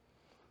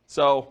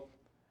 So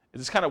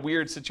it's kind of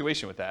weird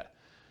situation with that.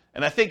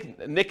 And I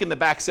think Nick in the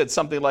back said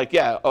something like,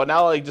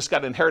 now I just got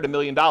to inherit $1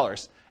 million.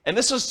 And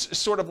this was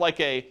sort of like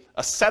a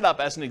setup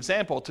as an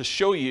example to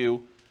show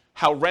you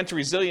how rent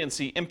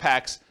resiliency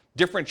impacts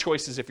different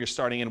choices if you're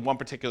starting in one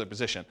particular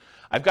position.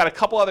 I've got a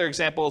couple other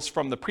examples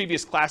from the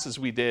previous classes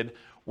we did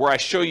where I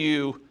show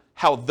you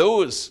how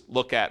those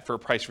look at for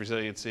price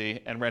resiliency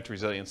and rent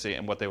resiliency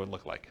and what they would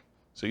look like.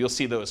 So you'll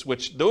see those,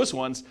 which those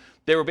ones,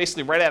 they were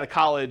basically right out of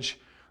college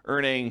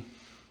earning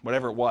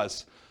whatever it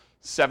was,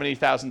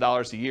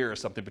 $70,000 a year or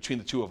something between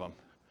the two of them,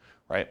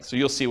 right? So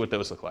you'll see what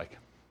those look like.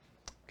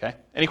 Okay,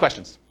 any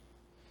questions?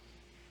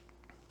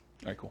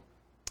 All right, cool.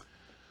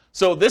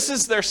 So this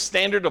is their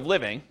standard of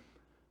living.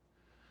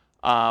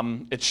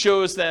 It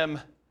shows them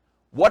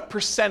what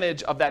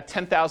percentage of that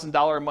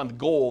 $10,000 a month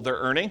goal they're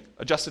earning,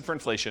 adjusted for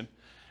inflation.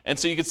 And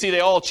so you can see they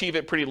all achieve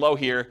it pretty low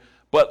here.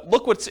 But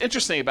look what's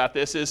interesting about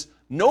this is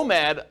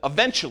Nomad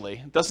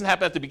eventually, it doesn't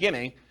happen at the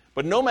beginning,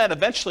 but Nomad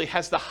eventually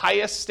has the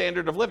highest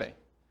standard of living.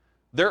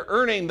 They're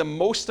earning the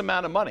most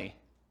amount of money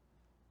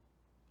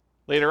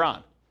later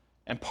on.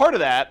 And part of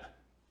that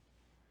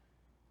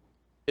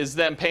is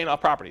them paying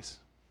off properties.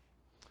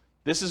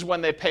 This is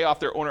when they pay off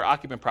their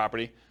owner-occupant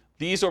property.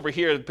 These over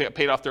here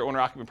paid off their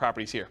owner-occupant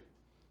properties here.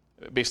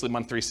 Basically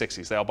month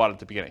 360s. They all bought it at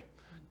the beginning.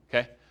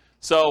 Okay?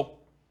 So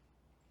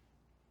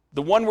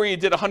the one where you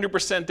did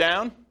 100%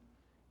 down,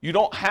 you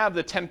don't have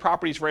the 10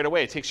 properties right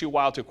away. It takes you a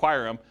while to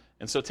acquire them,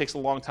 and so it takes a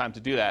long time to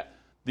do that.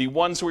 The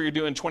ones where you're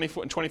doing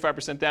 20 and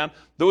 25% down,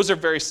 those are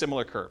very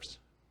similar curves.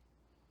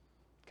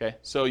 Okay?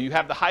 So you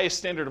have the highest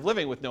standard of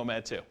living with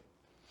Nomad too,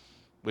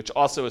 which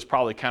also is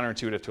probably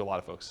counterintuitive to a lot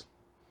of folks.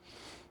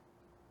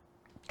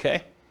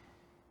 Okay?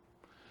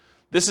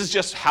 This is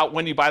just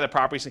when you buy the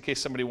properties in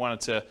case somebody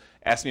wanted to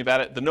ask me about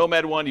it. The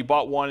Nomad one, you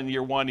bought one in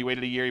year 1, you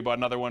waited a year, you bought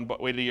another one,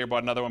 waited a year,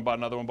 bought another one, bought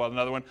another one, bought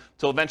another one,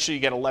 until eventually you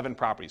get 11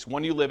 properties.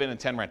 1 you live in and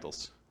 10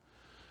 rentals.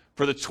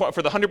 For the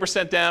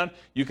 100% down,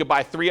 you could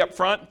buy 3 up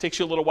front. It takes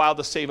you a little while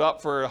to save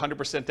up for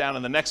 100% down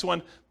on the next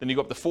one. Then you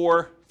go up to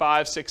 4,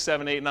 5, 6,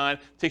 7, 8, 9.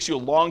 It takes you a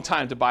long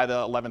time to buy the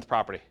 11th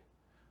property,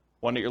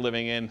 one that you're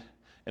living in.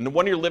 And the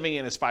one you're living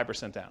in is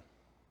 5% down.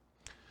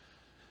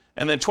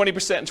 And then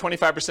 20% and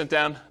 25%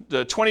 down.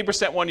 The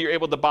 20% one, you're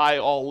able to buy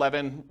all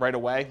 11 right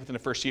away within the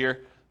first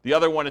year. The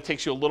other one, it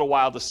takes you a little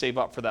while to save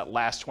up for that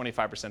last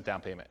 25%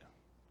 down payment.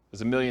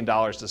 Because $1 million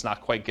does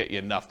not quite get you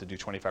enough to do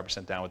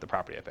 25% down with the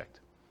property I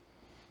picked.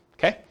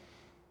 Okay?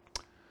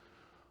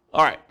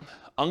 All right.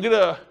 I'm going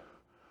to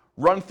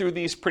run through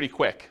these pretty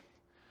quick.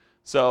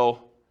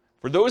 So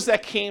for those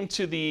that came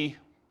to the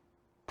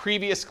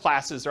previous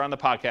classes or on the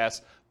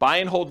podcast, buy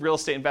and hold real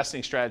estate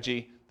investing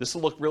strategy, this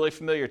will look really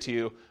familiar to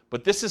you,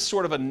 but this is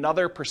sort of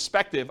another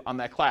perspective on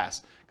that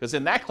class. Because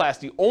in that class,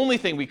 the only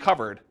thing we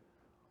covered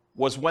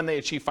was when they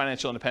achieve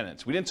financial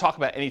independence. We didn't talk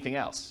about anything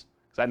else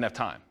because I didn't have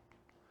time.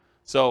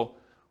 So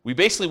we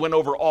basically went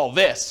over all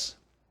this,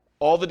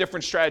 all the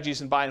different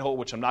strategies in buy and hold,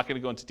 which I'm not going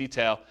to go into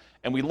detail,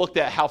 and we looked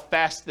at how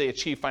fast they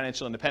achieve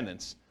financial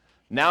independence.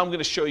 Now I'm going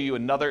to show you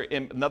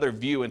another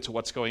view into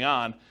what's going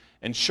on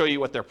and show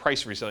you what their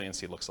price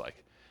resiliency looks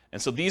like.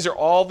 And so these are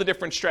all the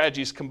different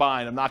strategies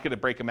combined. I'm not going to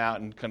break them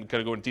out and kind of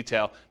go into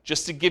detail,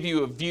 just to give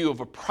you a view of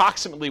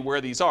approximately where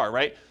these are,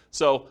 right?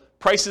 So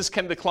prices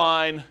can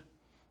decline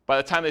by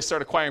the time they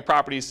start acquiring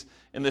properties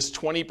in this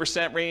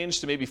 20%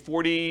 range to maybe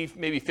 40,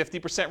 maybe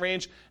 50%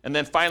 range. And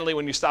then finally,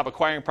 when you stop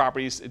acquiring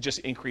properties, it just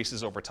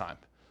increases over time.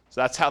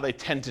 So that's how they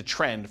tend to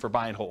trend for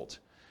buy and hold.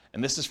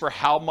 And this is for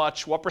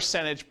what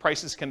percentage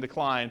prices can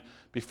decline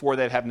before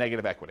they'd have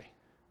negative equity.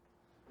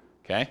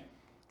 Okay?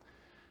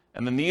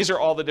 And then these are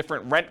all the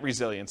different rent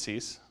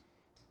resiliencies,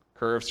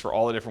 curves for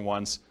all the different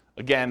ones.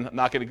 Again, I'm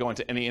not going to go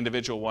into any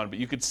individual one, but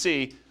you could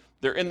see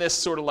they're in this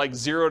sort of like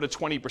 0 to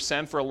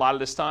 20% for a lot of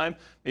this time,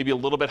 maybe a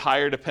little bit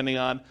higher depending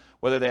on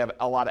whether they have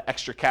a lot of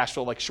extra cash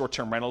flow like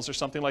short-term rentals or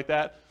something like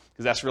that,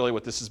 because that's really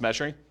what this is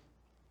measuring.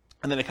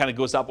 And then it kind of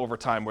goes up over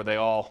time where they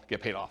all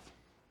get paid off.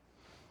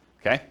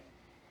 Okay?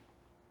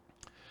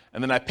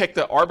 And then I picked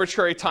the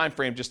arbitrary time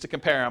frame just to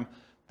compare them.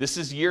 This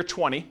is year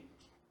 20,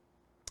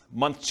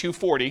 month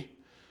 240,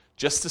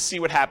 just to see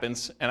what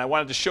happens. And I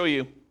wanted to show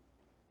you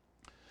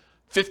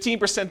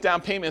 15% down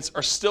payments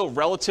are still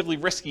relatively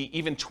risky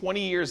even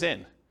 20 years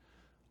in.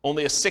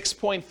 Only a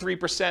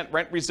 6.3%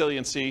 rent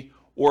resiliency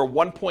or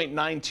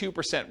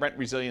 1.92% rent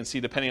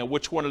resiliency, depending on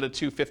which one of the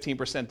two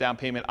 15% down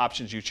payment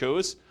options you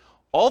chose.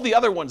 All the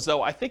other ones,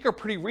 though, I think are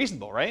pretty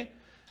reasonable, right?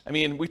 I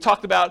mean, we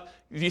talked about,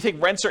 do you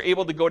think rents are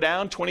able to go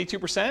down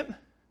 22%?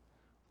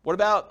 What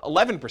about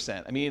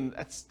 11%? I mean,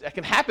 that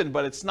can happen,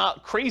 but it's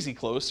not crazy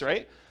close,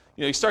 right?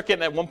 You start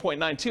getting at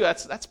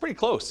 1.92, that's pretty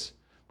close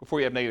before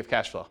you have negative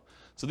cash flow.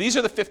 So these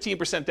are the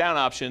 15% down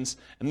options,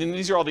 and then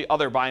these are all the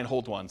other buy and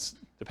hold ones,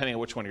 depending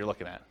on which one you're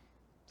looking at.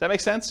 Does that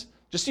make sense?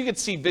 Just so you can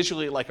see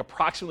visually like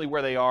approximately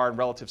where they are in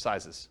relative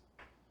sizes.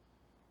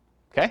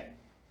 Okay?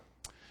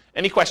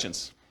 Any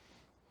questions?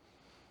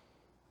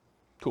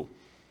 Cool.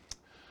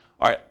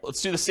 All right,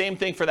 let's do the same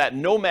thing for that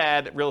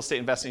Nomad real estate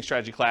investing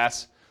strategy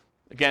class.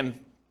 Again,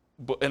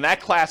 in that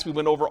class, we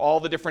went over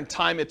all the different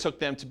time it took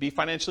them to be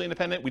financially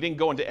independent. We didn't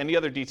go into any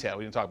other detail.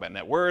 We didn't talk about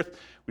net worth.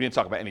 We didn't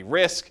talk about any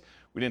risk.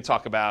 We didn't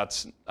talk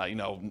about,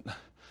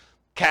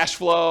 cash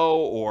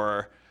flow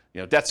or,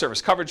 debt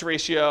service coverage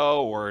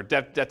ratio or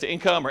debt to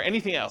income or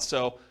anything else.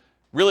 So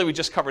really, we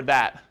just covered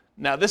that.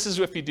 Now, this is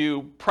if you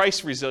do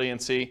price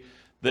resiliency.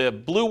 The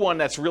blue one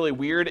that's really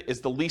weird is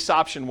the lease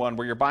option one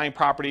where you're buying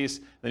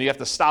properties, then you have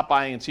to stop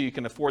buying until you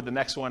can afford the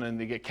next one and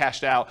they get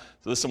cashed out.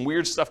 So there's some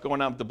weird stuff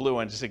going on with the blue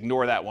one, just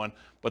ignore that one.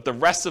 But the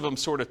rest of them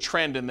sort of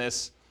trend in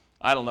this,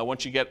 I don't know,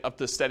 once you get up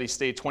to steady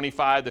state,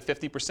 25 to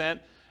 50%,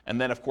 and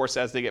then of course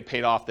as they get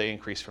paid off, they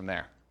increase from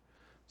there.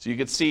 So you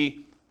can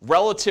see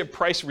relative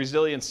price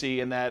resiliency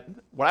in that,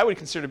 what I would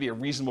consider to be a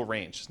reasonable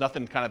range. There's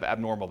nothing kind of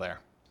abnormal there.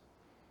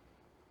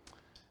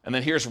 And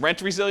then here's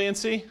rent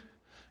resiliency.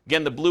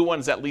 Again, the blue one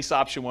is that lease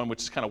option one,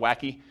 which is kind of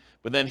wacky.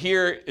 But then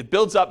here, it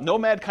builds up.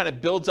 Nomad kind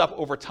of builds up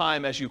over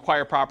time as you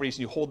acquire properties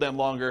and you hold them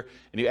longer,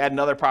 and you add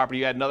another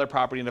property,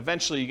 and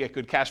eventually you get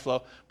good cash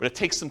flow. But it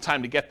takes some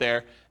time to get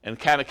there, and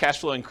kind of cash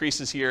flow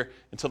increases here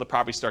until the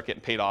properties start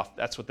getting paid off.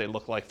 That's what they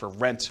look like for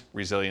rent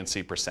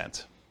resiliency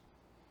percent.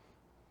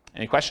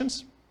 Any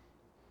questions?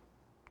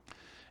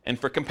 And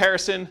for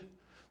comparison,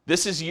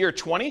 this is year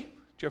 20. Do you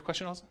have a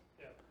question, Austin?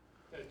 Yeah.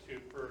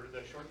 For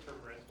the short-term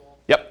rental.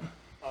 Yep.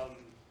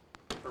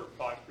 For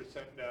 5%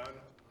 down,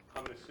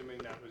 I'm assuming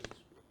that was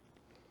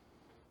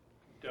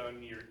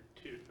done year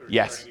 2 or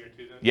yes. starting year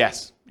 2 then?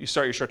 Yes. You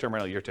start your short-term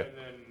rental year 2. And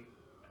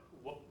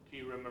then do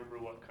you remember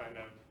what kind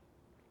of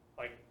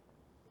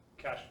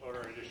cash flow or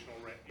additional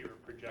rent you were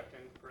projecting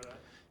for that?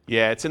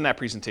 Yeah, it's in that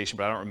presentation,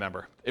 but I don't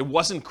remember. It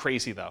wasn't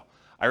crazy though.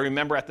 I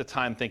remember at the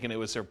time thinking it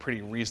was a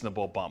pretty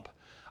reasonable bump.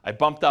 I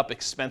bumped up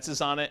expenses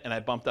on it and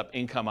I bumped up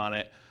income on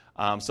it.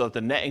 So that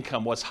the net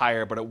income was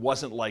higher, but it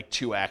wasn't like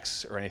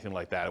 2x or anything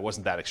like that. It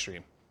wasn't that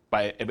extreme.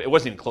 It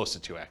wasn't even close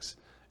to 2x.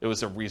 It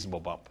was a reasonable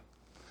bump.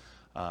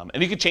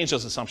 And you could change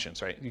those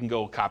assumptions, right? You can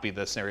go copy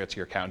the scenario to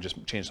your account and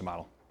just change the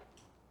model.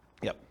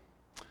 Yep.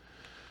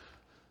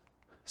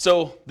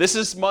 So this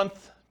is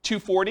month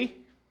 240,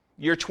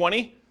 year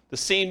 20. The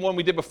same one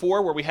we did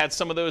before where we had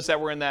some of those that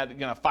were in that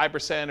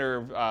 5%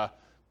 or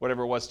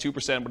whatever it was,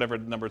 2%, whatever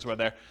the numbers were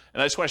there.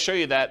 And I just want to show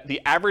you that the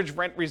average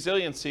rent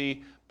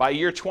resiliency by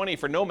year 20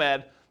 for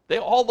Nomad, they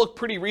all look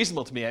pretty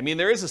reasonable to me. I mean,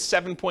 there is a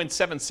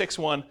 7.76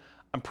 one.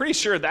 I'm pretty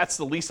sure that's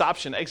the lease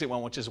option exit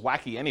one, which is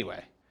wacky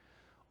anyway.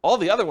 All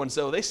the other ones,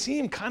 though, they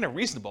seem kind of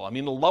reasonable. I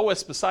mean, the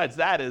lowest besides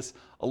that is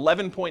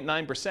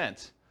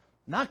 11.9%.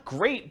 Not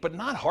great, but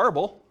not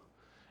horrible.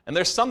 And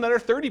there's some that are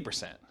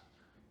 30%.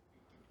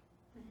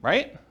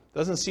 Right?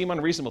 Doesn't seem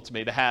unreasonable to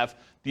me to have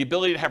the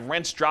ability to have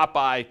rents drop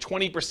by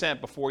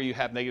 20% before you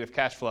have negative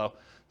cash flow.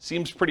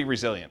 Seems pretty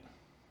resilient.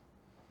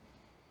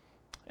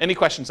 Any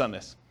questions on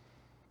this?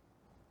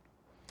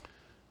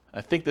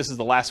 I think this is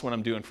the last one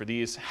I'm doing for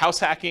these. House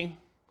hacking.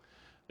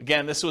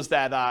 Again, this was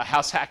that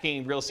house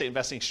hacking real estate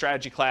investing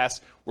strategy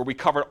class where we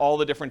covered all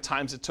the different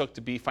times it took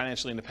to be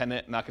financially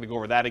independent. I'm not going to go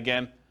over that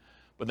again.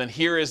 But then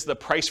here is the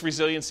price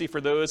resiliency for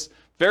those.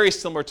 Very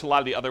similar to a lot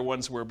of the other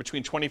ones where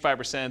between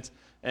 25%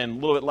 and a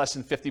little bit less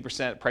than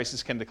 50%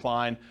 prices can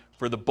decline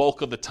for the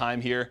bulk of the time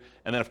here.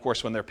 And then, of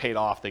course, when they're paid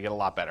off, they get a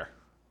lot better.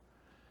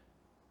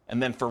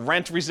 And then for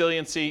rent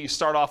resiliency, you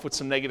start off with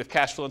some negative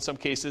cash flow in some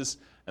cases,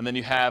 and then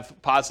you have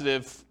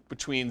positive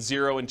between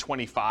 0 and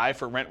 25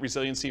 for rent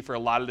resiliency for a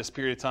lot of this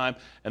period of time,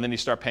 and then you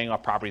start paying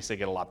off properties, they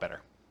get a lot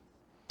better.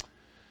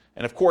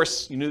 And of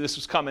course, you knew this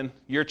was coming.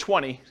 Year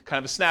 20, kind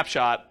of a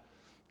snapshot.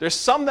 There's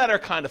some that are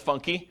kind of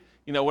funky.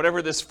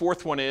 Whatever this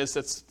fourth one is,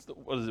 that's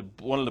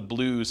one of the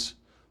blues.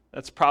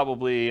 That's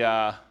probably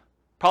a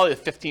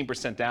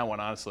 15% down one,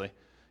 honestly.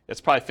 It's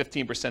probably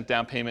 15%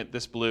 down payment,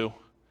 this blue,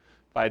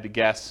 if I had to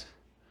guess.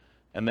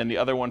 And then the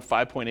other one,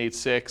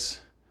 5.86,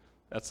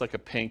 that's like a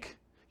pink.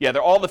 Yeah,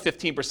 they're all the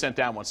 15%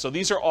 down ones. So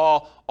these are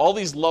all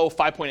these low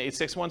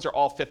 5.86 ones are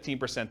all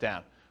 15%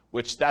 down,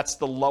 which that's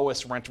the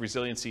lowest rent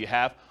resiliency you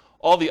have.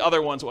 All the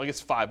other ones, well, I guess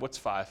 5. What's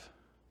 5?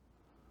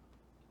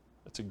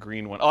 That's a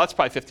green one. Oh, that's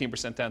probably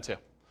 15% down too.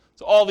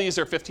 So all these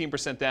are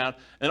 15% down.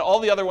 And all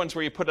the other ones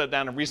where you put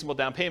down a reasonable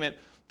down payment,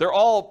 they're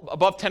all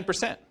above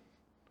 10%,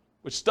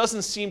 which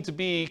doesn't seem to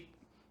be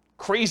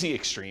crazy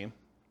extreme.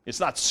 It's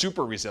not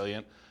super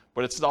resilient,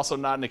 but it's also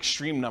not an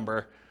extreme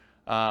number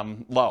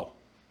low,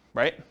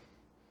 right?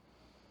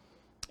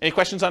 Any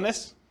questions on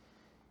this?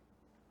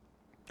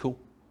 Cool.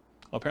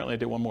 Well, apparently I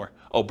did one more.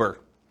 Oh, BRRRR.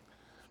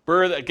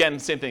 BRRRR, again,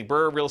 same thing.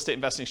 BRRRR, real estate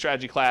investing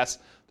strategy class.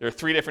 There are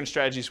 3 different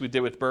strategies we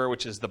did with BRRRR,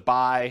 which is the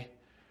buy,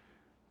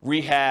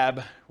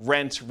 rehab,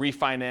 rent,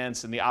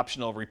 refinance, and the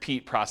optional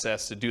repeat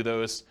process to do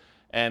those.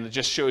 And it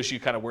just shows you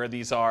kind of where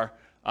these are.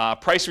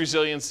 Price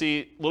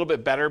resiliency, a little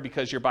bit better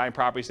because you're buying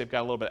properties. They've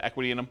got a little bit of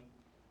equity in them.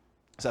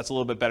 So that's a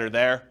little bit better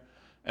there.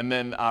 And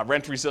then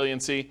rent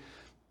resiliency,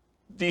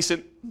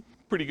 decent,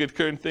 pretty good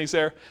current things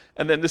there.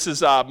 And then this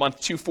is month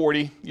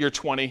 240, year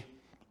 20.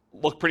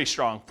 Look pretty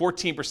strong.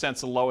 14%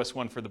 is the lowest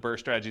one for the BRRRR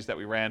strategies that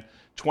we ran.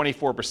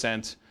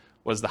 24%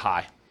 was the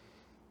high.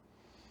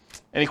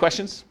 Any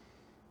questions?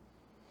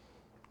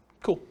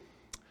 Cool.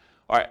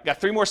 All right,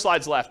 got 3 more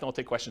slides left, and we'll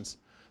take questions.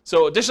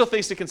 So additional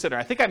things to consider.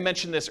 I think I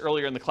mentioned this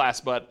earlier in the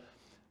class, but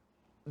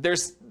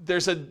there's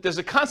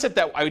a concept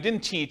that I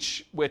didn't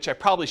teach, which I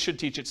probably should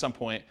teach at some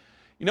point.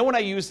 You know when I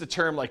use the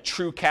term like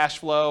true cash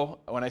flow,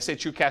 when I say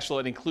true cash flow,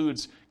 it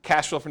includes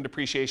cash flow from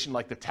depreciation,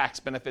 like the tax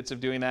benefits of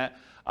doing that.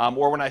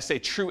 Or when I say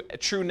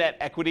true net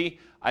equity,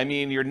 I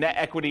mean your net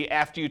equity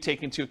after you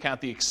take into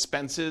account the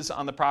expenses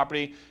on the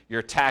property,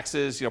 your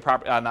taxes,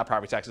 not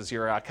property taxes,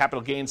 your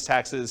capital gains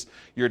taxes,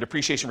 your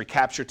depreciation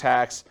recapture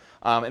tax,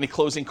 any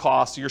closing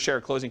costs, your share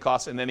of closing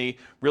costs, and any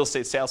real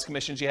estate sales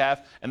commissions you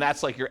have. And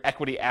that's like your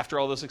equity after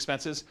all those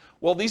expenses.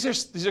 Well, these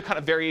are kind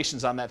of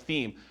variations on that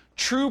theme.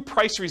 True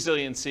price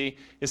resiliency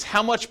is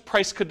how much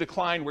price could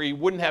decline where you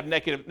wouldn't have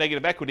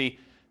negative equity,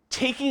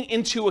 taking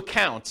into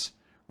account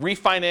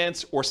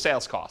refinance or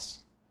sales costs.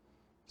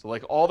 So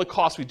like all the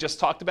costs we just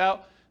talked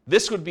about,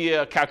 this would be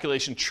a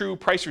calculation. True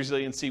price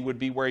resiliency would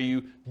be where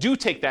you do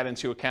take that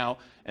into account.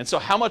 And so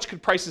how much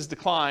could prices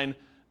decline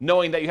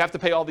knowing that you have to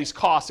pay all these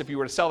costs if you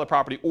were to sell the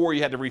property or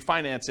you had to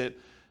refinance it?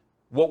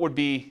 What would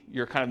be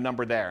your kind of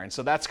number there? And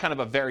so that's kind of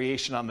a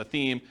variation on the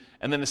theme.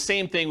 And then the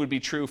same thing would be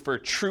true for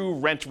true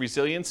rent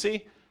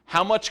resiliency.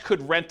 How much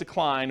could rent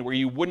decline where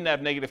you wouldn't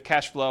have negative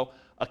cash flow,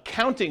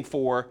 accounting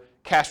for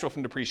cash flow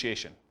from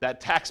depreciation,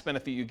 that tax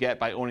benefit you get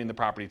by owning the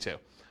property too.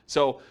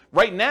 So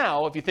right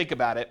now, if you think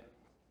about it,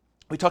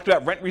 we talked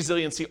about rent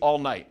resiliency all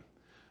night.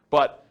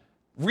 But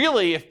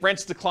really, if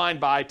rents declined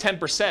by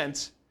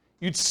 10%,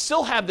 you'd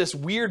still have this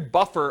weird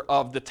buffer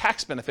of the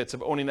tax benefits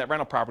of owning that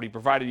rental property,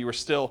 provided you were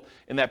still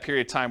in that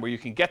period of time where you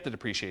can get the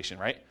depreciation,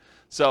 right?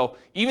 So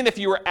even if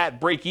you were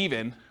at break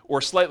even or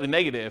slightly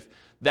negative,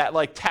 that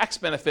like tax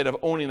benefit of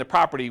owning the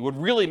property would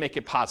really make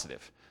it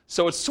positive.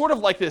 So it's sort of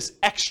like this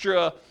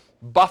extra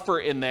buffer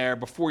in there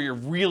before you're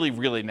really,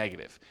 really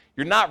negative.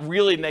 You're not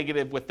really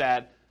negative with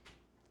that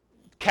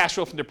cash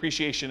flow from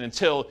depreciation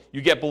until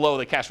you get below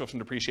the cash flow from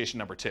depreciation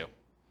number 2. Does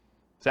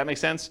that make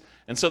sense?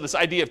 And so this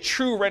idea of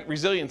true rent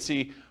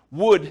resiliency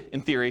would,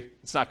 in theory,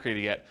 it's not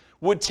created yet,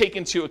 would take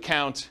into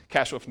account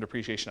cash flow from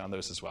depreciation on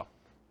those as well.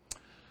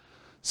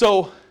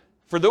 So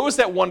for those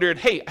that wondered,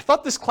 hey, I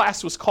thought this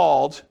class was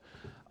called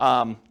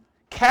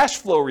cash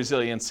flow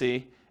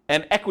resiliency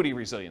and equity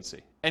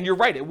resiliency. And you're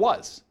right, it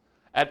was.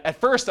 At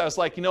first, I was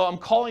like, I'm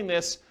calling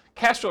this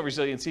cash flow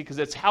resiliency because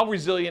it's how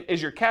resilient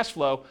is your cash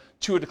flow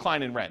to a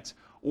decline in rent.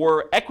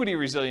 Or equity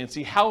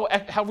resiliency, how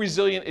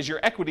resilient is your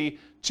equity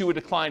to a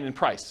decline in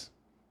price.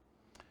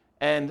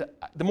 And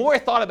the more I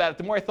thought about it,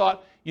 the more I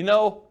thought,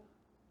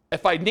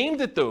 if I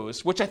named it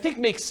those, which I think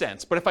makes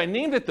sense, but if I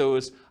named it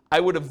those, I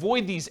would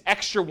avoid these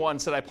extra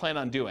ones that I plan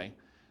on doing.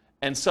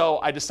 And so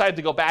I decided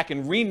to go back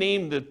and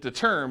rename the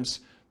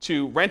terms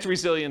to rent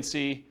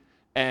resiliency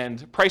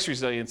and price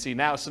resiliency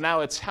now. So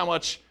now it's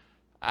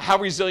how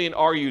resilient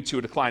are you to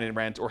a decline in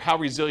rent, or how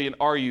resilient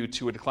are you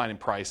to a decline in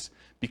price?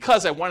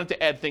 Because I wanted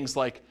to add things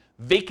like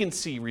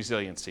vacancy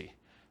resiliency.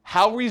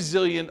 How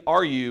resilient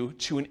are you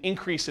to an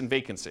increase in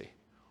vacancy?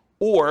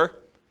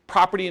 Or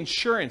property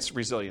insurance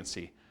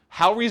resiliency.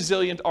 How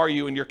resilient are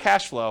you in your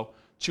cash flow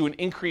to an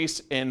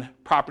increase in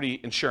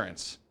property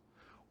insurance?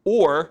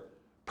 Or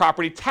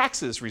property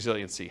taxes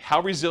resiliency.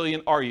 How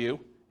resilient are you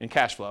in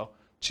cash flow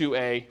to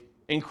an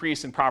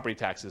increase in property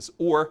taxes?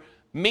 Or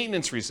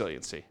maintenance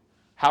resiliency.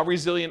 How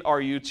resilient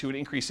are you to an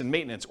increase in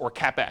maintenance or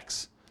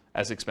CapEx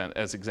as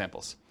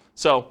examples?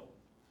 So,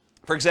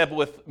 for example,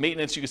 with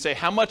maintenance, you could say,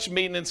 how much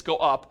maintenance go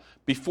up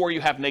before you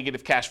have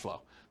negative cash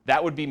flow?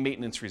 That would be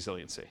maintenance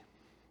resiliency.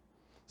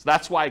 So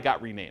that's why it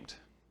got renamed.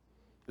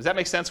 Does that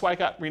make sense why it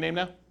got renamed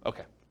now?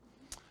 Okay.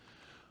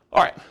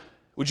 All right.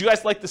 Would you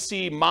guys like to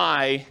see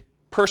my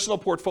personal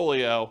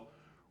portfolio,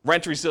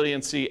 rent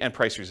resiliency and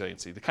price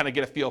resiliency, to kind of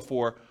get a feel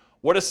for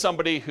what is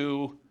somebody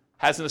who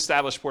has an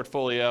established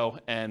portfolio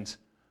and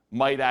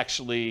might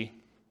actually,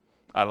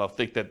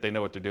 think that they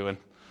know what they're doing,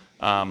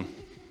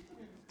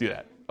 do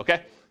that,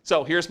 okay?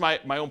 So here's my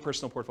own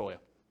personal portfolio.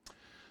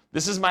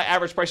 This is my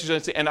average price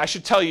resiliency, and I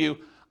should tell you,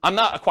 I'm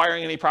not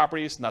acquiring any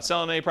properties, not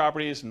selling any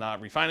properties,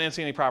 not refinancing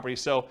any properties,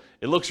 so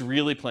it looks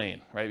really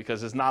plain, right? Because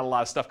there's not a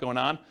lot of stuff going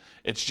on.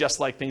 It's just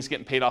like things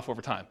getting paid off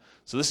over time.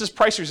 So this is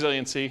price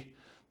resiliency.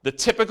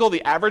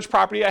 The average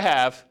property I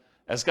have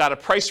has got a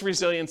price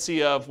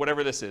resiliency of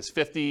whatever this is,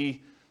 58%,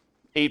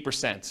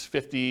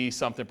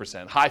 50-something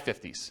percent, high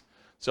 50s.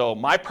 So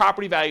my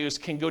property values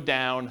can go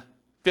down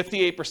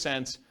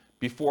 58%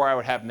 before I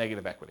would have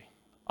negative equity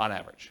on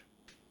average.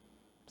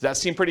 Does Does that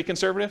seem pretty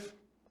conservative?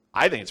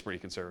 I think it's pretty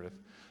conservative.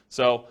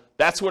 So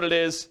that's what it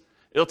is.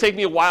 It'll take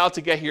me a while to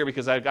get here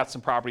because I've got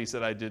some properties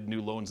that I did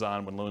new loans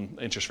on when loan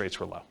interest rates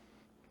were low.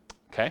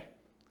 Okay?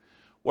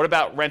 What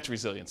about rent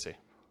resiliency?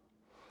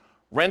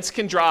 Rents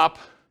can drop,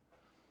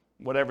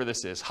 whatever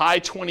this is,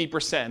 high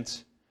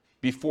 20%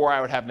 before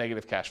I would have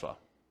negative cash flow.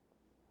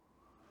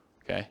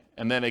 Okay?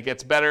 And then it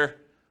gets better.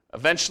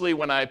 Eventually,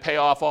 when I pay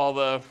off all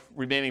the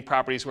remaining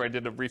properties where I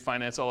did a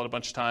refinance all at a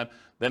bunch of time,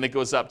 then it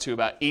goes up to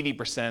about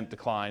 80%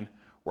 decline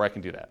where I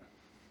can do that.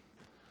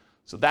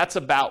 So that's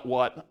about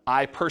what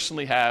I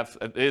personally have,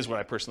 it is what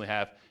I personally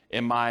have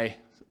in my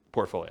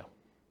portfolio.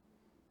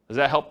 Does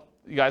that help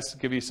you guys,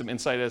 give you some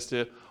insight as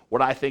to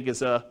what I think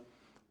is a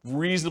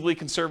reasonably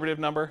conservative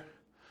number?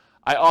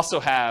 I also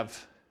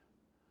have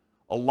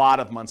a lot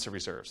of months of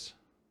reserves,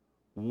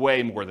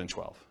 way more than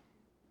 12.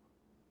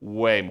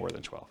 Way more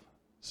than 12.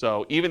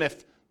 So even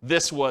if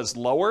this was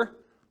lower,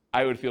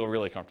 I would feel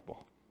really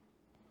comfortable.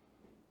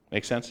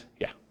 Make sense?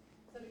 Yeah.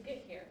 So to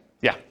get here,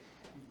 Yeah.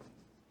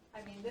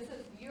 I mean, this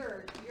is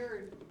your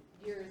years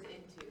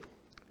into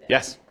this.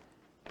 Yes.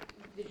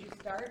 Did you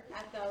start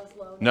at those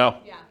low? No.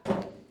 Yeah.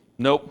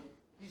 Nope.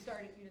 You didn't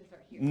start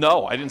here.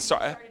 No, I didn't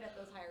start. You started at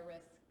those higher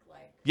risk,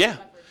 like. Yeah.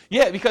 leverage.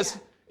 Yeah, because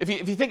if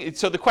you think,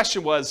 so the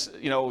question was,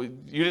 you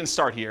didn't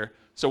start here.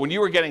 So when you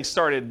were getting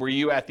started, were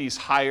you at these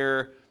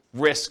higher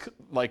risk,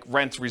 like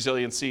rent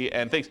resiliency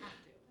and things?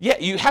 Yeah,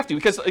 you have to,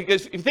 because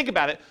if you think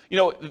about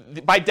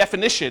it, by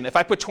definition, if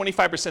I put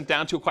 25%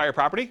 down to acquire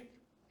property,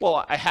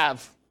 well, I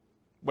have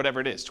whatever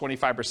it is,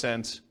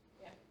 25%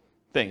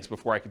 things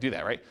before I could do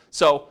that, right?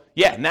 So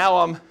yeah, now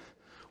I'm,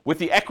 with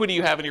the equity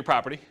you have in your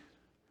property,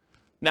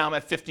 now I'm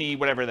at 50,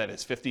 whatever that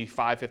is,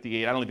 55,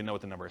 58, I don't even know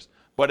what the number is,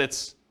 but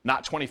it's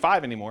not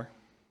 25 anymore,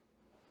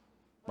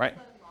 right?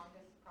 What's the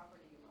longest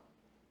property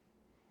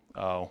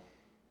you own? Oh,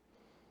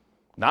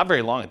 not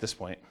very long at this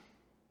point.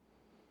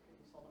 You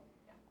sold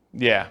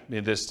them? Yeah,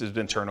 there's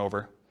been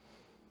turnover.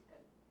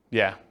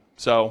 Yeah,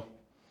 so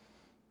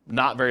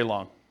not very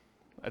long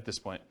at this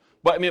point.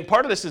 But I mean,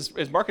 part of this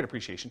is market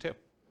appreciation too,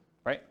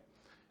 right?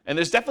 And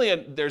there's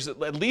definitely there's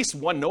at least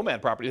one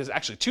nomad property. There's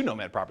actually 2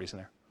 nomad properties in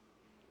there.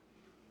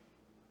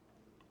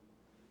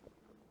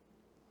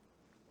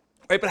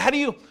 Right, but how do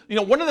you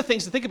one of the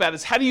things to think about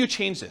is how do you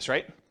change this,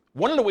 right?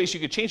 One of the ways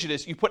you could change it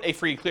is you put a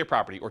free and clear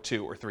property or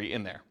 2 or 3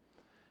 in there.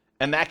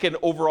 And that can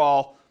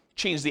overall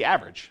change the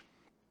average,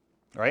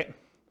 right?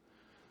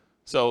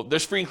 So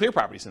there's free and clear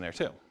properties in there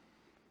too.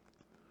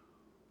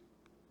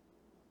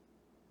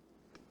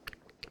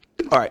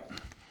 All right.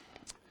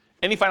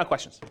 Any final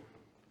questions?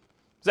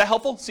 Is that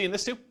helpful, seeing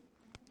this too?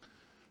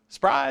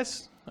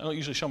 Surprise. I don't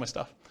usually show my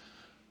stuff.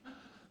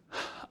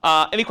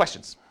 Any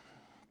questions?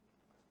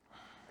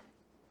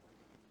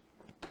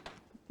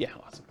 Yeah,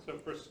 awesome. So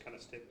first kind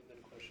of statement, then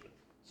question.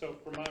 So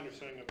from my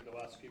understanding of the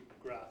last few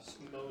graphs,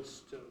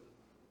 most of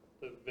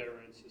the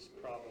variance is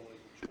probably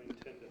between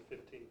 10 to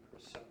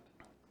 15%.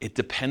 It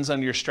depends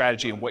on your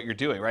strategy and what you're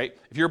doing, right?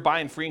 If you're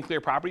buying free and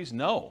clear properties,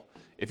 no.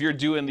 If you're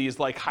doing these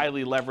like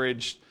highly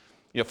leveraged,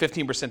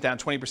 15% down,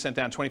 20%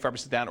 down,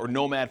 25% down, or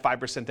Nomad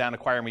 5% down,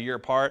 acquire them a year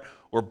apart,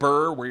 or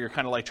Burr, where you're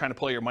kind of like trying to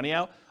pull your money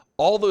out,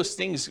 all those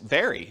things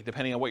vary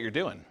depending on what you're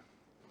doing.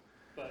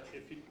 But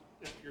if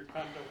you're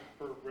kind of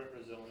for rent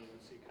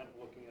resiliency, kind of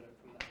looking at it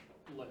from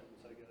that lens,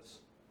 I guess.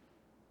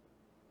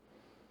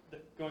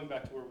 Going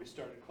back to where we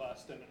started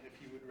class, then if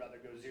you would rather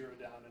go 0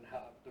 down and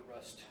have the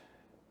rest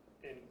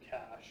in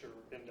cash or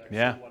index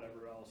or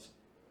whatever else,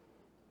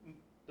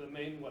 the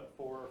main 4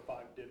 or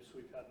 5 dips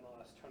we've had in the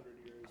last 100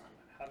 years,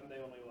 haven't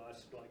they only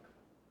lasted like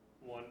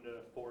 1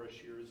 to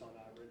 4-ish years on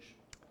average?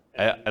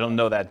 I don't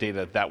know that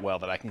data that well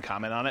that I can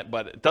comment on it,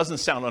 but it doesn't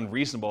sound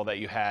unreasonable that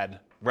you had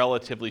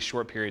relatively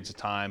short periods of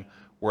time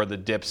where the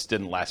dips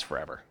didn't last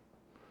forever.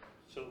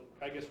 So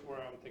I guess where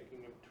I'm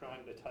thinking of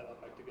trying to tie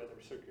that back together,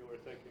 circular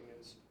thinking,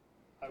 is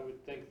I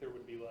would think there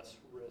would be less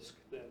risk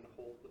than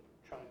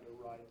trying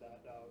to ride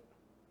that out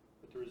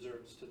with the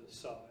reserves to the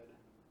side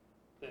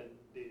than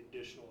the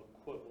additional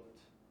equivalent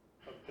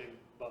of being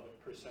above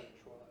it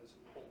percentage-wise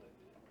and holding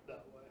it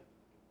that way.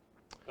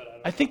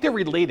 But I think they're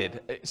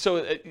related.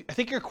 So I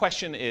think your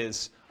question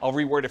is, I'll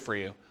reword it for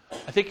you.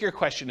 I think your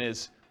question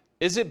is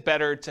it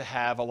better to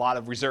have a lot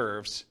of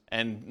reserves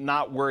and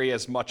not worry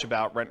as much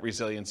about rent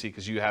resiliency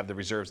because you have the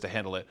reserves to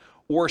handle it?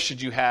 Or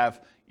should you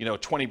have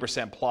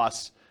 20%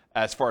 plus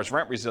as far as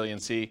rent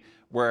resiliency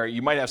where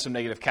you might have some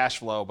negative cash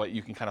flow, but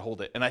you can kind of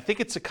hold it? And I think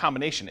it's a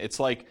combination. It's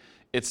like,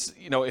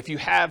 if you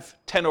have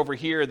 10 over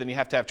here, then you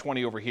have to have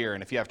 20 over here.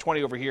 And if you have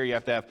 20 over here, you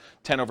have to have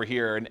 10 over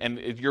here. And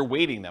you're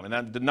weighting them.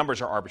 And the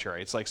numbers are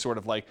arbitrary. It's like sort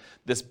of like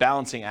this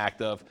balancing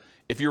act of,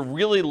 if you're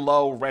really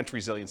low rent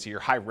resiliency, you're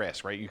high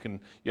risk, right? You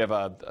have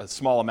a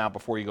small amount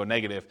before you go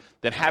negative,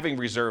 then having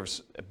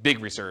reserves, big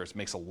reserves,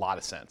 makes a lot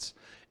of sense.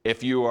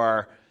 If you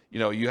are,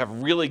 you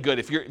have really good,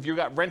 if you've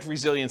got rent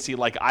resiliency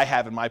like I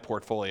have in my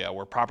portfolio,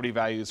 where property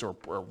values or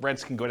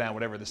rents can go down,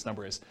 whatever this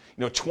number is,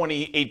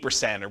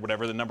 28% or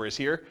whatever the number is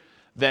here,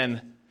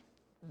 then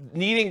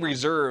needing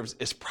reserves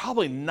is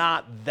probably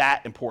not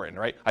that important,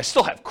 right? I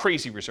still have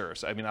crazy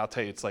reserves. I mean, I'll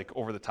tell you, it's like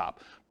over the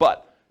top.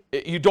 But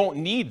you don't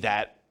need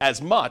that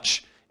as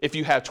much if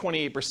you have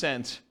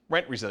 28%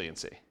 rent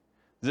resiliency.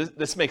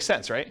 This makes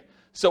sense, right?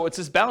 So it's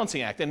this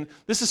balancing act. And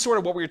this is sort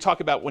of what we were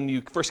talking about when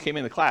you first came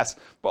into class,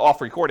 but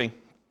off recording,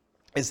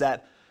 is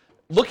that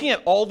looking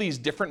at all these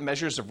different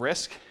measures of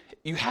risk,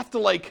 you have to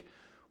like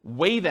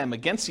weigh them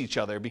against each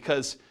other,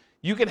 because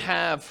you can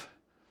have,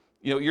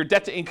 your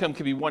debt to income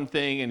can be one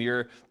thing, and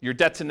your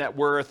debt to net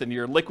worth, and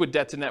your liquid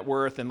debt to net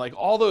worth, and like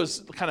all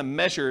those kind of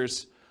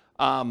measures,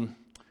 debt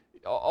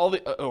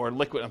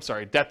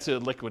to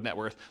liquid net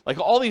worth, like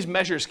all these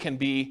measures can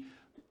be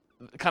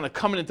kind of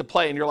coming into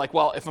play, and you're like,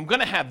 well, if I'm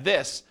going to have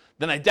this,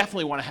 then I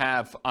definitely want to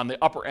have on the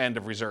upper end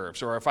of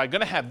reserves. Or if I'm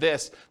going to have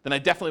this, then I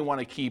definitely want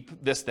to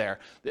keep this there.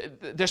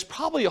 There's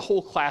probably a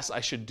whole class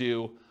I should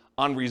do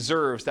on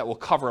reserves that will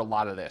cover a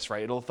lot of this,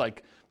 right? It'll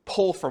like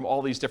pull from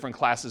all these different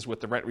classes with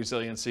the rent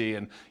resiliency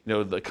and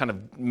the kind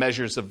of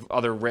measures of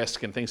other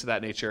risk and things of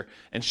that nature,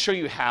 and show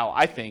you how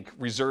I think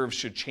reserves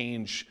should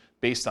change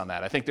based on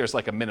that. I think there's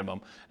like a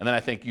minimum, and then I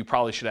think you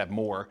probably should have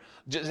more.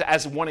 Just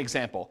as one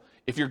example,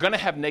 if you're going to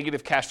have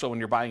negative cash flow when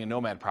you're buying a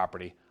nomad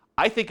property,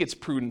 I think it's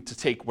prudent to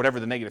take whatever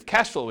the negative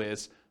cash flow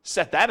is,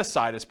 set that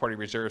aside as part of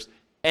your reserves,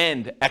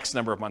 and X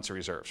number of months of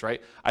reserves, right?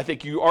 I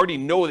think you already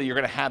know that you're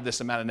going to have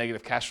this amount of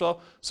negative cash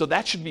flow, so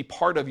that should be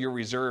part of your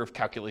reserve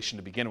calculation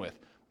to begin with,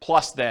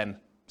 plus then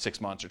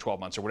 6 months or 12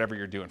 months or whatever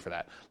you're doing for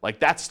that. Like,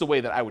 that's the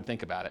way that I would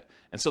think about it.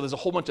 And so there's a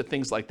whole bunch of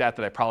things like that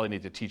that I probably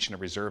need to teach in a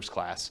reserves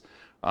class,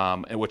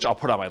 and which I'll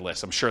put on my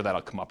list. I'm sure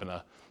that'll come up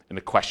in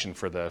a question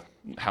for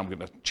how I'm going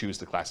to choose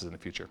the classes in the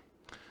future.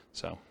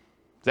 So,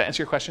 does that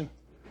answer your question?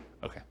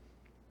 Okay.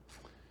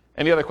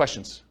 Any other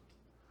questions?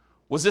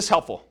 Was this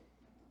helpful?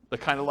 The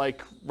kind of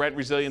like rent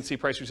resiliency,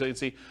 price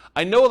resiliency.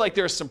 I know like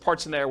there's some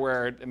parts in there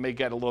where it may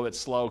get a little bit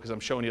slow because I'm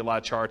showing you a lot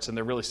of charts and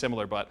they're really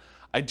similar, but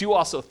I do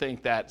also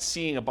think that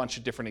seeing a bunch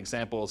of different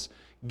examples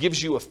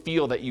gives you a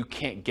feel that you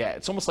can't get.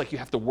 It's almost like you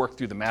have to work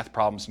through the math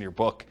problems in your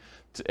book,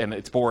 and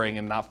it's boring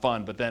and not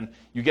fun, but then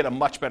you get a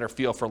much better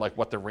feel for like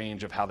what the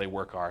range of how they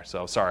work are.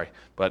 So sorry,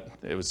 but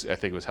I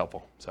think it was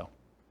helpful. So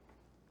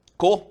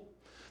cool.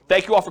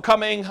 Thank you all for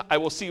coming. I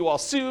will see you all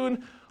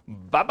soon.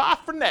 Bye-bye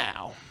for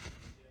now.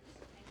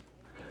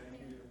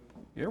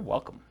 You're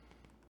welcome.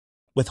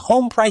 With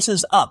home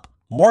prices up,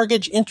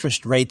 mortgage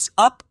interest rates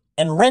up,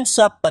 and rents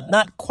up but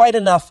not quite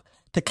enough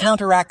to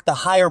counteract the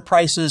higher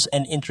prices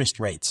and interest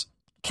rates,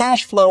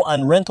 cash flow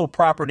on rental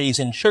properties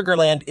in Sugar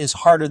Land is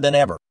harder than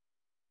ever.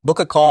 Book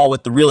a call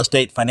with the Real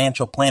Estate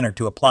Financial Planner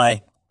to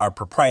apply our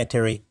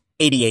proprietary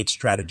 88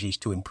 strategies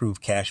to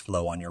improve cash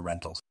flow on your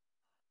rentals.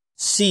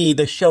 See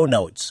the show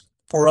notes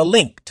for a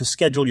link to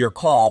schedule your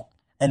call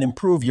and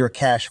improve your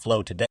cash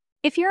flow today.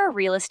 If you're a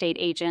real estate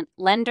agent,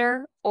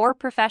 lender, or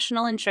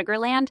professional in Sugar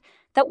Land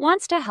that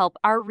wants to help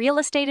our real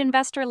estate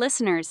investor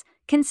listeners,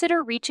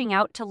 consider reaching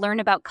out to learn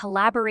about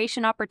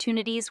collaboration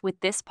opportunities with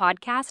this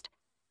podcast.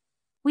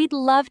 We'd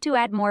love to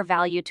add more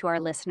value to our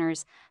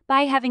listeners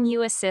by having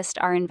you assist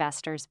our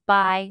investors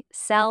buy,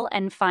 sell,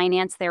 and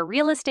finance their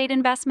real estate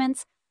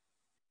investments.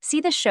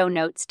 See the show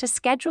notes to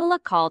schedule a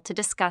call to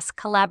discuss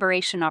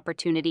collaboration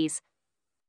opportunities.